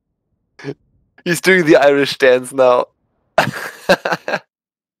 He's doing the Irish dance now.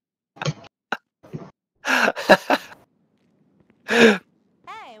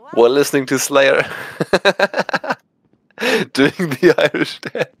 While listening to Slayer. Doing the Irish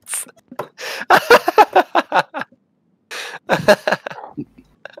dance.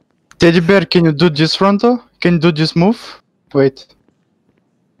 Teddy Bear, can you do this rondo? Can you do this move? Wait.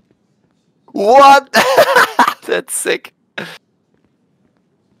 What? That's sick.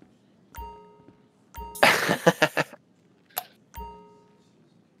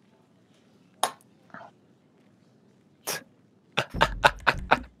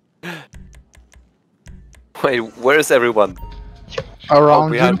 Wait, where is everyone?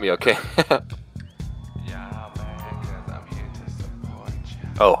 Around behind you. me, okay.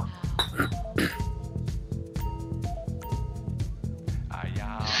 Oh.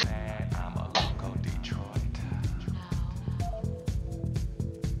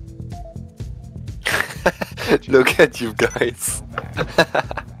 Look at you guys.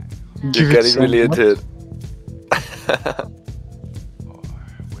 You're getting really into it.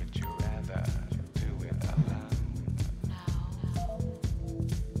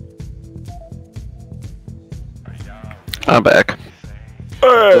 I'm back.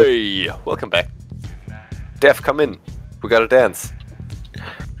 Hey! Welcome back. Dev, come in. We gotta dance.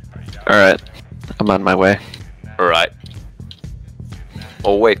 Alright, I'm on my way. Alright.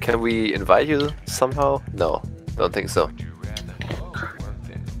 Oh wait, can we invite you somehow? No, don't think so.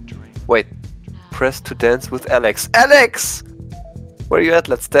 Wait, press to dance with Alex. Alex! Where are you at?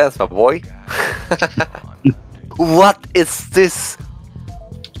 Let's dance, my boy. What is this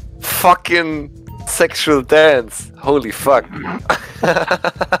fucking sexual dance? Holy fuck.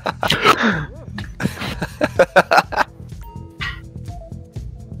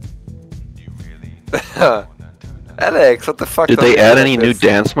 Alex, what the fuck? Did they add any new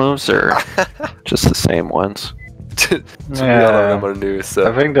dance moves or just the same ones? To be all of them are new,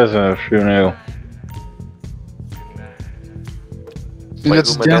 so. I think there's a few new. Wait,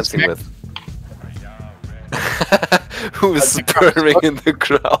 who am I dancing with? Who's sperming in the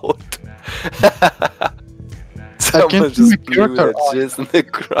crowd? Someone just blew that jizz in the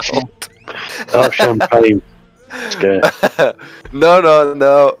crowd. Oh, champagne. It's good.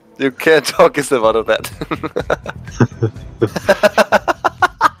 No. You can't talk us out of that.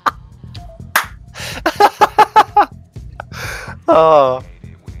 Oh,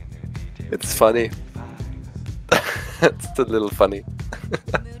 it's funny. It's a little funny.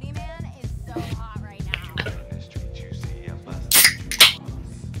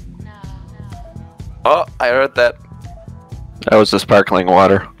 Oh, I heard that. That was the sparkling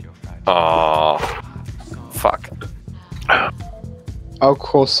water. Oh, fuck.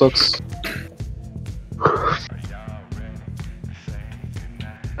 Alcohol sucks.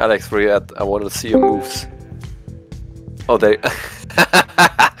 Alex, where you at? I want to see your moves. Oh, they.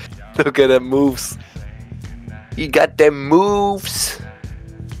 Look at them moves. You got them moves.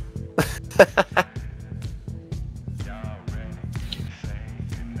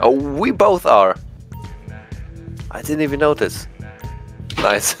 Oh, we both are. I didn't even notice.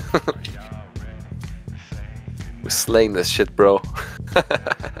 Nice. We're slaying this shit, bro.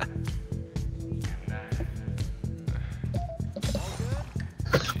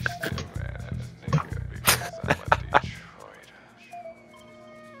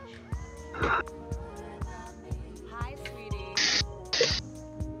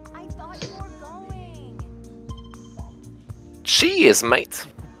 Cheers, mate.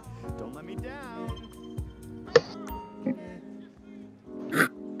 Don't let me down.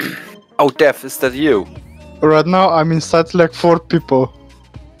 Oh, Dev, is that you? Right now I'm inside like 4 people.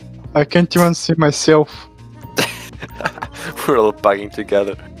 I can't even see myself. We're all bugging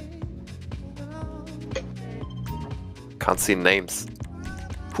together. Can't see names.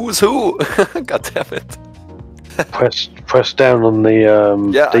 Who's who? God damn it. Press down on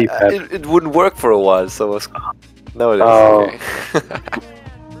the D-pad. It wouldn't work for a while, so I was... No, it is. Oh. Okay.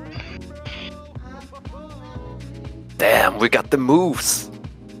 Damn, we got the moves.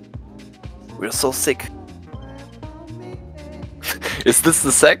 We're so sick. Is this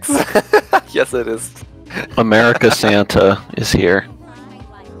the sex? Yes, it is. America Santa is here.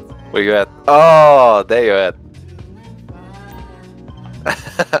 Where you at? Oh, there you at.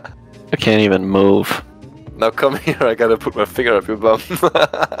 I can't even move. Now come here, I gotta put my finger up your bum.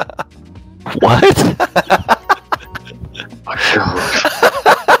 What?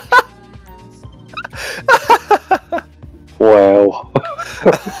 Wow.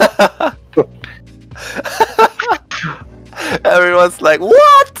 Everyone's like,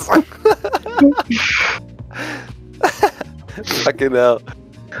 what? Fucking hell.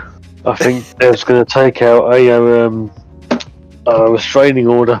 I think Dev's going to take out a restraining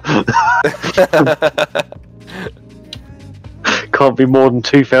order. Can't be more than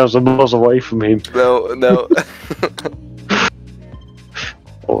 2,000 miles away from him. No.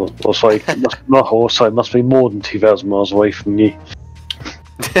 Or sorry, it must be more than 2,000 miles away from you.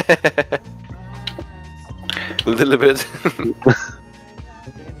 A little bit.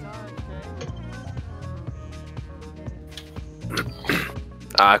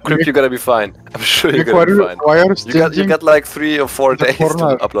 Crypt, you're gonna be fine. I'm sure you're gonna be fine. You got like 3 or 4 days to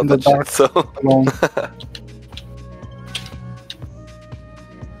upload that shit, so...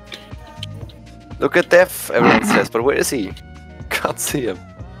 Look at Def, everyone says, but where is he? Can't see him.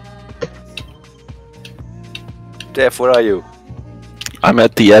 Def, where are you? I'm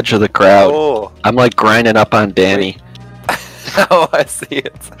at the edge of the crowd. Oh. I'm like grinding up on Danny. Oh, I see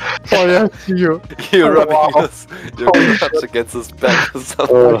it. Oh yeah, I see you. You're rubbing your crotch against his back or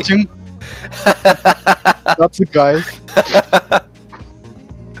something. That's the guy.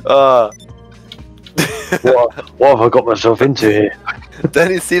 What have I got myself into here?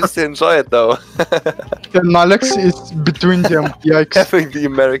 Danny seems to enjoy it though. And Alex is between them. Yikes. Having the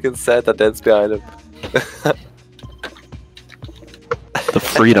American Santa dance behind him. The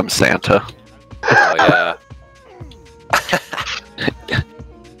Freedom Santa. Oh yeah.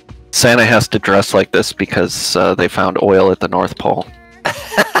 Santa has to dress like this because they found oil at the North Pole.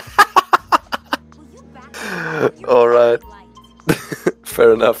 Alright.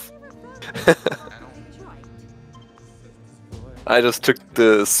 Fair enough. I just took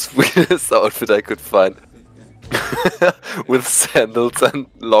the sweetest outfit I could find. With sandals and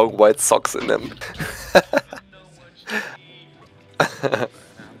long white socks in them.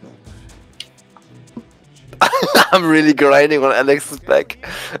 I'm really grinding on Alex's back.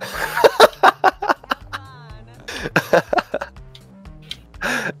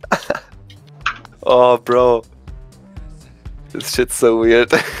 Oh, bro. This shit's so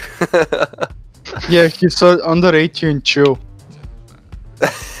weird. Yeah, he's so under 18 chill.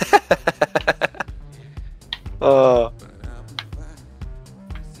 Oh.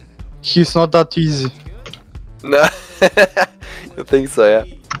 He's not that easy. No. You think so, yeah?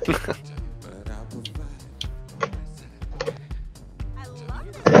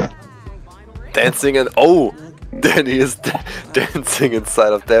 Dancing and oh, Danny is dancing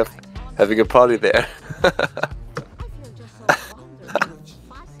inside of Death, having a party there.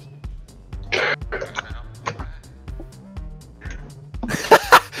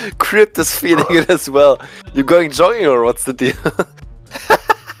 Crypt is feeling it as well. You going jogging or what's the deal?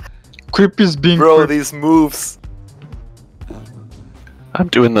 Crypt is being bro, these moves. I'm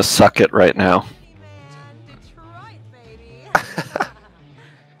doing the suck it right now.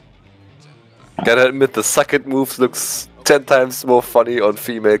 Gotta admit, the suck it moves looks 10 times more funny on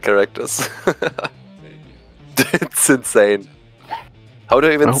female characters. It's insane. How do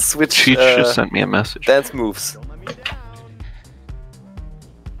I even switch? Cheech just sent me a message. Dance moves.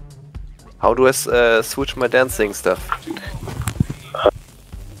 How do I switch my dancing stuff?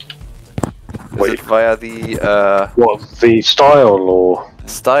 Is it via the what, the style or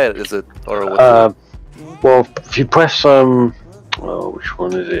style? Is it or what? Well, if you press oh, which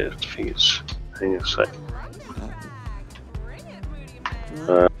one is it? I think it's. Hang on a sec.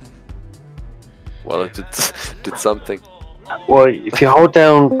 Well, it did something. Well, if you hold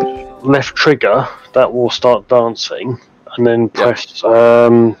down left trigger, that will start dancing, and then press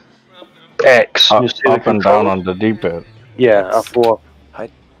X. Up and down on the D-pad. Yeah, up or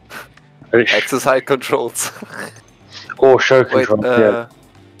hide. X is hide controls. Or show control. Yeah.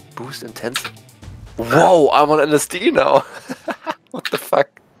 Boost intensity. Whoa! I'm on LSD now. What the fuck?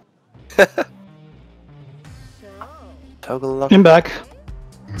 Toggle lock. I'm back.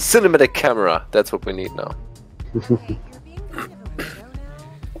 Cinematic camera. That's what we need now.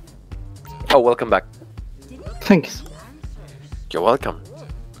 Oh, welcome back. Thanks. You're welcome.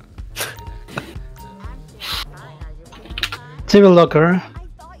 Civil locker.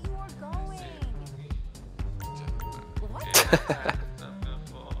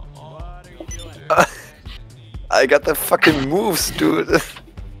 I got the fucking moves, dude.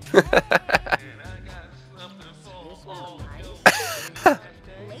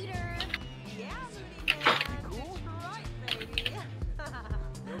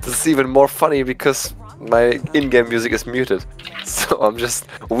 This is even more funny because my in-game music is muted, so I'm just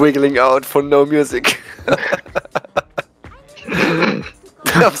wiggling out for no music.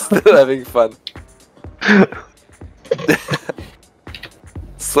 I'm still having fun.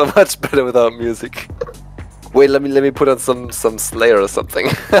 So much better without music. Wait, let me put on some Slayer or something.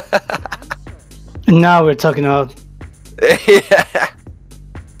 Now we're talking about. Yeah.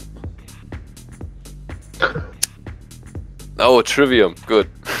 Oh, Trivium. Good.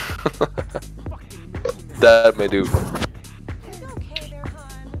 That may do.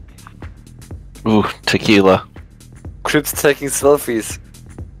 Ooh, tequila. Crips taking selfies.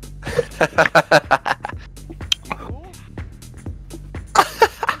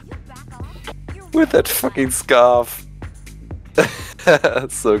 With that fucking scarf.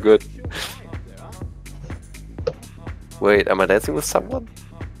 That's so good. Wait, am I dancing with someone?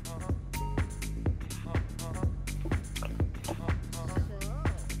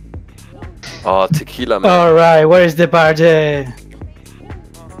 Oh, tequila, man. Alright, where is the party?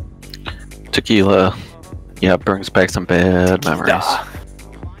 Tequila. Yeah, brings back some bad memories.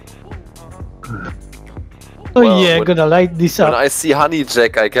 Oh Well, yeah, gonna light this When up. I see Honey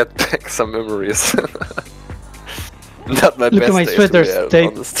Jack, I get back some memories. Not my Look best at my days, sweater to be state.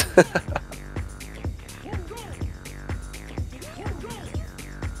 honest.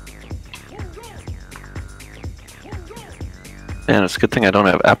 Man, it's a good thing I don't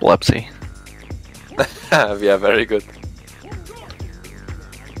have epilepsy. Yeah, very good.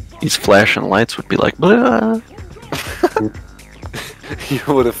 These flashing lights would be like, blah. You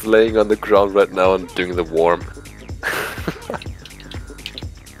would have laying on the ground right now and doing the warm.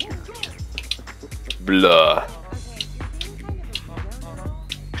 Blah.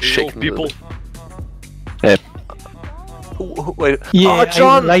 Shaking people. Hey, Wait. Yeah, Oh,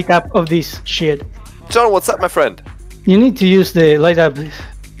 John! light up of this shit. John, what's up, my friend? You need to use the light up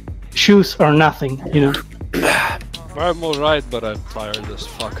shoes or nothing, you know. I'm alright, but I'm tired as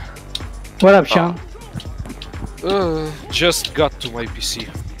fuck. What up, Sean? Just got to my PC.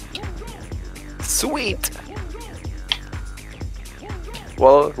 Sweet!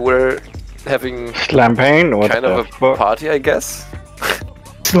 Well, we're having Slampagne? What kind the of a fuck? party, I guess.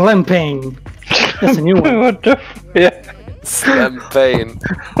 Slampagne. That's a new one. What the yeah. Slampagne.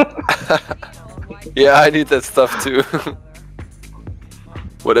 Yeah, I need that stuff too.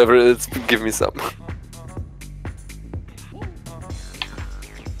 Whatever it is, give me some.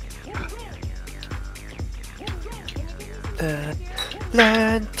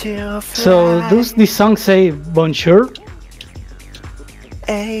 So, does this song say bonjour?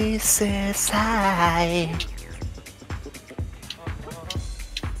 Aces high.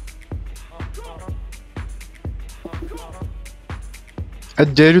 I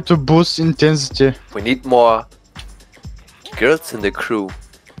dare you to boost intensity. We need more girls in the crew.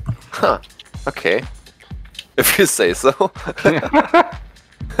 Huh. Okay. If you say so.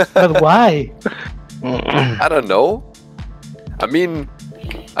 But why? I don't know. I mean,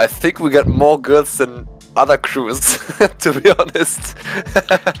 I think we got more girls than other crews, to be honest.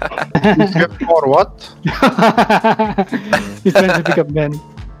 Or what? He's trying to pick up men.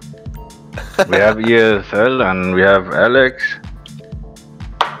 We have ESL and we have Alex.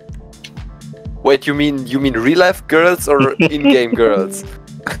 Wait, you mean real life girls or in-game girls?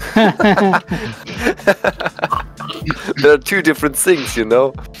 There are two different things, you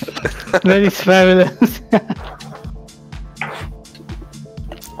know. That is fabulous.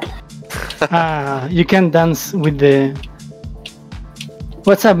 You can dance with the.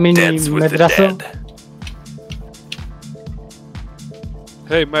 What's up, mini Dance with the Medrazo? dead.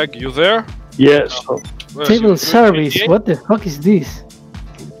 Hey Meg, you there? Yes. Where's Table you in service. GTA? What the fuck is this?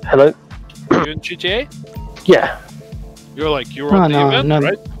 Hello? You in GTA? Yeah. You're like you're Oh, on the no, event, no.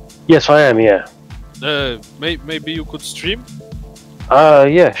 right? Yes, I am, yeah. Maybe you could stream.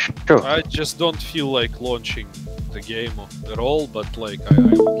 Yeah, sure. I just don't feel like launching the game at all, but like I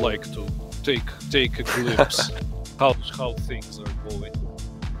would like to take a glimpse how things are going.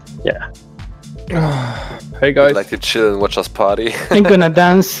 Yeah. Hey guys. I'd like to chill and watch us party. I'm gonna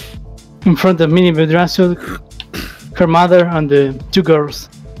dance in front of Mini Medrazo, her mother, and the two girls.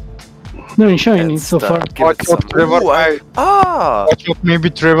 They're enjoying it so far. Give it some. Trevor, Ooh, ah! Watch out, maybe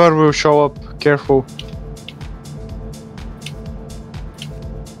Trevor will show up. Careful.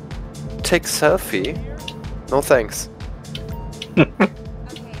 Take selfie? No thanks.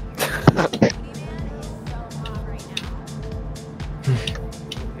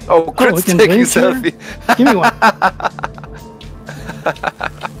 Oh, we Chris can taking drink here? selfie. Give me one.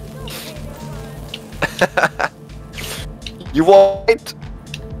 You white?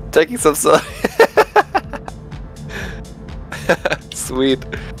 Taking some selfie. Sweet.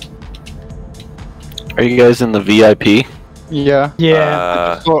 are you guys in the VIP? Yeah.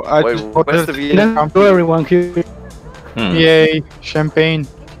 Yeah. So I wait, just where's the ordered VM? Let's go, everyone. Here. Yay, champagne.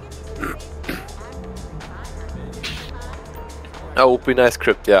 Oh, would be nice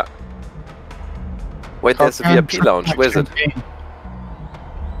crypt, yeah. Wait, there's a How VIP can lounge. Where is it? champagne?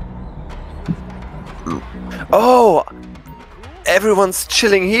 Oh! Everyone's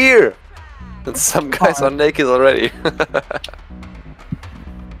chilling here! And some guys are naked already.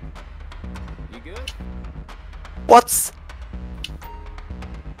 What's...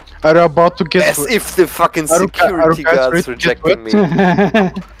 Are you about to get... As if the fucking security guards rejecting me.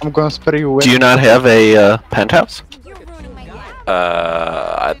 I'm gonna spare you away. Do you not have a penthouse?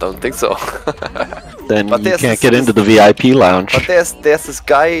 I don't think so. Then But you there's can't this- get into the VIP lounge. But there's this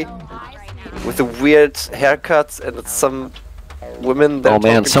guy with the weird haircuts and it's some women that Oh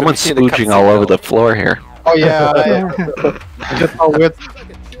man, someone's spooching all over the floor here. Oh yeah, get out with.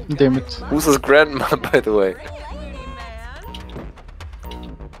 Damn it. Who's his grandma, by the way?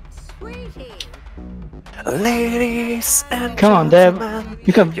 Ladies and Come on, Deb.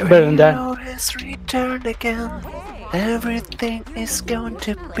 You can your better than that. hero has returned again. Everything is going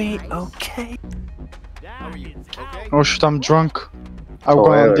to be okay. Oh shit, I'm drunk. I'm Oh,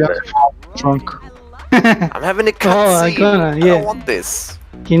 gonna yeah, get drunk. I'm having a Oh, I'm cutscene. gonna, I yeah. don't want this.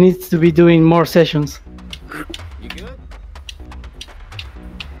 He needs to be doing more sessions.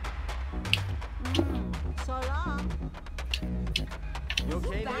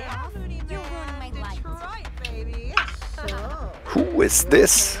 Who is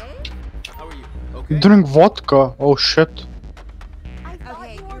this? Drink vodka. Oh shit.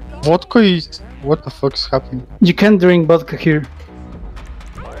 Vodka is... What the fuck is happening? You can't drink vodka here.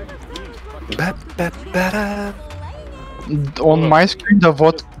 On my screen, the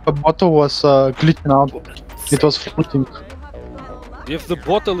vodka bottle was glitching out. It was floating. If the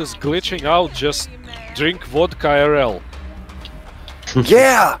bottle is glitching out, just drink vodka IRL.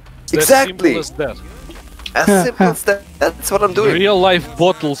 Yeah, It's exactly. as simple as that. As simple as that. That's what I'm doing. Real life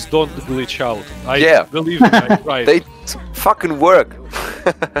bottles don't glitch out. Yeah. Believe me, I tried. They fucking work.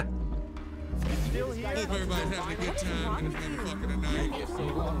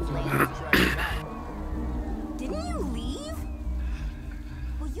 Didn't you leave?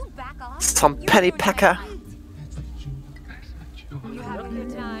 Will you back off? Some penny packer.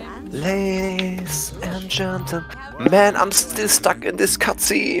 Ladies and gentlemen, man, I'm still stuck in this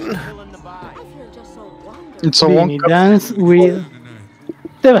cutscene. It's a Beanie long dance with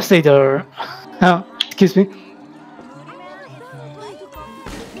Devastator. Oh, excuse me.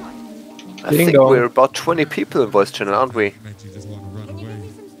 I think Bingo. we're about 20 people in voice channel, aren't we?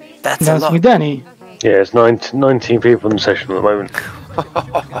 That's a Dance lot. with Danny. Yeah, it's 19 people in the session at the moment.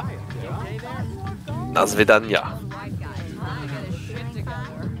 Das Vidania.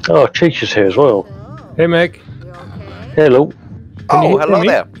 Oh, Cheech is here as well. Hey, Mac. Hello. Oh, hello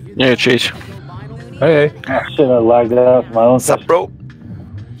there. Yeah, Cheech. Hey. Shit, I lagged out my own What's up, bro?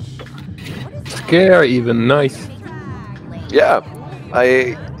 Scare even. Nice. Yeah,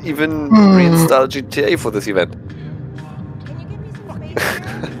 I even reinstalled GTA for this event.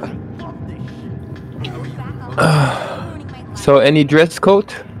 So, any dress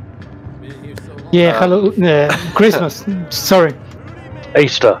code? Yeah, hello, Christmas. Sorry.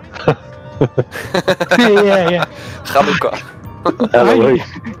 Easter. Yeah, yeah. Hanukkah. Halloween.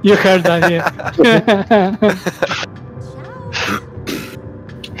 You heard that, yeah.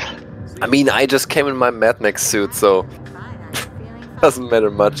 I mean, I just came in my Mad Max suit, so doesn't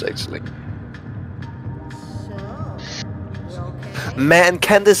matter much actually. Man,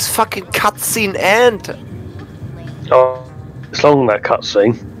 can this fucking cutscene end? Oh, it's long, that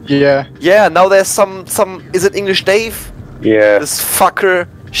cutscene. Yeah. Yeah, now there's some. Is it English Dave? Yeah. This fucker.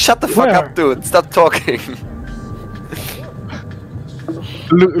 Shut the fuck up, dude. Stop talking.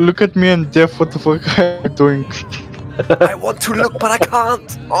 Look at me and Jeff, what the fuck are you doing? I want to look, but I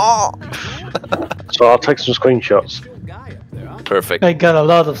can't. Oh. So I'll take some screenshots. Perfect. I got a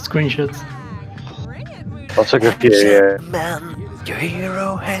lot of screenshots. I'll take a few, yeah. Man, your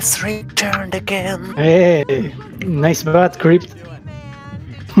hero has returned again. Hey, nice bat, Crypt.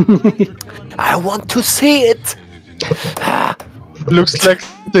 I want to see it. Looks like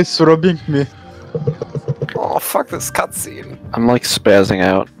it's robbing me. Oh, fuck this cutscene. I'm like spazzing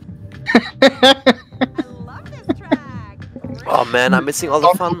out. Oh man, I'm missing all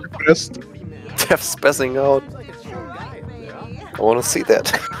the fun. Jeff spazzing out. I want to see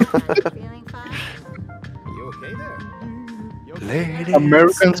that. Ladies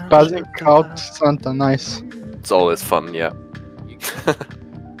Americans passing out Santa, nice. It's always fun, yeah.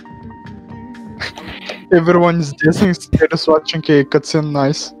 Everyone is dancing, scared is watching a cutscene,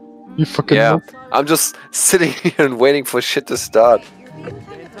 nice. You fucking Yeah, noob. I'm just sitting here and waiting for shit to start.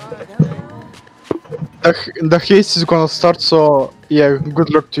 The haste is gonna start, so yeah, good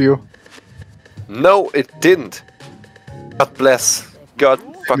luck to you. No, it didn't. God bless. God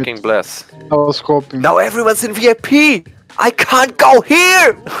fucking bless. I was hoping. Now everyone's in VIP! I can't go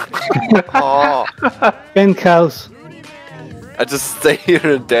here! Oh. Penthouse. I just stay here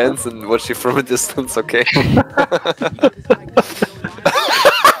and dance and watch you from a distance, okay?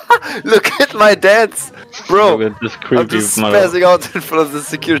 Look at my dance! Bro, I'm just spazzing out in front of the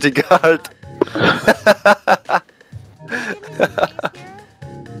security guard.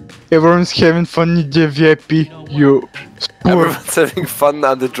 Everyone's having fun in the VIP, you poor. Everyone's having fun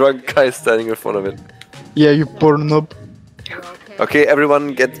and the drunk guy standing in front of it. Yeah, you poor noob. Okay,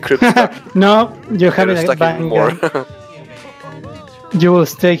 everyone get crypt stuck. No, you're having a bang more. You will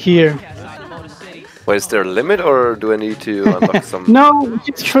stay here. Wait, is there a limit or do I need to unlock some? No,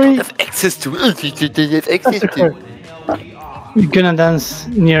 it's free. I have access to it. You're gonna dance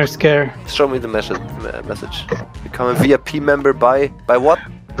near Scare. Show me the message. Become a VIP member by what?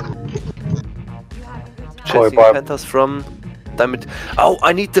 Chasing penthouse from. Damn it! Oh,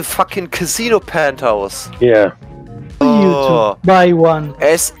 I need the fucking casino penthouse. Yeah. Oh. You to buy one.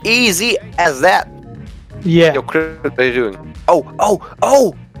 As easy as that. Yeah. Yo, Chris, what are you doing? Oh!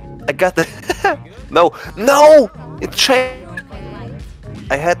 I got the. No! It changed.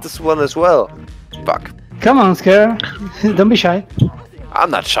 I had this one as well. Fuck. Come on, Scare. Don't be shy.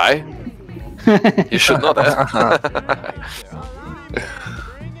 I'm not shy. You should know that.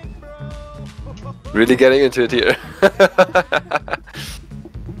 Really getting into it here.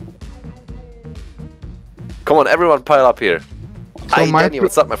 Come on, everyone pile up here. Hi, Danny,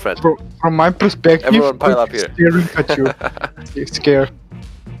 what's up, my friend? From my perspective, everyone pile up here. Staring at you. Scare.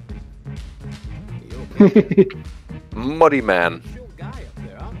 Muddy man.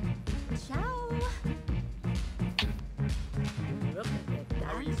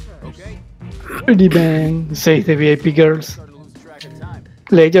 Pretty bang, say the VIP girls.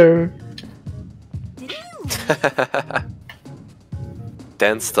 Later.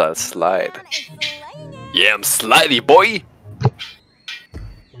 Dance style slide. Yeah, I'm slidey, boy!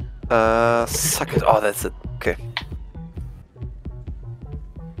 Suck it. Oh, that's it. Okay.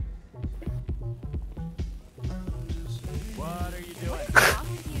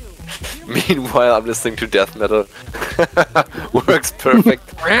 Meanwhile, I'm listening to death metal. Works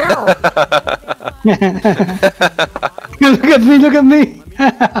perfect. Look at me!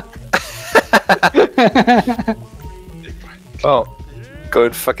 Oh.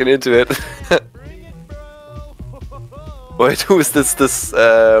 Going fucking into it. Wait, who is this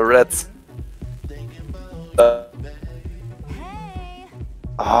Reds? The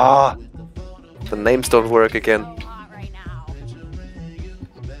names don't work again.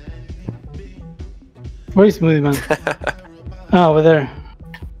 Where is Smoothie Man? Oh, over there.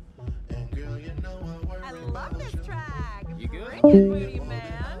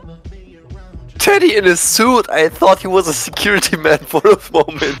 Teddy in his suit! I thought he was a security man for a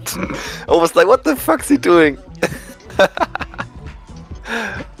moment. I was like, what the fuck's he doing?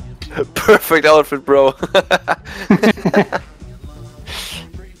 Perfect outfit, bro.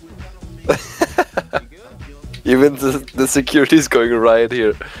 Even the security's going riot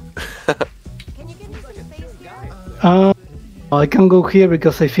here. I can go here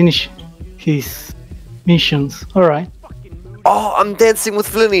because I finished his missions. Alright. Oh, I'm dancing with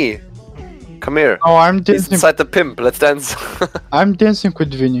Vinny. Come here. Oh, I'm dancing. He's inside the pimp. Let's dance. I'm dancing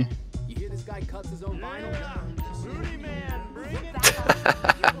with Vinny.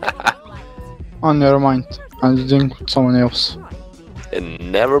 Oh, never mind. I'm doing with someone else. And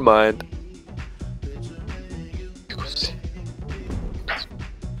never mind.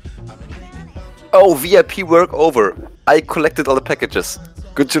 Oh, VIP work over. I collected all the packages.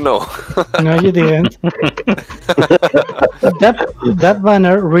 Good to know. No, you didn't. that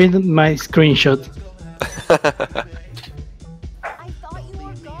banner read my screenshot.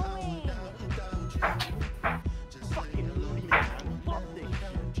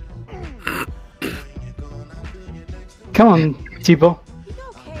 Come on, Tipo.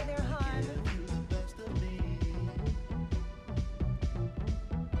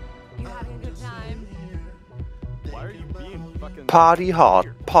 Party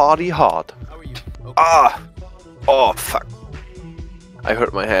hard, party hard. Ah! Oh, fuck. I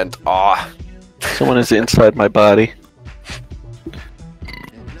hurt my hand. Ah! Someone is inside my body.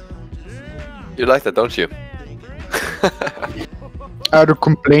 You like that, don't you? Are you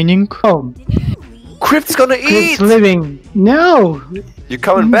complaining? Oh. Crypt's gonna eat! Crypt's living. No! You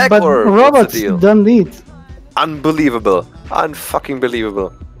coming back but or robots what's the deal? don't eat. Unbelievable. Unfucking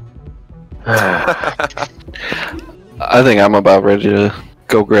believable. I think I'm about ready to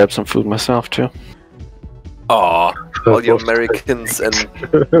go grab some food myself too. Aw, all you Americans and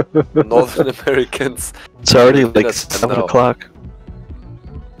Northern Americans. It's already like 7 o'clock.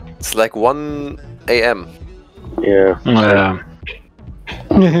 It's like 1 AM. Yeah.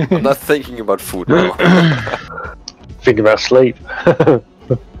 I'm not thinking about food now. Thinking about sleep.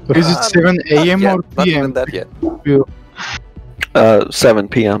 Is it 7 a.m. or Not even p.m.? that yet. 7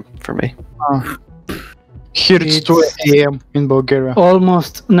 p.m. for me. Here it's 2 a.m. in Bulgaria.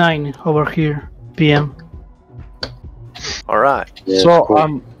 Almost 9 over here, p.m. Alright. Yeah, So cool.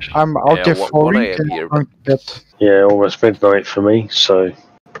 I'm out Yeah, there 1 falling a.m. and here. I'm going to bed. Yeah, almost midnight for me, so...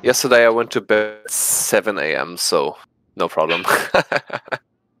 Yesterday I went to bed at 7 a.m. so no problem.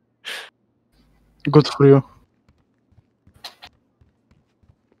 Good for you.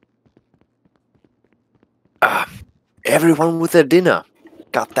 Everyone with their dinner.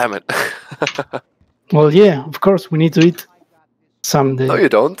 God damn it. Well, yeah, of course, we need to eat someday. No, you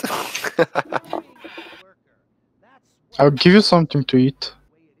don't. I'll give you something to eat.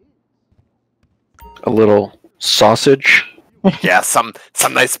 A little sausage. Yeah, some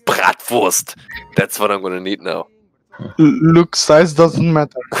nice bratwurst. That's what I'm gonna need now. Look, size doesn't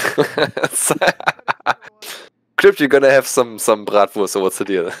matter. Crypt, you're gonna have some bratwurst, so what's the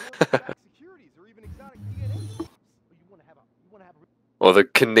deal? Or the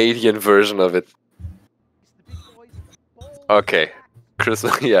Canadian version of it. Okay. Chris,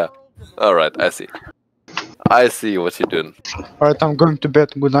 yeah. Alright, I see. I see what you're doing. Alright, I'm going to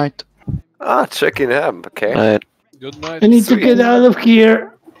bed. Good night. Ah, checking ham, okay. Alright. Good night. I need Sweet. to get out of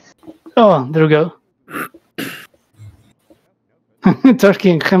here. Oh, there we go.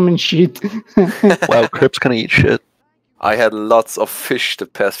 Turkey and ham and shit. Wow, Crip's gonna eat shit. I had lots of fish the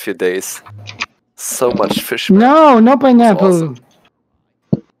past few days. So much fish. Man. No pineapple. Awesome.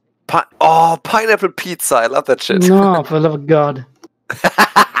 Pineapple pizza. I love that shit. No, for the love of God.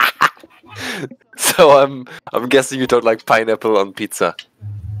 So I'm guessing you don't like pineapple on pizza.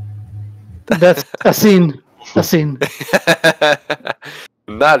 That's a sin. A sin.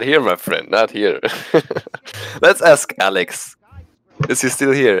 Not here, my friend. Not here. Let's ask Alex. Is he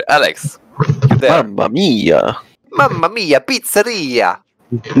still here? Alex. You there? Mamma mia. Mamma mia, pizzeria.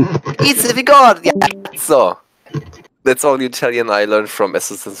 It's Vigordia. So, that's all the Italian I learned from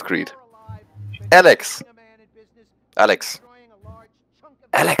Assassin's Creed. Alex. Alex.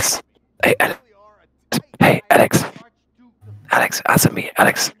 Alex. Hey, Alex. Hey, Alex. Alex, answer me,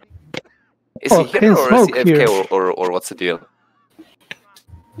 Alex. Is he here or is he AFK or what's the deal?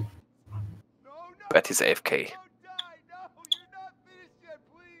 Bet he's AFK.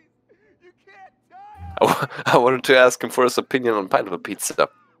 I wanted to ask him for his opinion on pineapple pizza.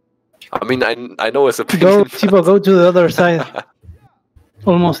 I mean, I know his opinion. Go, Tipo, go to the other side.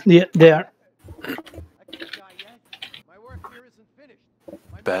 Almost there.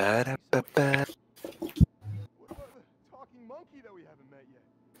 Ba-da-ba-ba.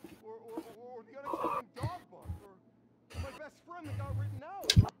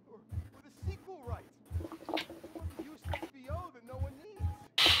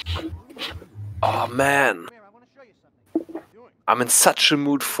 Oh man, I'm in such a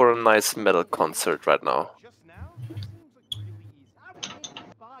mood for a nice metal concert right now.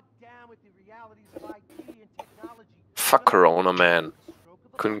 Fuck Corona, man.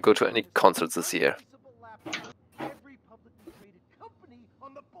 Couldn't go to any concerts this year.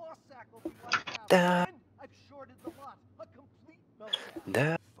 Da.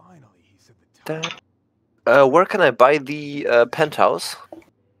 Da. Da. Where can I buy the penthouse?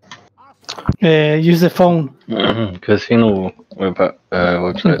 Use the phone. Casino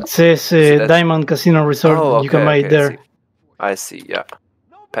website. It says Diamond Casino Resort. Oh, okay, you can buy it there. I see, yeah.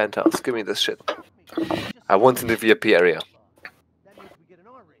 Penthouse, give me this shit. I want in the VIP area.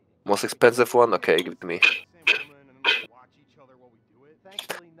 Most expensive one? Okay, give it to me.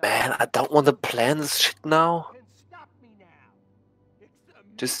 Man, I don't want to plan this shit now.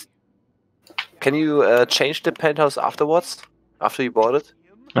 Just... Can you change the penthouse afterwards? After you bought it?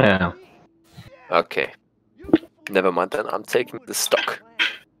 Yeah. Okay. Never mind then, I'm taking the stock.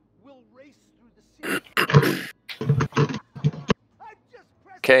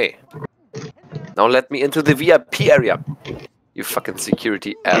 Okay. Now let me into the VIP area. You fucking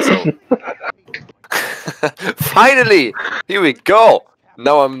security asshole. Finally! Here we go!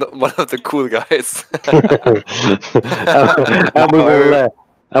 Now I'm one of the cool guys.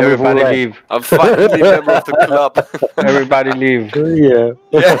 Everybody leave. I'm finally a member of the club. Everybody leave. Yeah.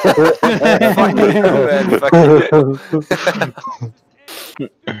 Finally, man. Fuck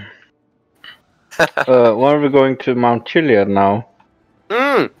When are we going to Mount Chiliad now?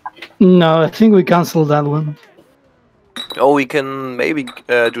 No, I think we canceled that one. Oh, we can maybe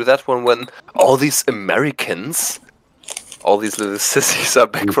do that one when all these Americans, all these little sissies are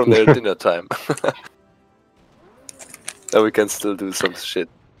back from their dinner time. Then we can still do some shit.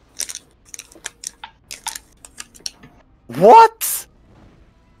 What?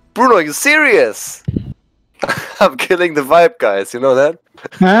 Bruno, are you serious? I'm killing the vibe, guys. You know that?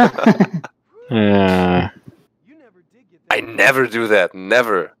 Yeah. I never do that.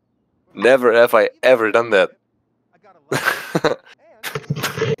 Never. Never have I ever done that.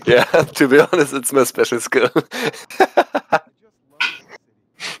 Yeah, to be honest, it's my special skill.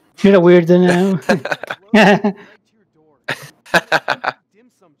 You're a weirdo now.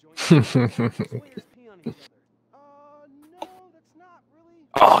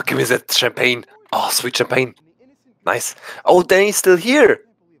 Oh, give me that champagne. Oh, sweet champagne. Nice. Oh, Danny's still here.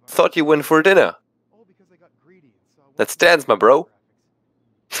 Thought you went for dinner. Let's dance, my bro.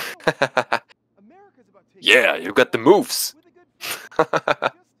 Yeah, you got the moves.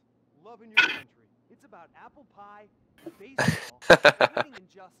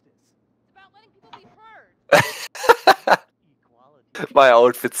 My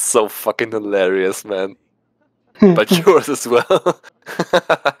outfit's so fucking hilarious, man. But yours as well.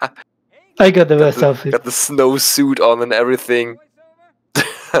 I got the best outfit. Got the snowsuit on and everything.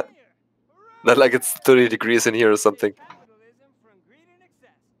 Not like it's 30 degrees in here or something.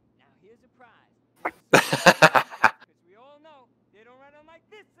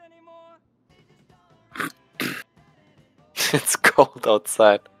 It's cold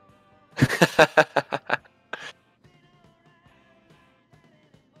outside.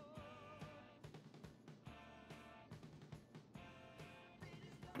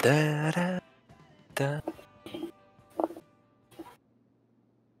 Da, da, da.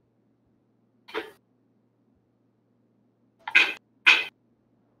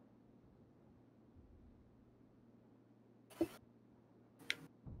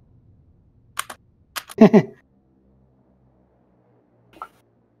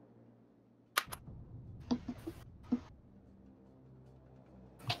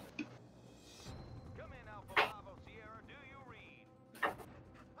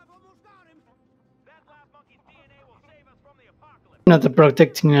 Not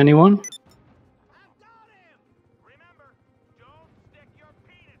protecting anyone.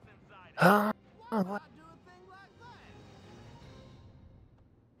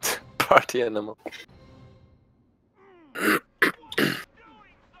 Party animal.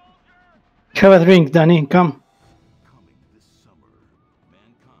 Have a drink, Danny. Come.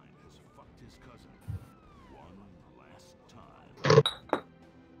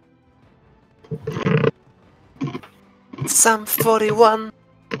 Some 41.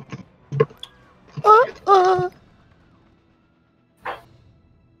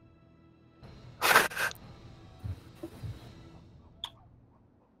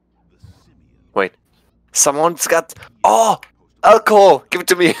 Wait. Someone's got... Oh! Alcohol! Give it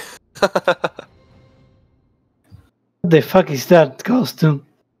to me! What the fuck is that costume?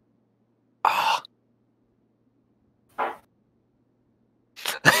 Oh.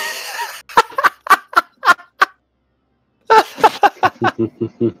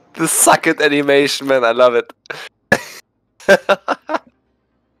 The suck it animation, man, I love it. The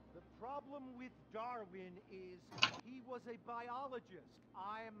problem with Darwin is he was a biologist.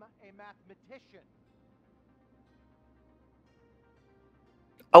 I'm a mathematician.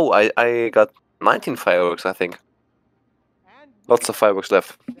 Oh, I got 19 fireworks, I think. Lots of fireworks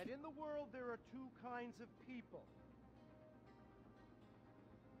left. That in the world there are two kinds of people.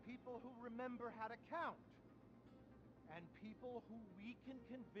 People who remember how to count. And people who we can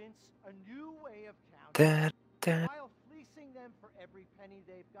convince a new way of counting while fleecing them for every penny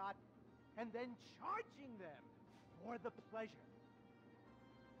they've got and then charging them for the pleasure.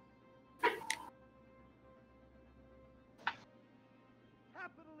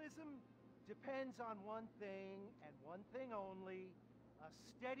 Capitalism depends on one thing and one thing only, a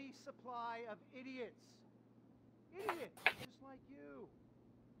steady supply of idiots. Idiots just like you.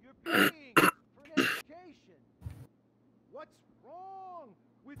 You're paying for an education. What's wrong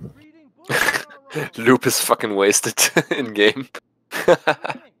with reading books on our own? Loop is fucking wasted in game.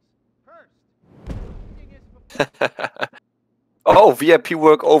 Oh, VIP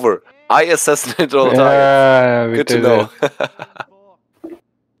work over. I assassinate all targets. Good to know.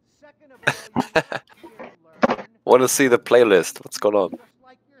 Want to see the playlist? What's going on?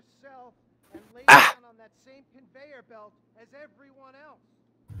 Ah!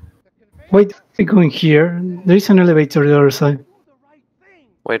 Wait, we're going here. There is an elevator on the other side.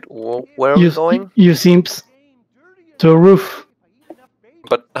 Wait, where are we going? You simps. To a roof.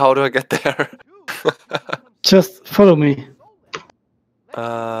 But how do I get there? Just follow me.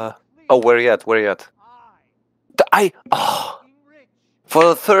 Oh, where you at? Where you at? Oh, for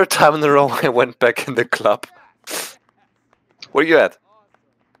the third time in a row, I went back in the club. Where you at?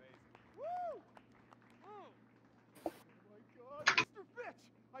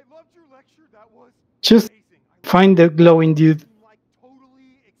 Just find the glowing dude.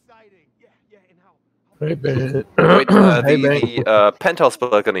 Hey, Ben. Wait, Hey, Ben. the penthouse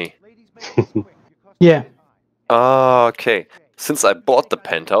balcony. Yeah. Okay. Since I bought the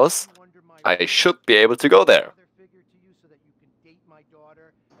penthouse, I should be able to go there.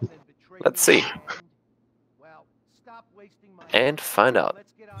 Let's see. And find out.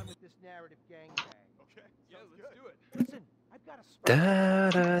 Da,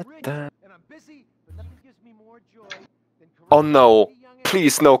 da, da. Oh no!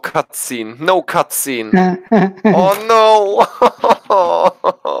 Please, no cutscene! No cutscene! Oh no!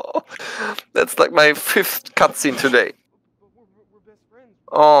 That's like my 5th cutscene today.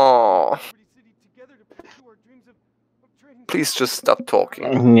 Oh. Please just stop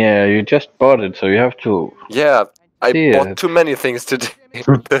talking. Yeah, you just bought it, so you have to. Yeah, I see bought it. too many things today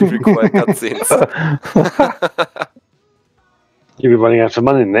that require cutscenes. You'll be running out of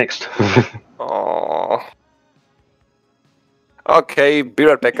money next. Oh. Okay, be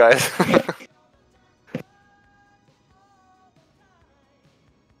right back, guys.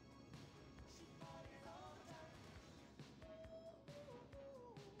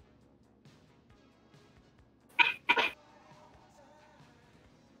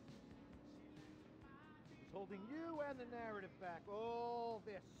 Holding you and the narrative back. All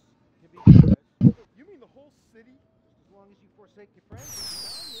this to be honest. You mean the whole city? Just as long as you forsake your friends.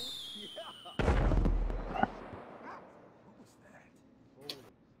 Yeah. What was that?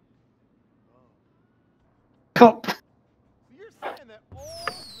 Cop. So you're saying that all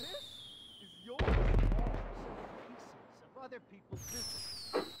this is your pieces of other people's business?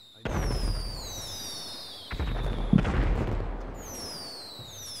 I know.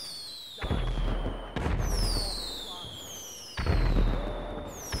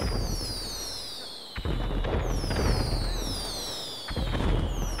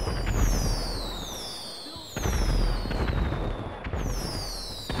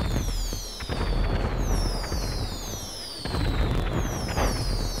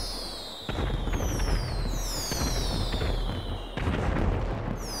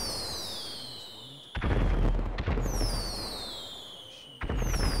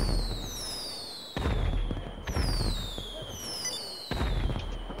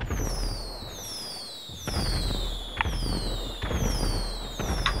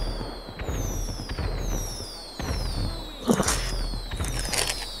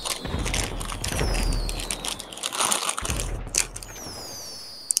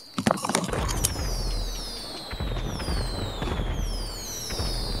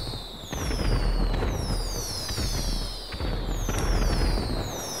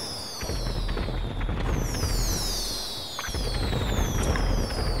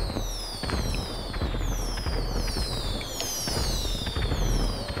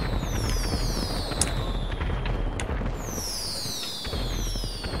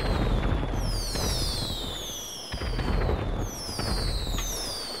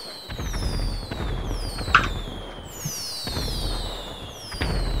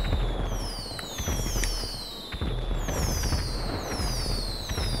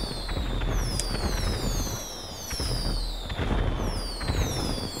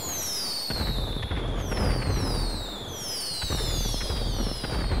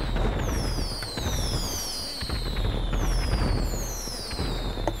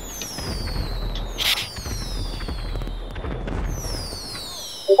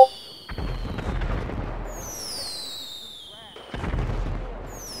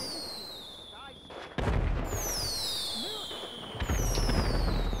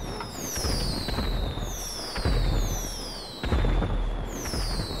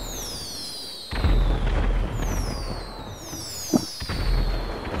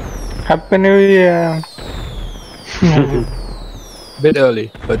 Happy New Year. Bit early,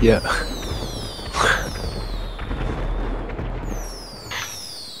 but yeah.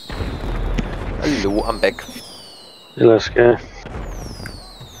 Hello, I'm back. Let's go.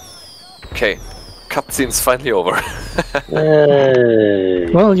 Okay, cutscene's finally over.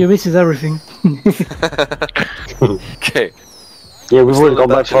 Yay. Well, you visited everything. Okay. Yeah, we've already gone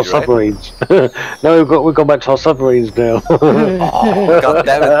back to our submarines. No, we've gone back to our submarines now. Oh, God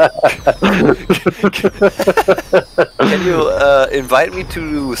damn it. Can you invite me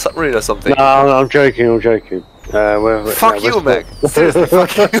to submarine or something? No, I'm joking, Fuck you, Mac. Seriously,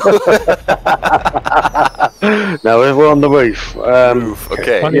 fuck you. No, we're on the roof.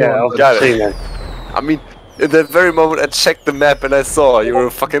 Okay. Yeah, I've got seen it. I mean, in that very moment I checked the map and I saw you were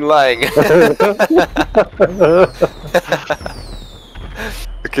fucking lying.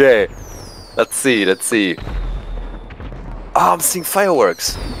 Okay, let's see. Oh, I'm seeing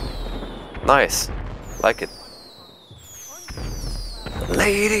fireworks. Nice. Like it.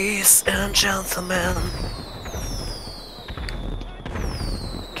 Ladies and gentlemen.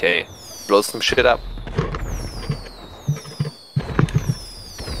 Okay. Blow some shit up.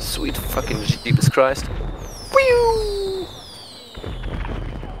 Sweet fucking Jeepus Christ. Whew!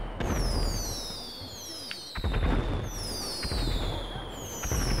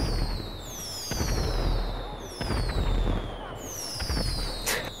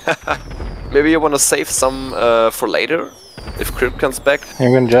 Maybe you want to save some for later? If Crypt comes back?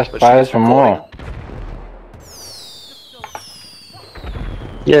 You can just buy some more.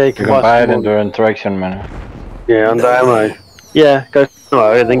 Yeah, You can buy it in the interaction menu. Yeah, under ammo. Yeah, go.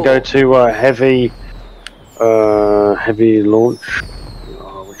 No, then go to heavy. Heavy launch.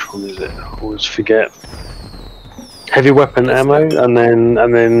 Oh, which one is it? I always forget. Heavy weapon ammo, and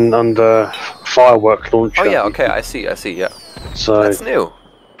then under firework launcher. Oh yeah, okay, I see. Yeah. So that's new.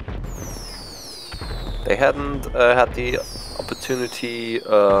 They hadn't had the opportunity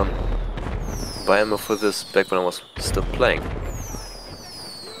buy ammo for this back when I was still playing.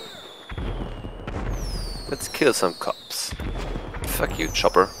 Let's kill some cops. Fuck you,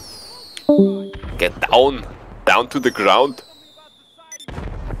 chopper. Get down! Down to the ground!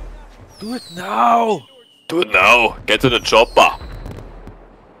 Do it now! Do it now! Get to the chopper!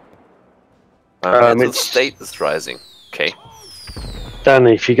 Mental state is rising. Okay.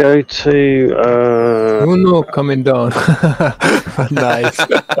 Danny, if you go to Oh no, coming down. Nice.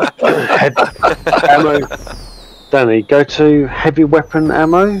 ammo. Danny, go to heavy weapon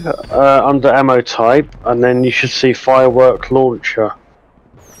ammo under ammo type, and then you should see firework launcher.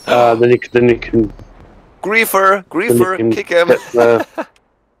 Then you can. Griefer, kick him.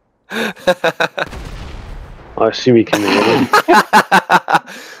 I assume you can hear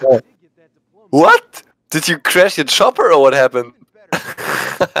him. What? Did you crash your chopper or what happened?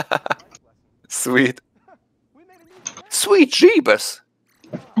 Sweet. Sweet jeebus.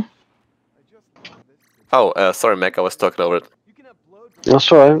 Oh, sorry, Mac. I was talking over it.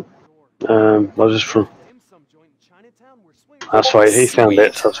 That's alright. I was just from. That's right. He found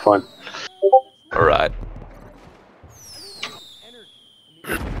it. So that's fine. All right.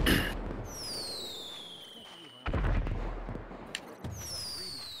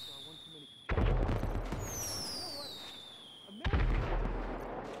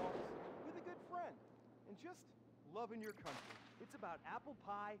 Loving your country. It's about apple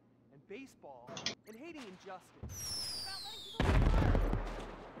pie and baseball and hating injustice. It's about letting people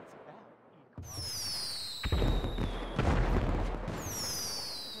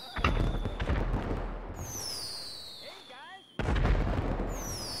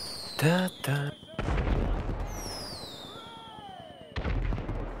Da, da.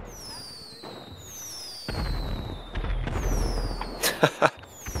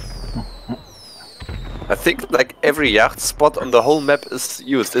 I think like every yacht spot on the whole map is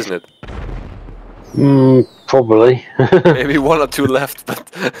used, isn't it? Probably. Maybe one or two left,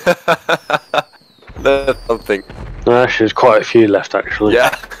 but that's something. No, actually, there's quite a few left, actually.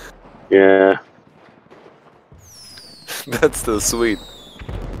 Yeah. Yeah. That's still sweet.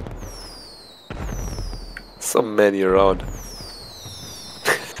 So many around.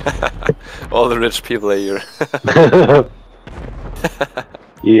 All the rich people are here.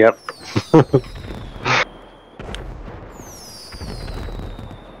 Yep.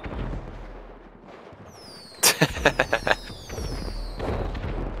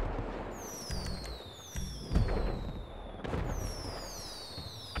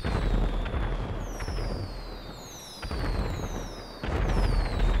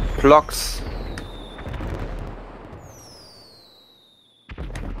 Blocks.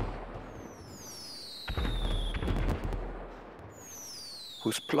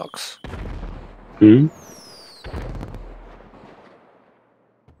 Whose blocks? Hmm?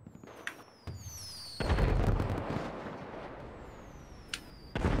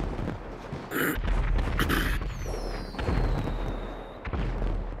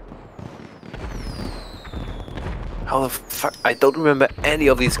 How the fuck? I don't remember any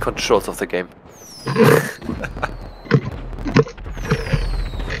of these controls of the game.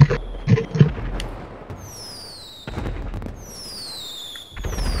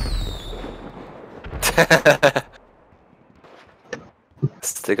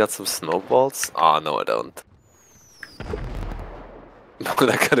 Still got some snowballs? Ah, no, I don't. No,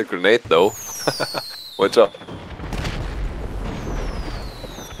 I got a grenade though. Watch out.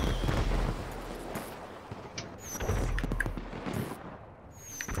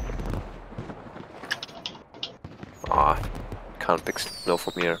 Ah, can't pick snow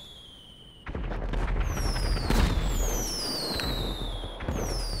from here.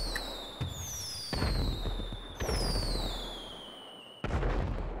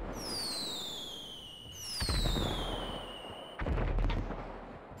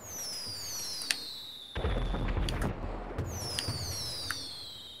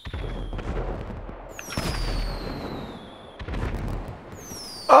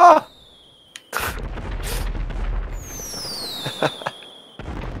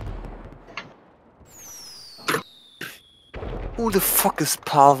 Who the fuck is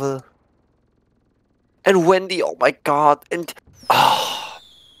Pavel? And Wendy, oh my god, and... Oh,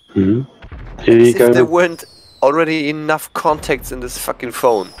 Here as you if there go. weren't already enough contacts in this fucking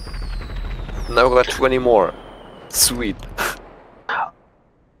phone. Now we got 20 more. Sweet.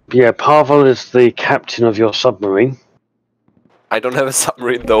 Yeah, Pavel is the captain of your submarine. I don't have a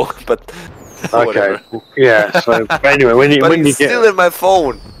submarine though, but... Okay. whatever. Yeah. So but anyway, when But you he's get still in my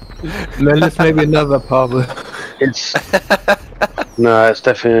phone. Then let's maybe another Pavel. it's no, it's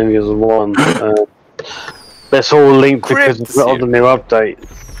definitely only the one. That's all linked because of the new update.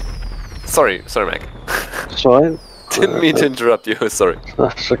 Sorry, Mac. Sorry. Didn't mean to interrupt you. Sorry.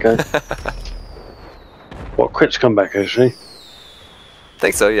 That's okay. What Crit's come back actually?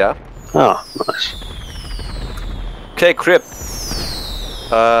 Think so, yeah. Oh, nice. Okay, Crip.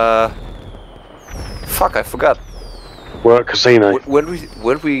 Fuck, I forgot. We're at casino.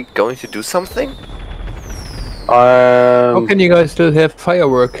 Were we going to do something? How can you guys still have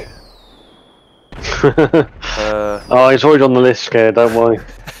firework? Oh, it's already on the list, Scare, don't worry.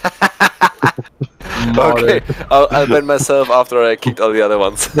 Okay, I'll ban myself after I kicked all the other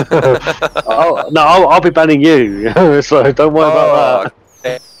ones. I'll be banning you, so don't worry about that.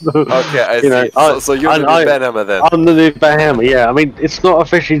 Okay, I see. So you're the new banhammer then? I'm the new banhammer, yeah. I mean, it's not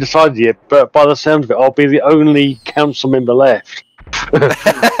officially decided yet, but by the sound of it, I'll be the only council member left.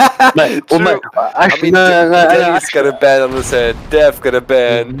 Actually, Danny's got a ban on his head, Dev got a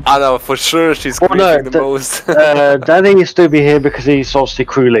ban, Anna for sure, she's griefing the most. Danny will still be here because he's obviously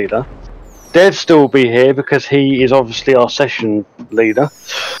crew leader. Dev still will be here because he is obviously our session leader.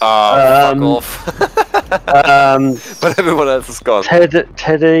 Fuck off. But everyone else is gone.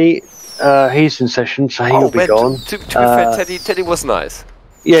 Teddy, he's in session, so he'll be gone. To be fair, Teddy was nice.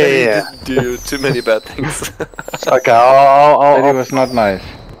 Teddy didn't do too many bad things. Okay, Teddy was not nice.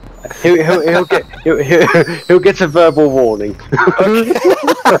 He'll get a verbal warning.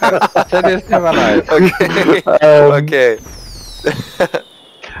 Teddy is never nice. Okay.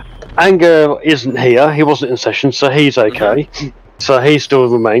 Anger isn't here. He wasn't in session, so he's okay. So he still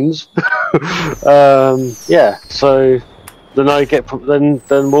remains. Yeah. So then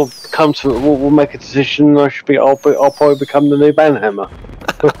then we'll come to we'll make a decision. I'll probably become the new banhammer.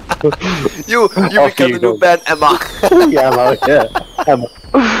 you become the new banhammer. Yeah.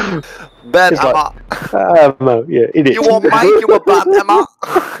 Banhammer. Yeah. In it. You want Mike? You want banhammer?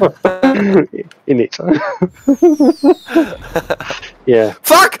 In it. Yeah.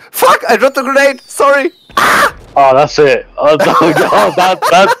 Fuck! I dropped a grenade. Sorry. Oh, that's it. Oh,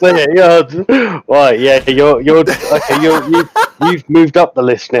 that's it. Yeah. Right. Yeah. You're okay. You've moved up the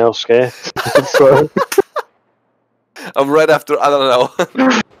list now, Scare. So. I'm right after. I don't know.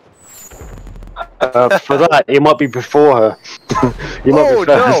 For that, it might be before her. You might be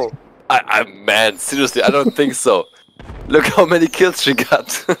first. No! Man, seriously, I don't think so. Look how many kills she got.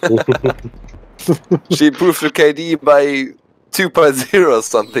 She improved her KD by 2.0 or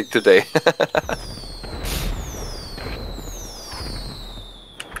something today.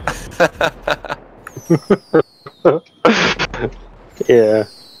 Yeah.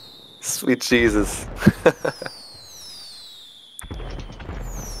 Sweet Jesus.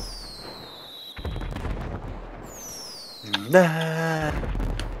 Nah.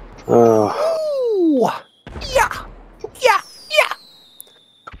 Oh. Yeah.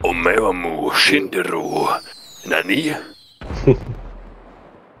 Omewamu Shinderu. Nani?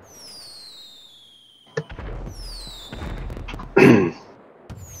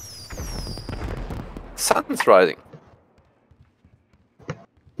 Sun's rising.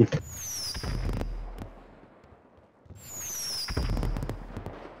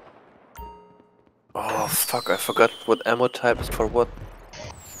 Oh fuck, I forgot what ammo type is for what.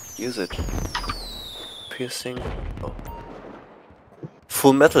 Use it. Piercing. Oh.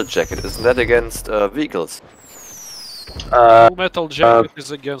 Full metal jacket, isn't that against vehicles? Full metal jacket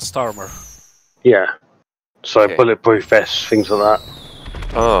is against armor. Yeah. So Okay. bulletproof vests, things like that.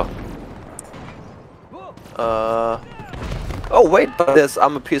 Oh. Oh wait, but there's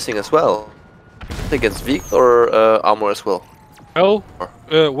armor piercing as well. Against vehicle or armor as well?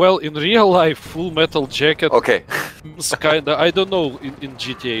 Well, in real life, full metal jacket. Okay. Is kinda. I don't know in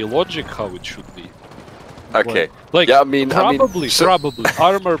GTA logic how it should be. Okay. Like, yeah, I mean, probably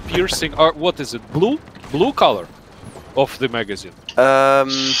armor piercing. What is it? Blue color of the magazine.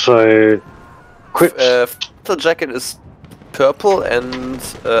 So, metal jacket is purple and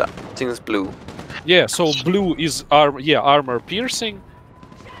I think it's blue. Yeah. So blue is armor piercing.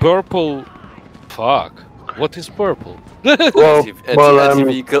 Purple. Fuck. What is purple?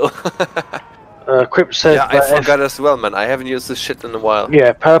 Anti-vehicle. Crip said yeah, I forgot as well, man. I haven't used this shit in a while.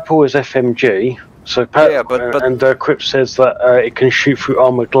 Yeah, purple is FMG, So Yeah, but and Quip says that it can shoot through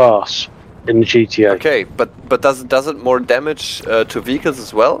armored glass in the GTA. okay, but does it more damage to vehicles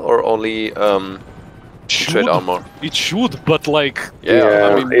as well, or only straight armor? It should, but like Yeah,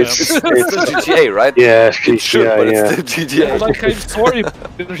 I mean it's GTA, right? Yeah, it's GTA, it should, but yeah. it's still GTA. Like, I'm sorry,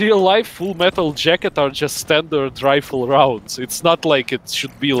 in real life, full metal jacket are just standard rifle rounds. It's not like it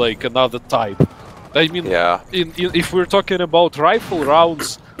should be like another type. I mean, yeah. If we're talking about rifle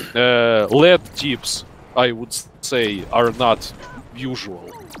rounds, lead tips, I would say, are not usual.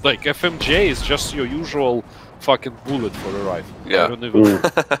 Like, FMJ is just your usual fucking bullet for a rifle. Yeah. I don't even...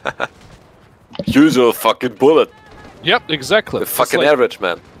 Usual fucking bullet. Yep, exactly. The fucking like, average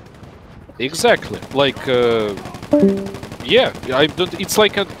man. Exactly. Like, yeah, I don't. It's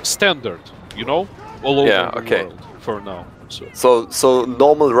like a standard, you know, all over the world for now. So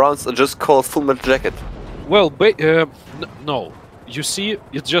normal rounds are just called full metal jacket. Well, no. You see,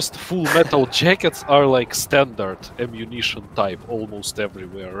 it's just full metal jackets are like standard ammunition type almost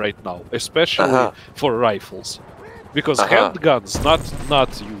everywhere right now, especially for rifles, because handguns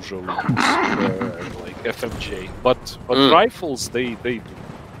not usually use, like FMJ, but rifles they do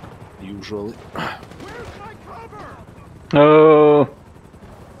usually. No.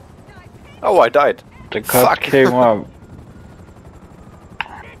 Oh, I died. The cut came up.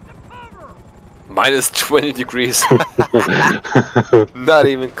 Minus 20 degrees. Not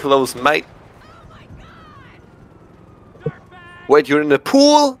even close, mate. Wait, you're in the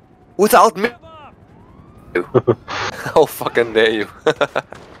pool without me? How fucking dare you?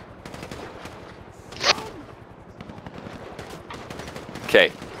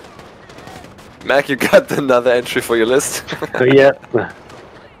 Okay. Mac, you got another entry for your list? Yeah.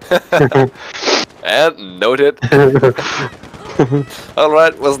 And noted.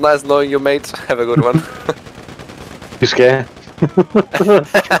 Alright, was nice knowing you, mate. Have a good one. You scared?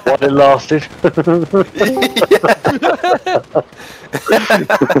 While it lasted.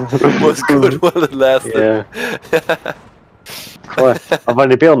 Was good while it lasted. Yeah. Well, I've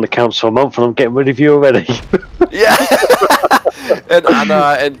only been on the council a month and I'm getting rid of you already. Yeah. And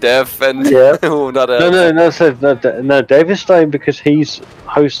Anna and Dev and who not No, Dave is staying because he's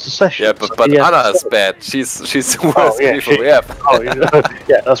host the session. Yeah, but Anna is bad. She's the worst people we have.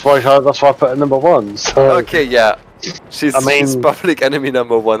 Yeah, that's why I put her number 1. So. Okay, yeah. She's public enemy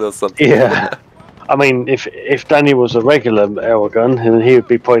number 1 or something. Yeah. I mean, if Danny was a regular LGUN, then he would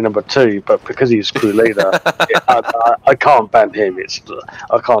be point number 2. But because he's crew leader, I can't ban him. I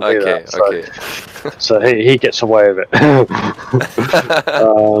can't do that. So, so he gets away with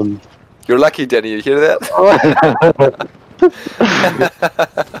it. You're lucky, Danny. You hear that?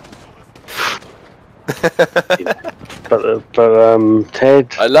 But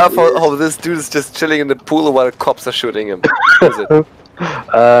Ted. I love how this dude is just chilling in the pool while cops are shooting him. Who is it?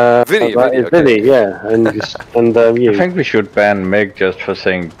 Vinny, yeah, and you. I think we should ban Meg just for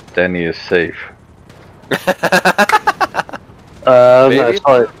saying Danny is safe. Maybe?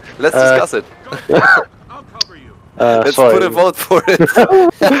 No, let's discuss it. Let's put a vote for it.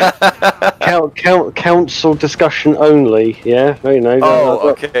 Council discussion only. Yeah, you know.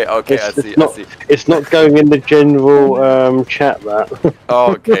 Okay. I see. It's not going in the general chat. That.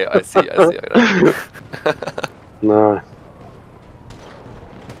 Oh, okay, I see. No.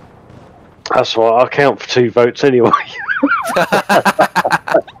 That's why I'll count for 2 votes anyway.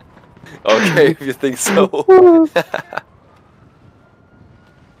 Okay, if you think so.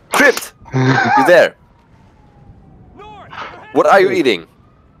 Crypt! You there? What are you eating?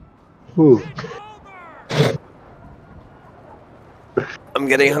 I'm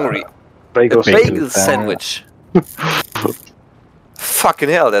getting hungry. Bagel sandwich. Fucking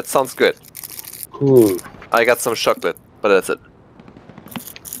hell, that sounds good. I got some chocolate, but that's it.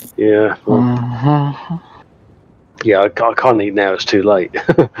 Yeah. Yeah, I can't eat now. It's too late.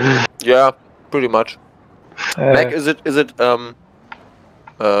 Yeah, pretty much. Mac, is it 1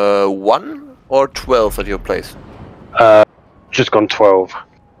 or 12 at your place? Just gone 12.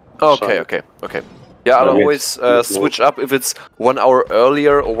 Okay. Yeah, I'll always switch up if it's 1 hour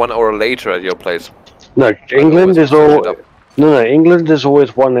earlier or 1 hour later at your place. No, England is all. No, England is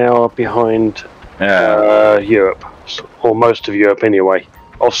always 1 hour behind Europe, or most of Europe anyway.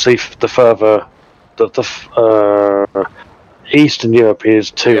 Obviously, the further the Eastern Europe is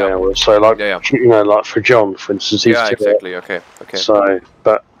 2 hours. So, like you know, like for John, for instance, he's 2 exactly. hours. Okay. So,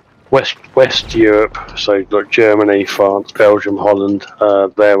 but West Europe, so like Germany, France, Belgium, Holland,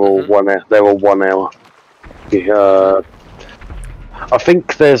 they're all 1 hour. They're all 1 hour. I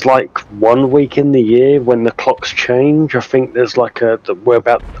think there's like 1 week in the year when the clocks change. I think there's like I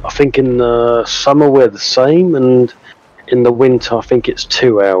think in the summer we're the same, and in the winter I think it's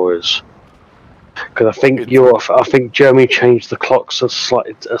 2 hours. Because I think I think Germany changed the clocks a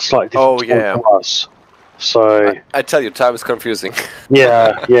slightly different time from us. So I tell you, time is confusing.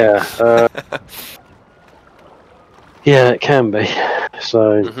 yeah, yeah, yeah, it can be.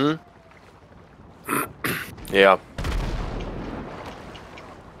 So yeah.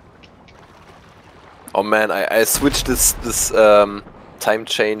 Oh man, I switched this time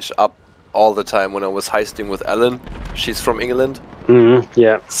change up all the time when I was heisting with Ellen. She's from England.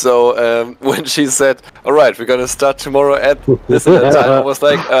 Yeah. So when she said, "All right, we're gonna start tomorrow at this and that time," I was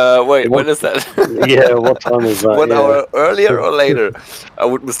like, "Wait, when is that?" Yeah, what time is that? 1 hour earlier or later? I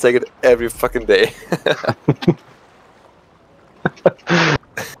would mistake it every fucking day.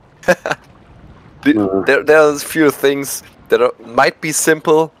 There's a few things that might be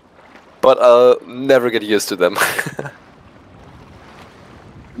simple, but I'll never get used to them.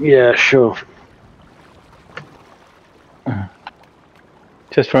 Yeah, sure.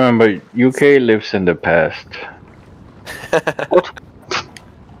 Just remember, UK lives in the past. What?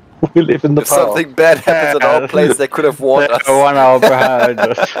 We live in the if something bad happens at our place, they could have warned us. 1 hour behind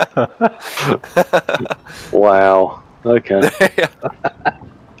us. Wow. Okay.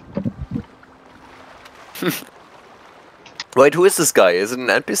 Wait, who is this guy? Is it an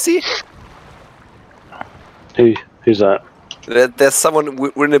NPC? Who's that? There's someone,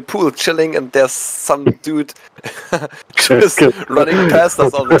 we're in a pool chilling, and there's some dude just running past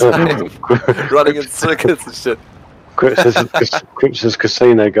us all the time. Running in circles and shit. Crips's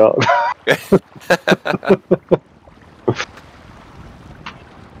casino guard. I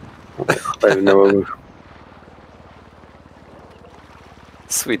don't even know.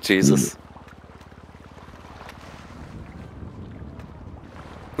 Sweet Jesus.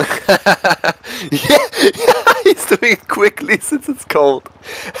 Yeah, he's doing it quickly since it's cold.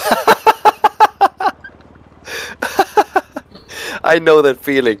 I know that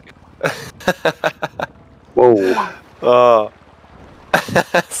feeling. Whoa. Oh.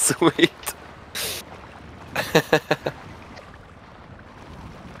 Sweet.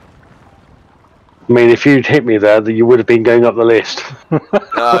 I mean, if you'd hit me there, you would have been going up the list.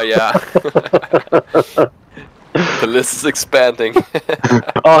 Oh, yeah. The list is expanding.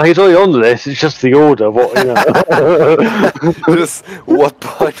 Oh, he's already on the list. It's just the order. What you know? Just what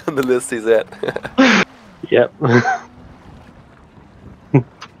point on the list he's at. Yep.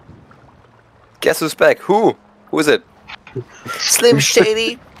 Guess who's back? Who? Who is it? Slim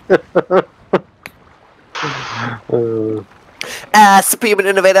Shady. Supreme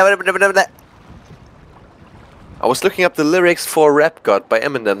Innovator. I was looking up the lyrics for Rap God by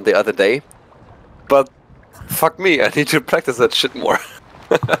Eminem the other day, but fuck me, I need to practice that shit more.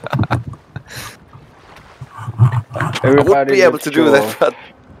 I would be able to do that, but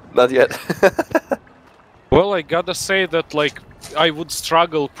not yet. Well, I gotta say that, like, I would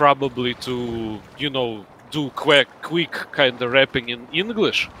struggle probably to, you know, do quick kind of rapping in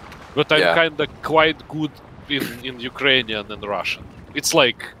English, but I'm kind of quite good in Ukrainian and Russian. It's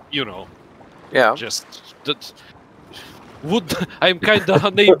like, you know, just that. I'm kind of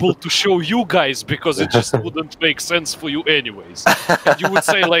unable to show you guys because it just wouldn't make sense for you anyways. And you would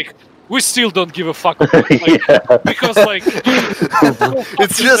say like, we still don't give a fuck about it, like, because like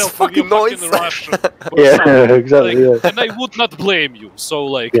it's just fucking noise. Yeah, exactly. Like, and I would not blame you. So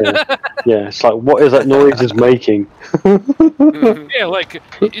like, yeah, it's like, what is that noise is making? Yeah, like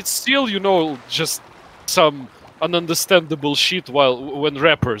it's still, you know, just some ununderstandable shit when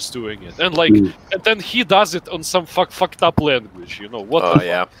rappers doing it, and like, and then he does it on some fucked up language, you know what? Oh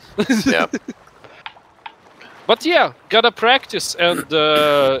yeah, yeah. But yeah, gotta practice, and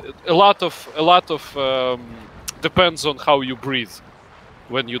a lot of depends on how you breathe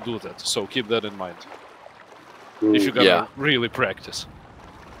when you do that. So keep that in mind if you're gonna really practice.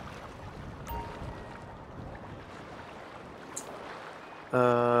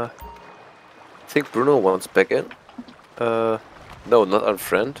 I think Bruno wants back in. No, not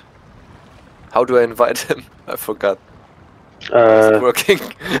unfriend. How do I invite him? I forgot. Is it working?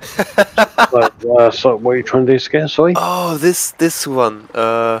 So what are you trying to do again? Sorry. Oh, this one.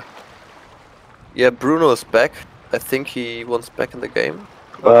 Yeah, Bruno's back. I think he wants back in the game.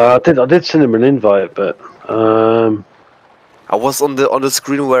 I did send him an invite, but I was on the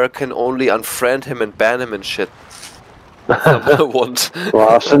screen where I can only unfriend him and ban him and shit. I want. Well,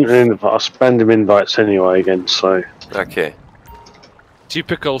 I spammed him invites anyway again, so. Okay.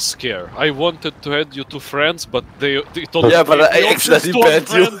 Typical scare. I wanted to add you to friends, but they told me but I accidentally banned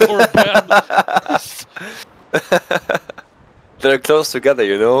you. They're close together,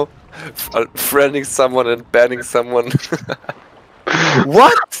 you know? Friending someone and banning someone.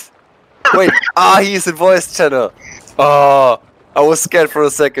 What? Wait, he's in voice channel. Oh, I was scared for a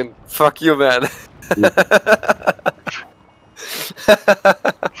second. Fuck you, man.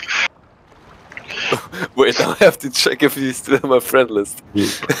 Wait, now I have to check if he's still on my friend list.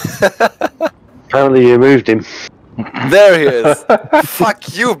 Apparently you moved him. There he is.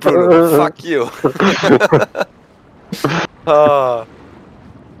 Fuck you, Bruno. Fuck you. Oh.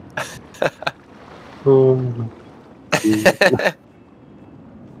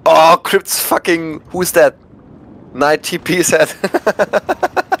 Oh, Crypt's fucking. Who's that? Night TP said.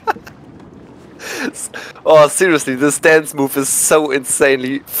 Oh, seriously, this dance move is so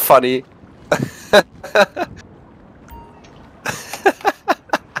insanely funny.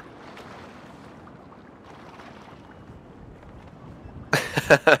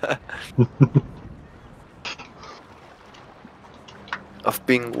 Of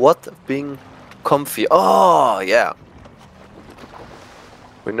being what? Of being comfy. Oh, yeah.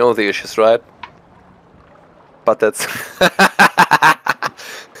 We know the issues, right? But that's...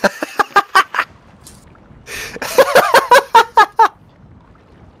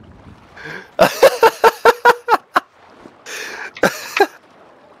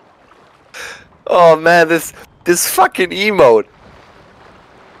 Oh man, this fucking emote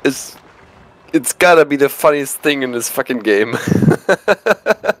is... It's gotta be the funniest thing in this fucking game.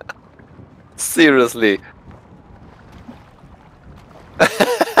 Seriously.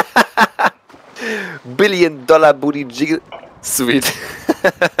 $1 billion booty jiggle. Sweet.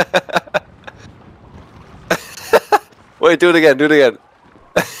 Wait, do it again, do it again.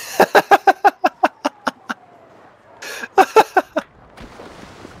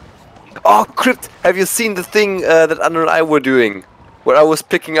 Oh, Crypt, have you seen the thing that Andrew and I were doing? Where I was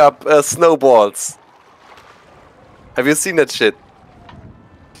picking up snowballs. Have you seen that shit?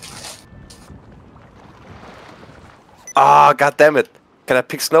 Ah, oh, god damn it. Can I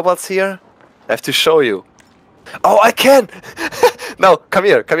pick snowballs here? I have to show you. Oh, I can! No, come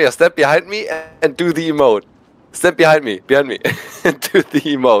here, step behind me and do the emote. Step behind me, and do the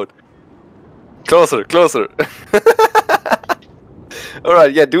emote. Closer, closer.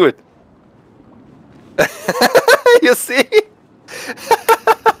 Alright, yeah, do it. You see?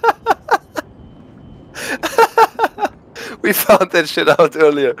 We found that shit out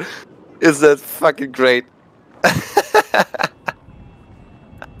earlier. Is that fucking great?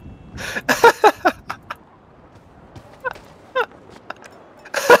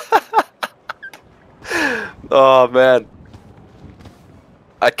 Oh man.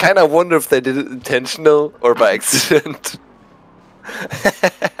 I kinda wonder if they did it intentional or by accident.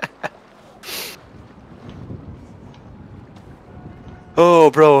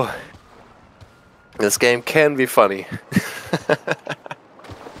 Oh bro. This game can be funny.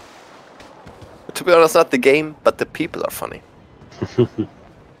 To be honest, not the game, but the people are funny.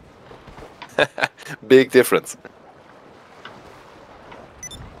 Big difference.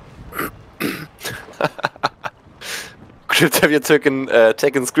 Crypt, have you taken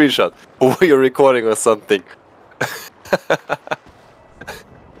screenshot? Or were you recording or something?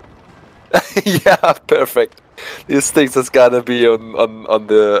 Yeah, perfect. These things is gotta be on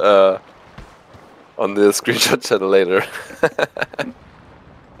the screenshot channel later.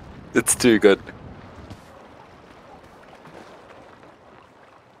 It's too good.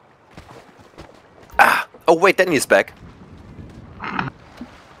 Ah! Oh wait, Danny's back.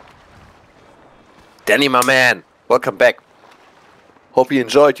 Danny, my man, welcome back. Hope you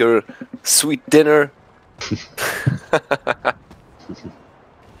enjoyed your sweet dinner.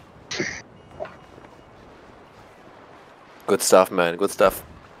 Good stuff, man. Good stuff.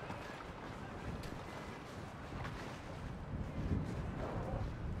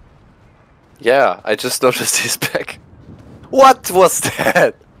 Yeah, I just noticed he's back. What was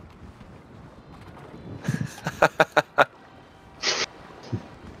that?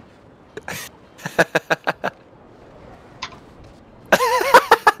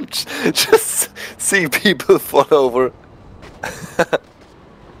 Just see people fall over.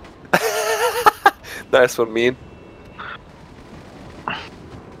 Nice one, mean.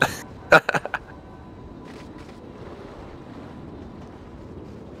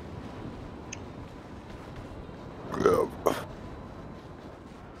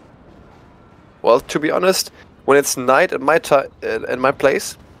 Well, to be honest, when it's night at my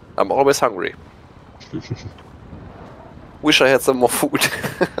place, I'm always hungry. Wish I had some more food.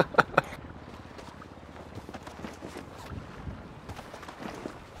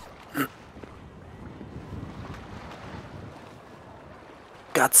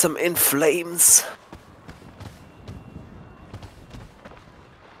 Got some in flames.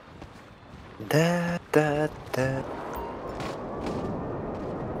 Da da da.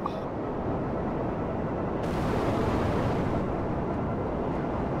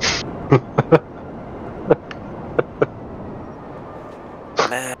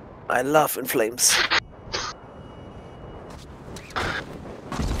 man. I love In Flames.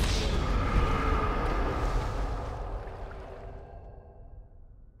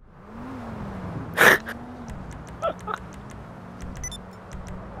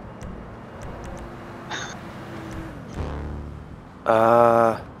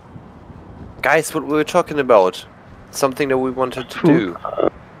 Guys, what we were talking about. Something that we wanted to do.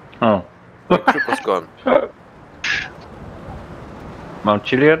 Oh. My grip was gone. Mount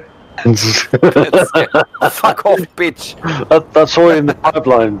Chiliad? Fuck off, bitch! That's all in the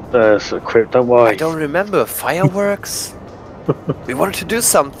pipeline, Crypt, don't worry. I don't remember. Fireworks? We wanted to do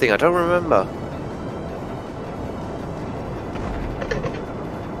something, I don't remember.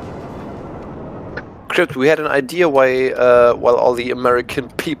 Crypt, we had an idea why, while all the American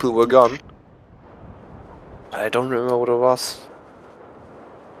people were gone. I don't remember what it was.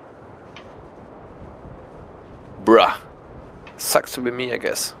 Bruh. Sucks to be me, I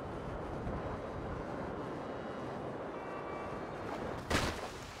guess.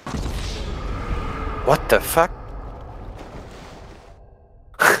 What the fuck?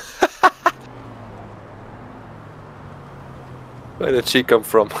 Where did she come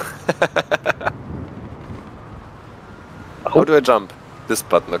from? How do I jump? This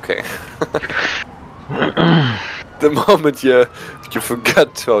button, okay. The moment you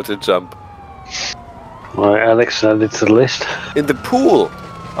forgot how to jump. Right, Alex added to the list. In the pool!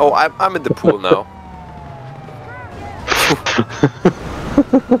 Oh, I'm in the pool now.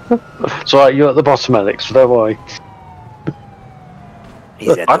 It's alright, you're at the bottom, Alex, so don't worry.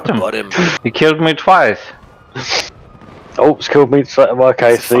 He's at the bottom. He killed me twice. Oh, it's killed me.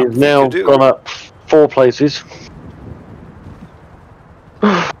 Okay, so he's now gone up 4 places.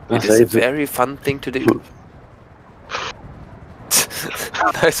 It is a very fun thing to do.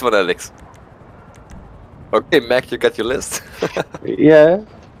 Nice one, Alex. Okay, Mac, you got your list? Yeah.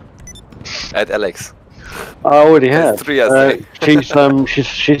 Add Alex. I already have. 3, I think.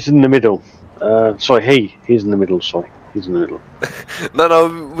 She's in the middle. Sorry, he's in the middle. Sorry, he's in the middle.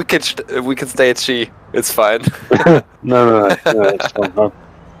 No, we can stay at she. It's fine. no, it's fine. No.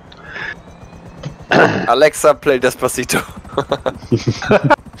 Alexa, play Despacito.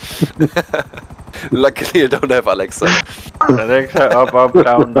 Luckily, I don't have Alexa. Alexa, up,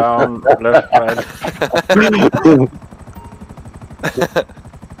 down, down, left, right.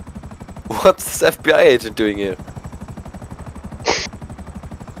 What's this FBI agent doing here?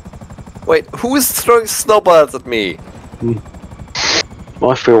 Wait, who is throwing snowballs at me?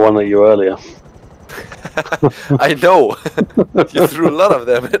 I threw one at you earlier. I know. You threw a lot of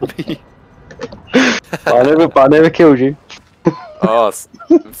them at me. I never killed you. Oh,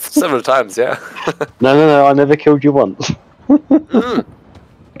 several times, yeah. No, I never killed you once.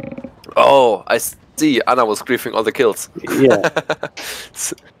 Oh, I see. Anna was griefing all the kills. Yeah.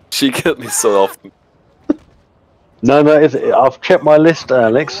 She killed me so often. No, I've checked my list,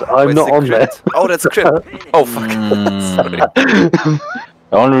 Alex. I'm not on there. Oh, that's Crypt. Oh, fuck. Sorry.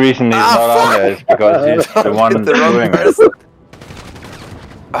 The only reason he's not on there is because he's the one doing it.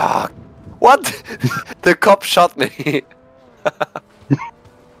 Ah, what? The cop shot me.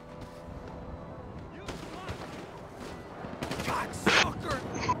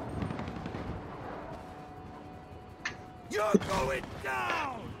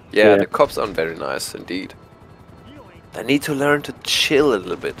 Yeah, the cops aren't very nice indeed. I need to learn to chill a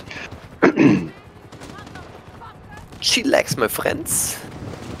little bit. Chillax, my friends.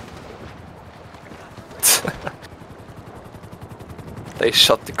 They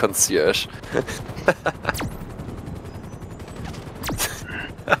shot the concierge.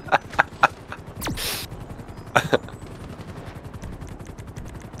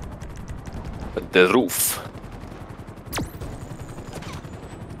 The roof.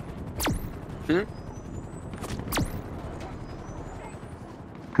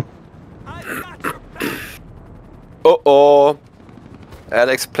 Uh-oh.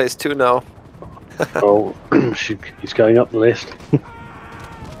 Alex plays 2 now. Oh, he's going up the list.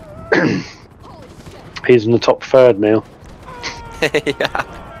 He's in the top 3rd now. Yeah.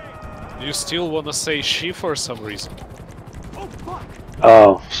 You still wanna say she for some reason?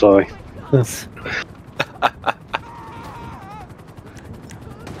 Oh, sorry.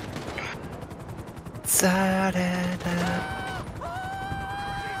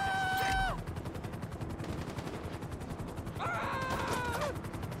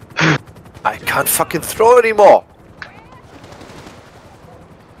 I can't fucking throw anymore.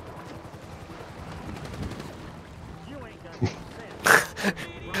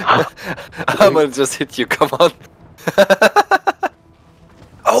 I'm gonna just hit you, come on.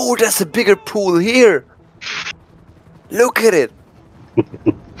 Oh, there's a bigger pool here. Look at it.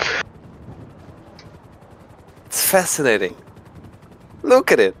 It's fascinating.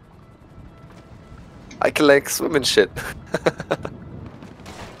 Look at it. I can like swim and shit.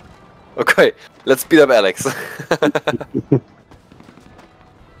 Okay, let's beat up Alex.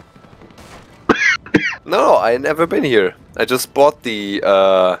 No, I never been here. I just bought the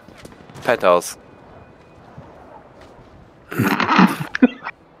penthouse.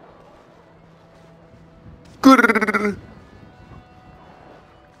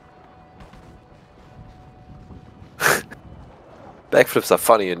 Backflips are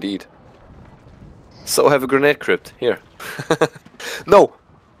funny indeed. So have a grenade crypt. Here. No!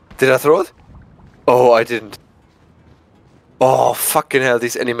 Did I throw it? Oh, I didn't. Oh, fucking hell,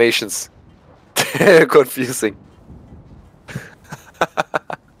 these animations. They're confusing.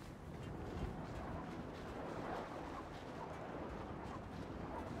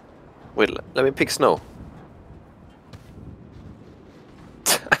 Wait, let me pick snow.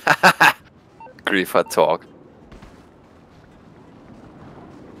 Grief I talk.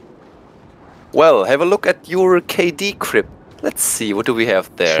 Well, have a look at your KD crypt. Let's see, what do we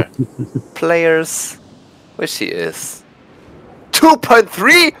have there? Players. Where she is.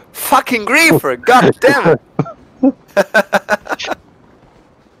 2.3? Fucking griefer! God damn it!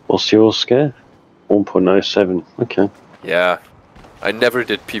 What's your scare? 1.07. Okay. Yeah. I never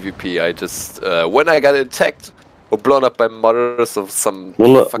did PvP. I just when I got attacked or blown up by mothers of some.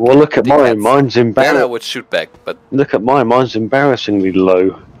 Well, look at mine. Mine's Then I embarrassing. would shoot back, but Look at mine. Mine's embarrassingly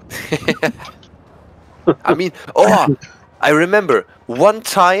low. I mean, oh, I remember one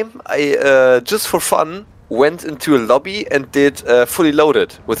time I just for fun went into a lobby and did fully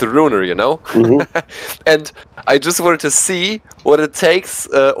loaded with a runer, you know, and I just wanted to see what it takes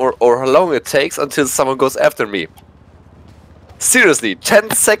or how long it takes until someone goes after me. Seriously,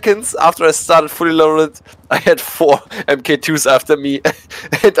 10 seconds after I started fully loaded, I had 4 MK2s after me,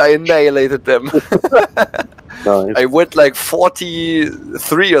 and I annihilated them. Nice. I went like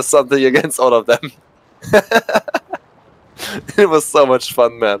 43 or something against all of them. It was so much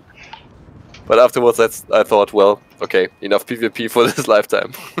fun, man. But afterwards, I thought, well, okay, enough PvP for this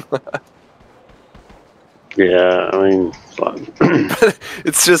lifetime. Yeah, I mean, like...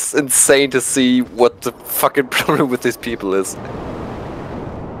 It's just insane to see what the fucking problem with these people is.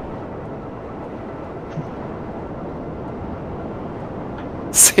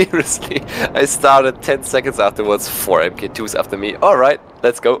 Seriously, I started 10 seconds afterwards, 4 MK2s after me. Alright,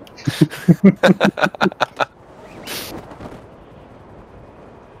 let's go.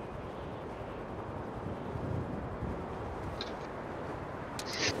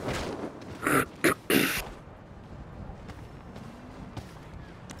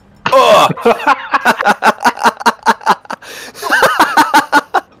 Oh!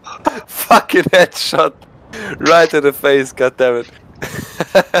 Fucking headshot right in the face, goddammit.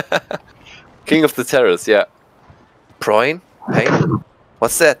 King of the Terrors, yeah. Proin? Hey?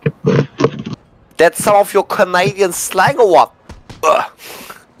 What's that? That's some of your Canadian slang or what? Ugh.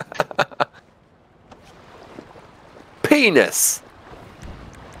 Penis!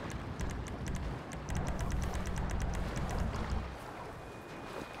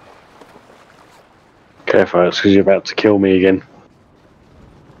 Careful, it's because you're about to kill me again.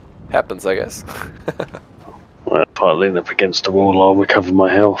 Happens, I guess. Well, partly lean up against the wall, I'll recover my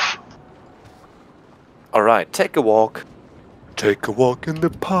health. Alright, take a walk. Take a walk in the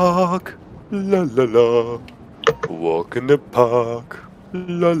park. La la la. Walk in the park.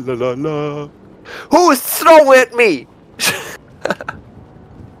 La la la la. Who is throwing at me?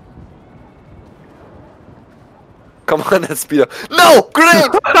 Come on, let's speed up. No! Great!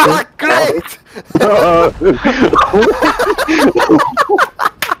 Great!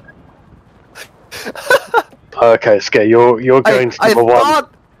 Okay, Scare, you're going to number one.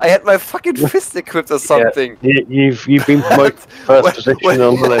 I had my fucking fist equipped or something. Yeah, you've been promoted first position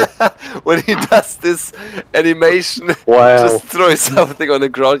on the list. When he does this animation, just throw something on the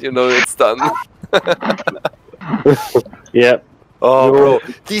ground, you know it's done. Yep. Oh, bro,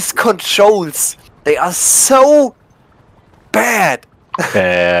 these controls, they are so bad.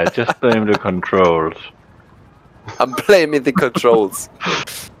 Yeah, just blame the controls. I'm blaming the controls.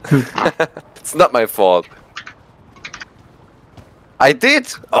 It's not my fault. I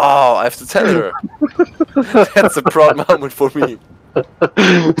did! Oh, I have to tell her. That's a proud moment for me.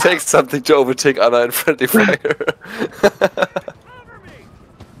 Takes something to overtake Anna in friendly fire.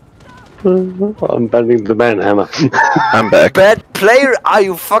 I'm banning the manhammer. I'm back. Bad player? Are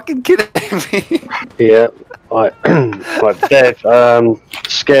you fucking kidding me? Yeah. Right, Dev,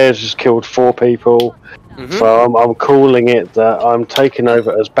 Scares has killed 4 people. So I'm calling it that I'm taking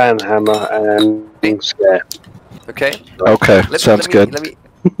over as Banhammer and being Scare. Okay. Okay, sounds good. Let me.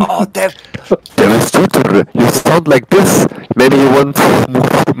 Oh damn! Demonstrator, you sound like this. Maybe you want to move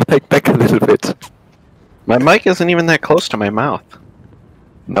the mic back a little bit. My mic isn't even that close to my mouth.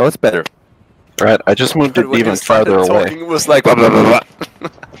 Now it's better. Right, I just moved it When even you started farther away. talking, it was like blah, blah, blah, blah.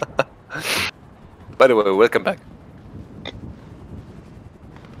 By the way, welcome back.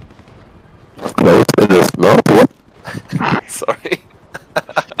 Close in this mouth. What? Sorry.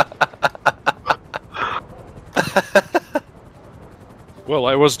 Well,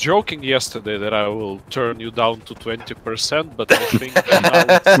 I was joking yesterday that I will turn you down to 20%, but I think that now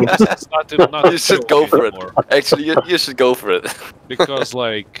it's not You should go for it. Actually, you should go for it. Because,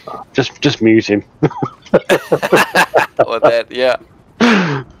 like... Just mute him. Or that, yeah.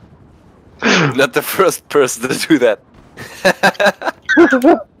 Not the first person to do that.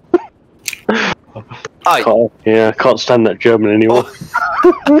 Can't stand that German anymore.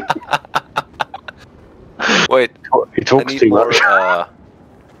 Wait, he talks I need too more, much.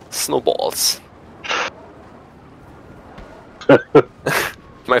 Snowballs.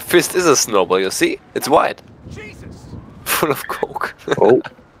 My fist is a snowball, you see? It's white. Full of coke. Oh.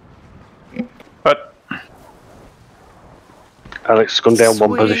 But Alex has gone down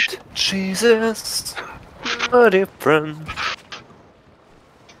one Sweet position. Jesus, a different.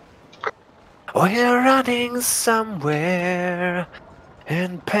 We're running somewhere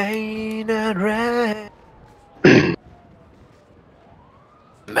in pain and rain.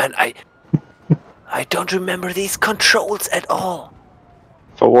 Man, I don't remember these controls at all.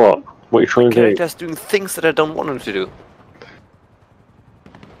 For what? What are you trying to do? Characters doing things that I don't want them to do.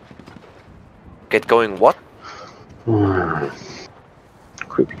 Get going what?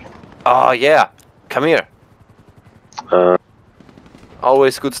 Oh yeah, come here.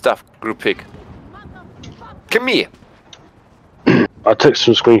 Always good stuff, group pick. Come here. I took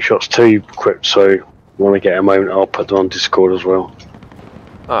some screenshots too, Crypt, so when I get a moment I'll put them on Discord as well.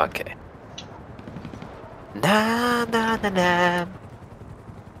 Okay. Na na na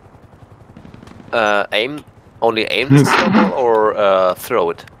na. Aim. Only aim the snowball or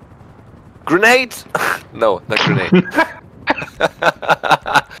throw it. Grenade? No, not grenade.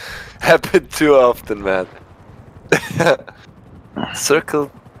 Happened too often, man.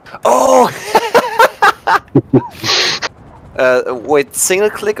 Circle. Oh! Wait, single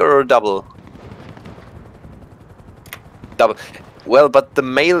click or double? Double. Well, but the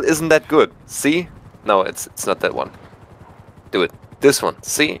mail isn't that good. See? No, it's not that one. Do it. This one.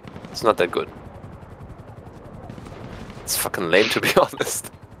 See? It's not that good. It's fucking lame, to be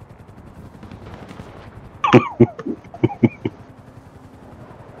honest.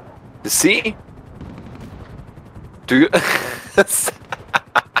 You see? Do you?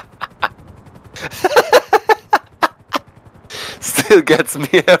 Still gets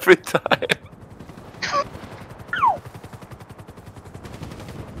me every time.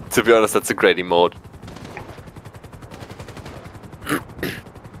 To be honest, that's a great emote.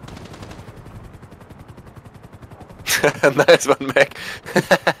 Nice one, Mac.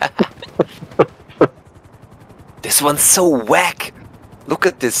 This one's so whack. Look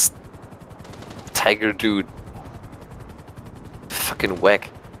at this tiger dude. Fucking whack.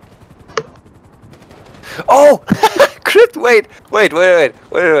 Oh! Crit! Wait! Wait,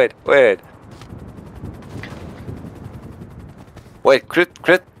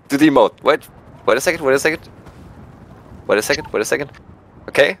 crit, do the emote. Wait a second.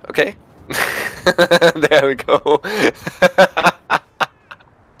 Okay. There we go.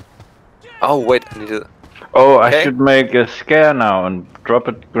 Oh, wait, I need to... Oh, I should make a scare now and drop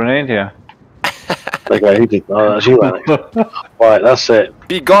a grenade here. Okay, he did. Oh, that's you, Alex. Right, that's it.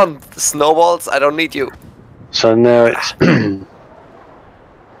 Be gone, snowballs, I don't need you. So now it's...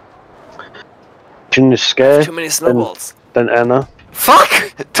 Shouldn't scare? Too many snowballs. Then Anna. Fuck!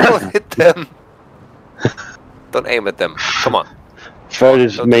 Don't hit them. Don't aim at them. Come on. Third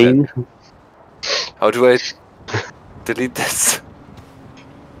is mean. How do I delete this?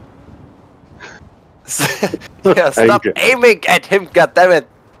 Yeah, stop aiming at him, goddammit!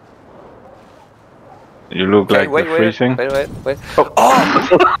 You look like wait, you're freezing. Wait.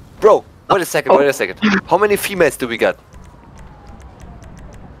 Oh! Bro, wait a second. How many females do we got?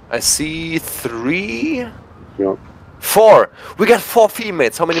 I see 3... Yeah. 4! We got 4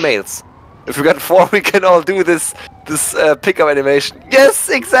 females, how many males? If we got 4, we can all do this pickup animation. Yes,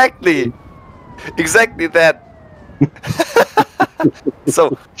 exactly! Exactly that!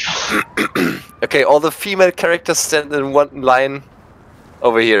 So... okay, all the female characters stand in one line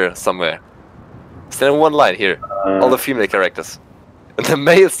over here somewhere. Stand in one line here. All the female characters. And the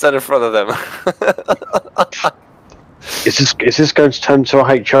males stand in front of them. Is this going to turn to a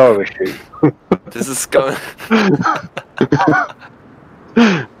HR issue? This is going.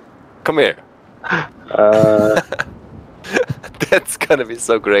 Come here. That's gonna be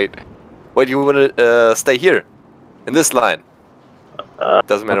so great. Wait, you wanna stay here? In this line?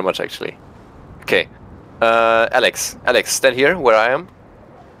 Doesn't matter much actually. Okay. Alex, stand here where I am.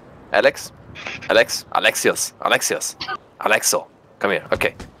 Alex, Alexios, Alexo, come here.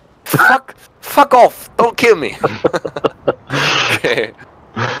 Okay. Fuck off! Don't kill me. Okay.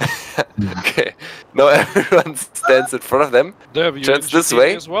 Okay. Now everyone stands in front of them. Turns this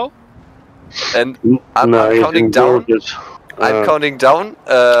way. As well? And I'm counting down. I'm counting down.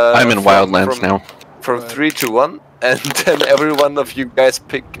 I'm in Wildlands now. From 3 to 1, and then every one of you guys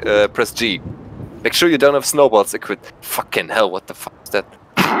press G. Make sure you don't have snowballs equipped. Fucking hell! What the fuck is that?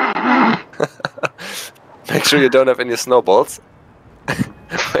 Make sure you don't have any snowballs.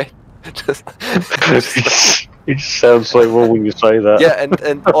 Wait, it sounds so wrong when you say that. Yeah,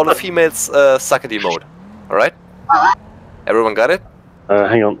 and all the females suckety mode. All right. Everyone got it?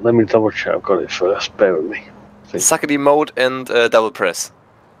 Hang on, let me double check. I've got it first. Bear with me. Suckety mode and double press.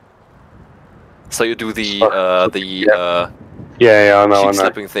 So you do the yeah, I know. cheek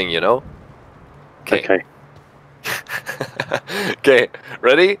slapping thing, you know? Okay. Okay,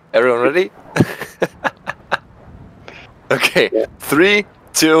 ready? Everyone ready? Okay, 3,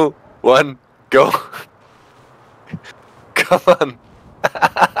 2, 1, go. Come on.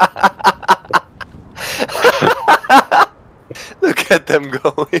 Look at them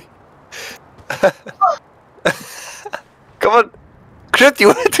going. Come on. Crit, you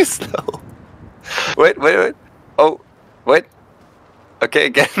went too slow. Wait. Oh, wait. Okay,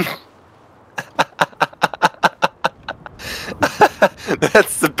 again.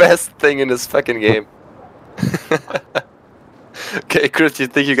 That's the best thing in this fucking game. Okay, Chris, you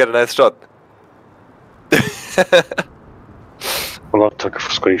think you got a nice shot? Well, I took a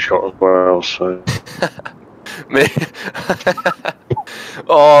screenshot as well, so...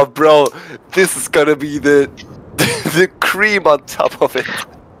 Oh, bro, this is gonna be the cream on top of it.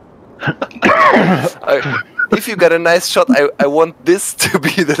 If you got a nice shot, I want this to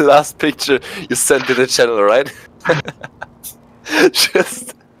be the last picture you send to the channel, right?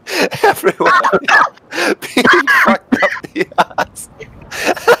 Just everyone being fucked up the ass.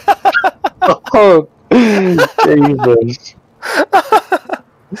 Oh, Jesus.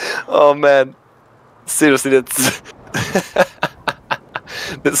 Oh man, seriously, that's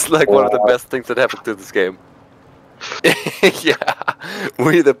this is like one of the best things that happened to this game. Yeah,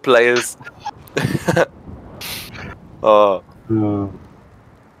 we the players. Oh.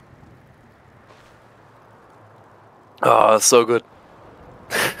 Oh, so good.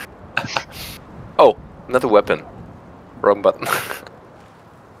 Oh, another weapon. Wrong button.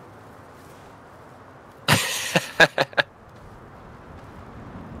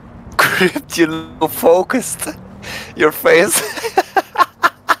 Crypt, you low focused. Your face.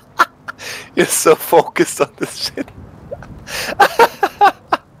 You're so focused on this shit.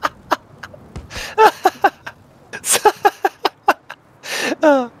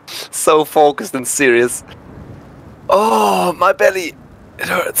 So focused and serious. Oh, my belly. It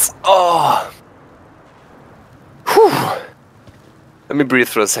hurts. Oh. Whew. Let me breathe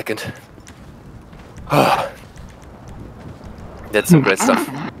for a second. Oh. That's some great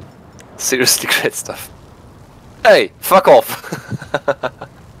stuff. Seriously great stuff. Hey, fuck off.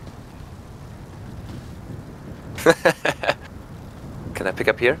 Can I pick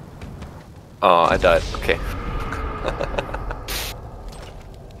up here? Oh, I died. Okay.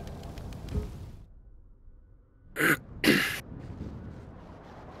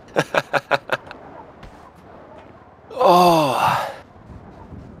 Oh.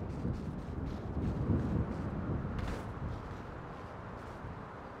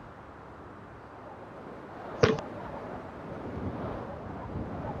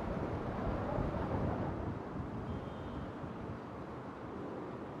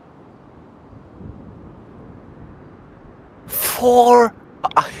 Four.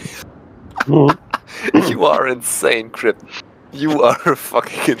 You are insane, Crypt. You are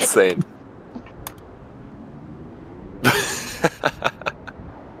fucking insane.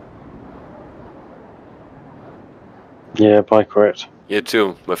 Yeah, bye, correct. You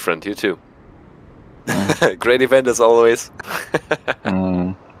too, my friend, you too. Great event as always.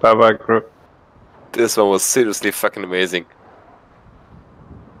 Bye-bye, crew. This one was seriously fucking amazing.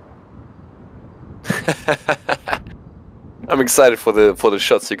 I'm excited for the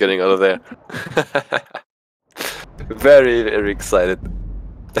shots you're getting out of there. Very, very excited.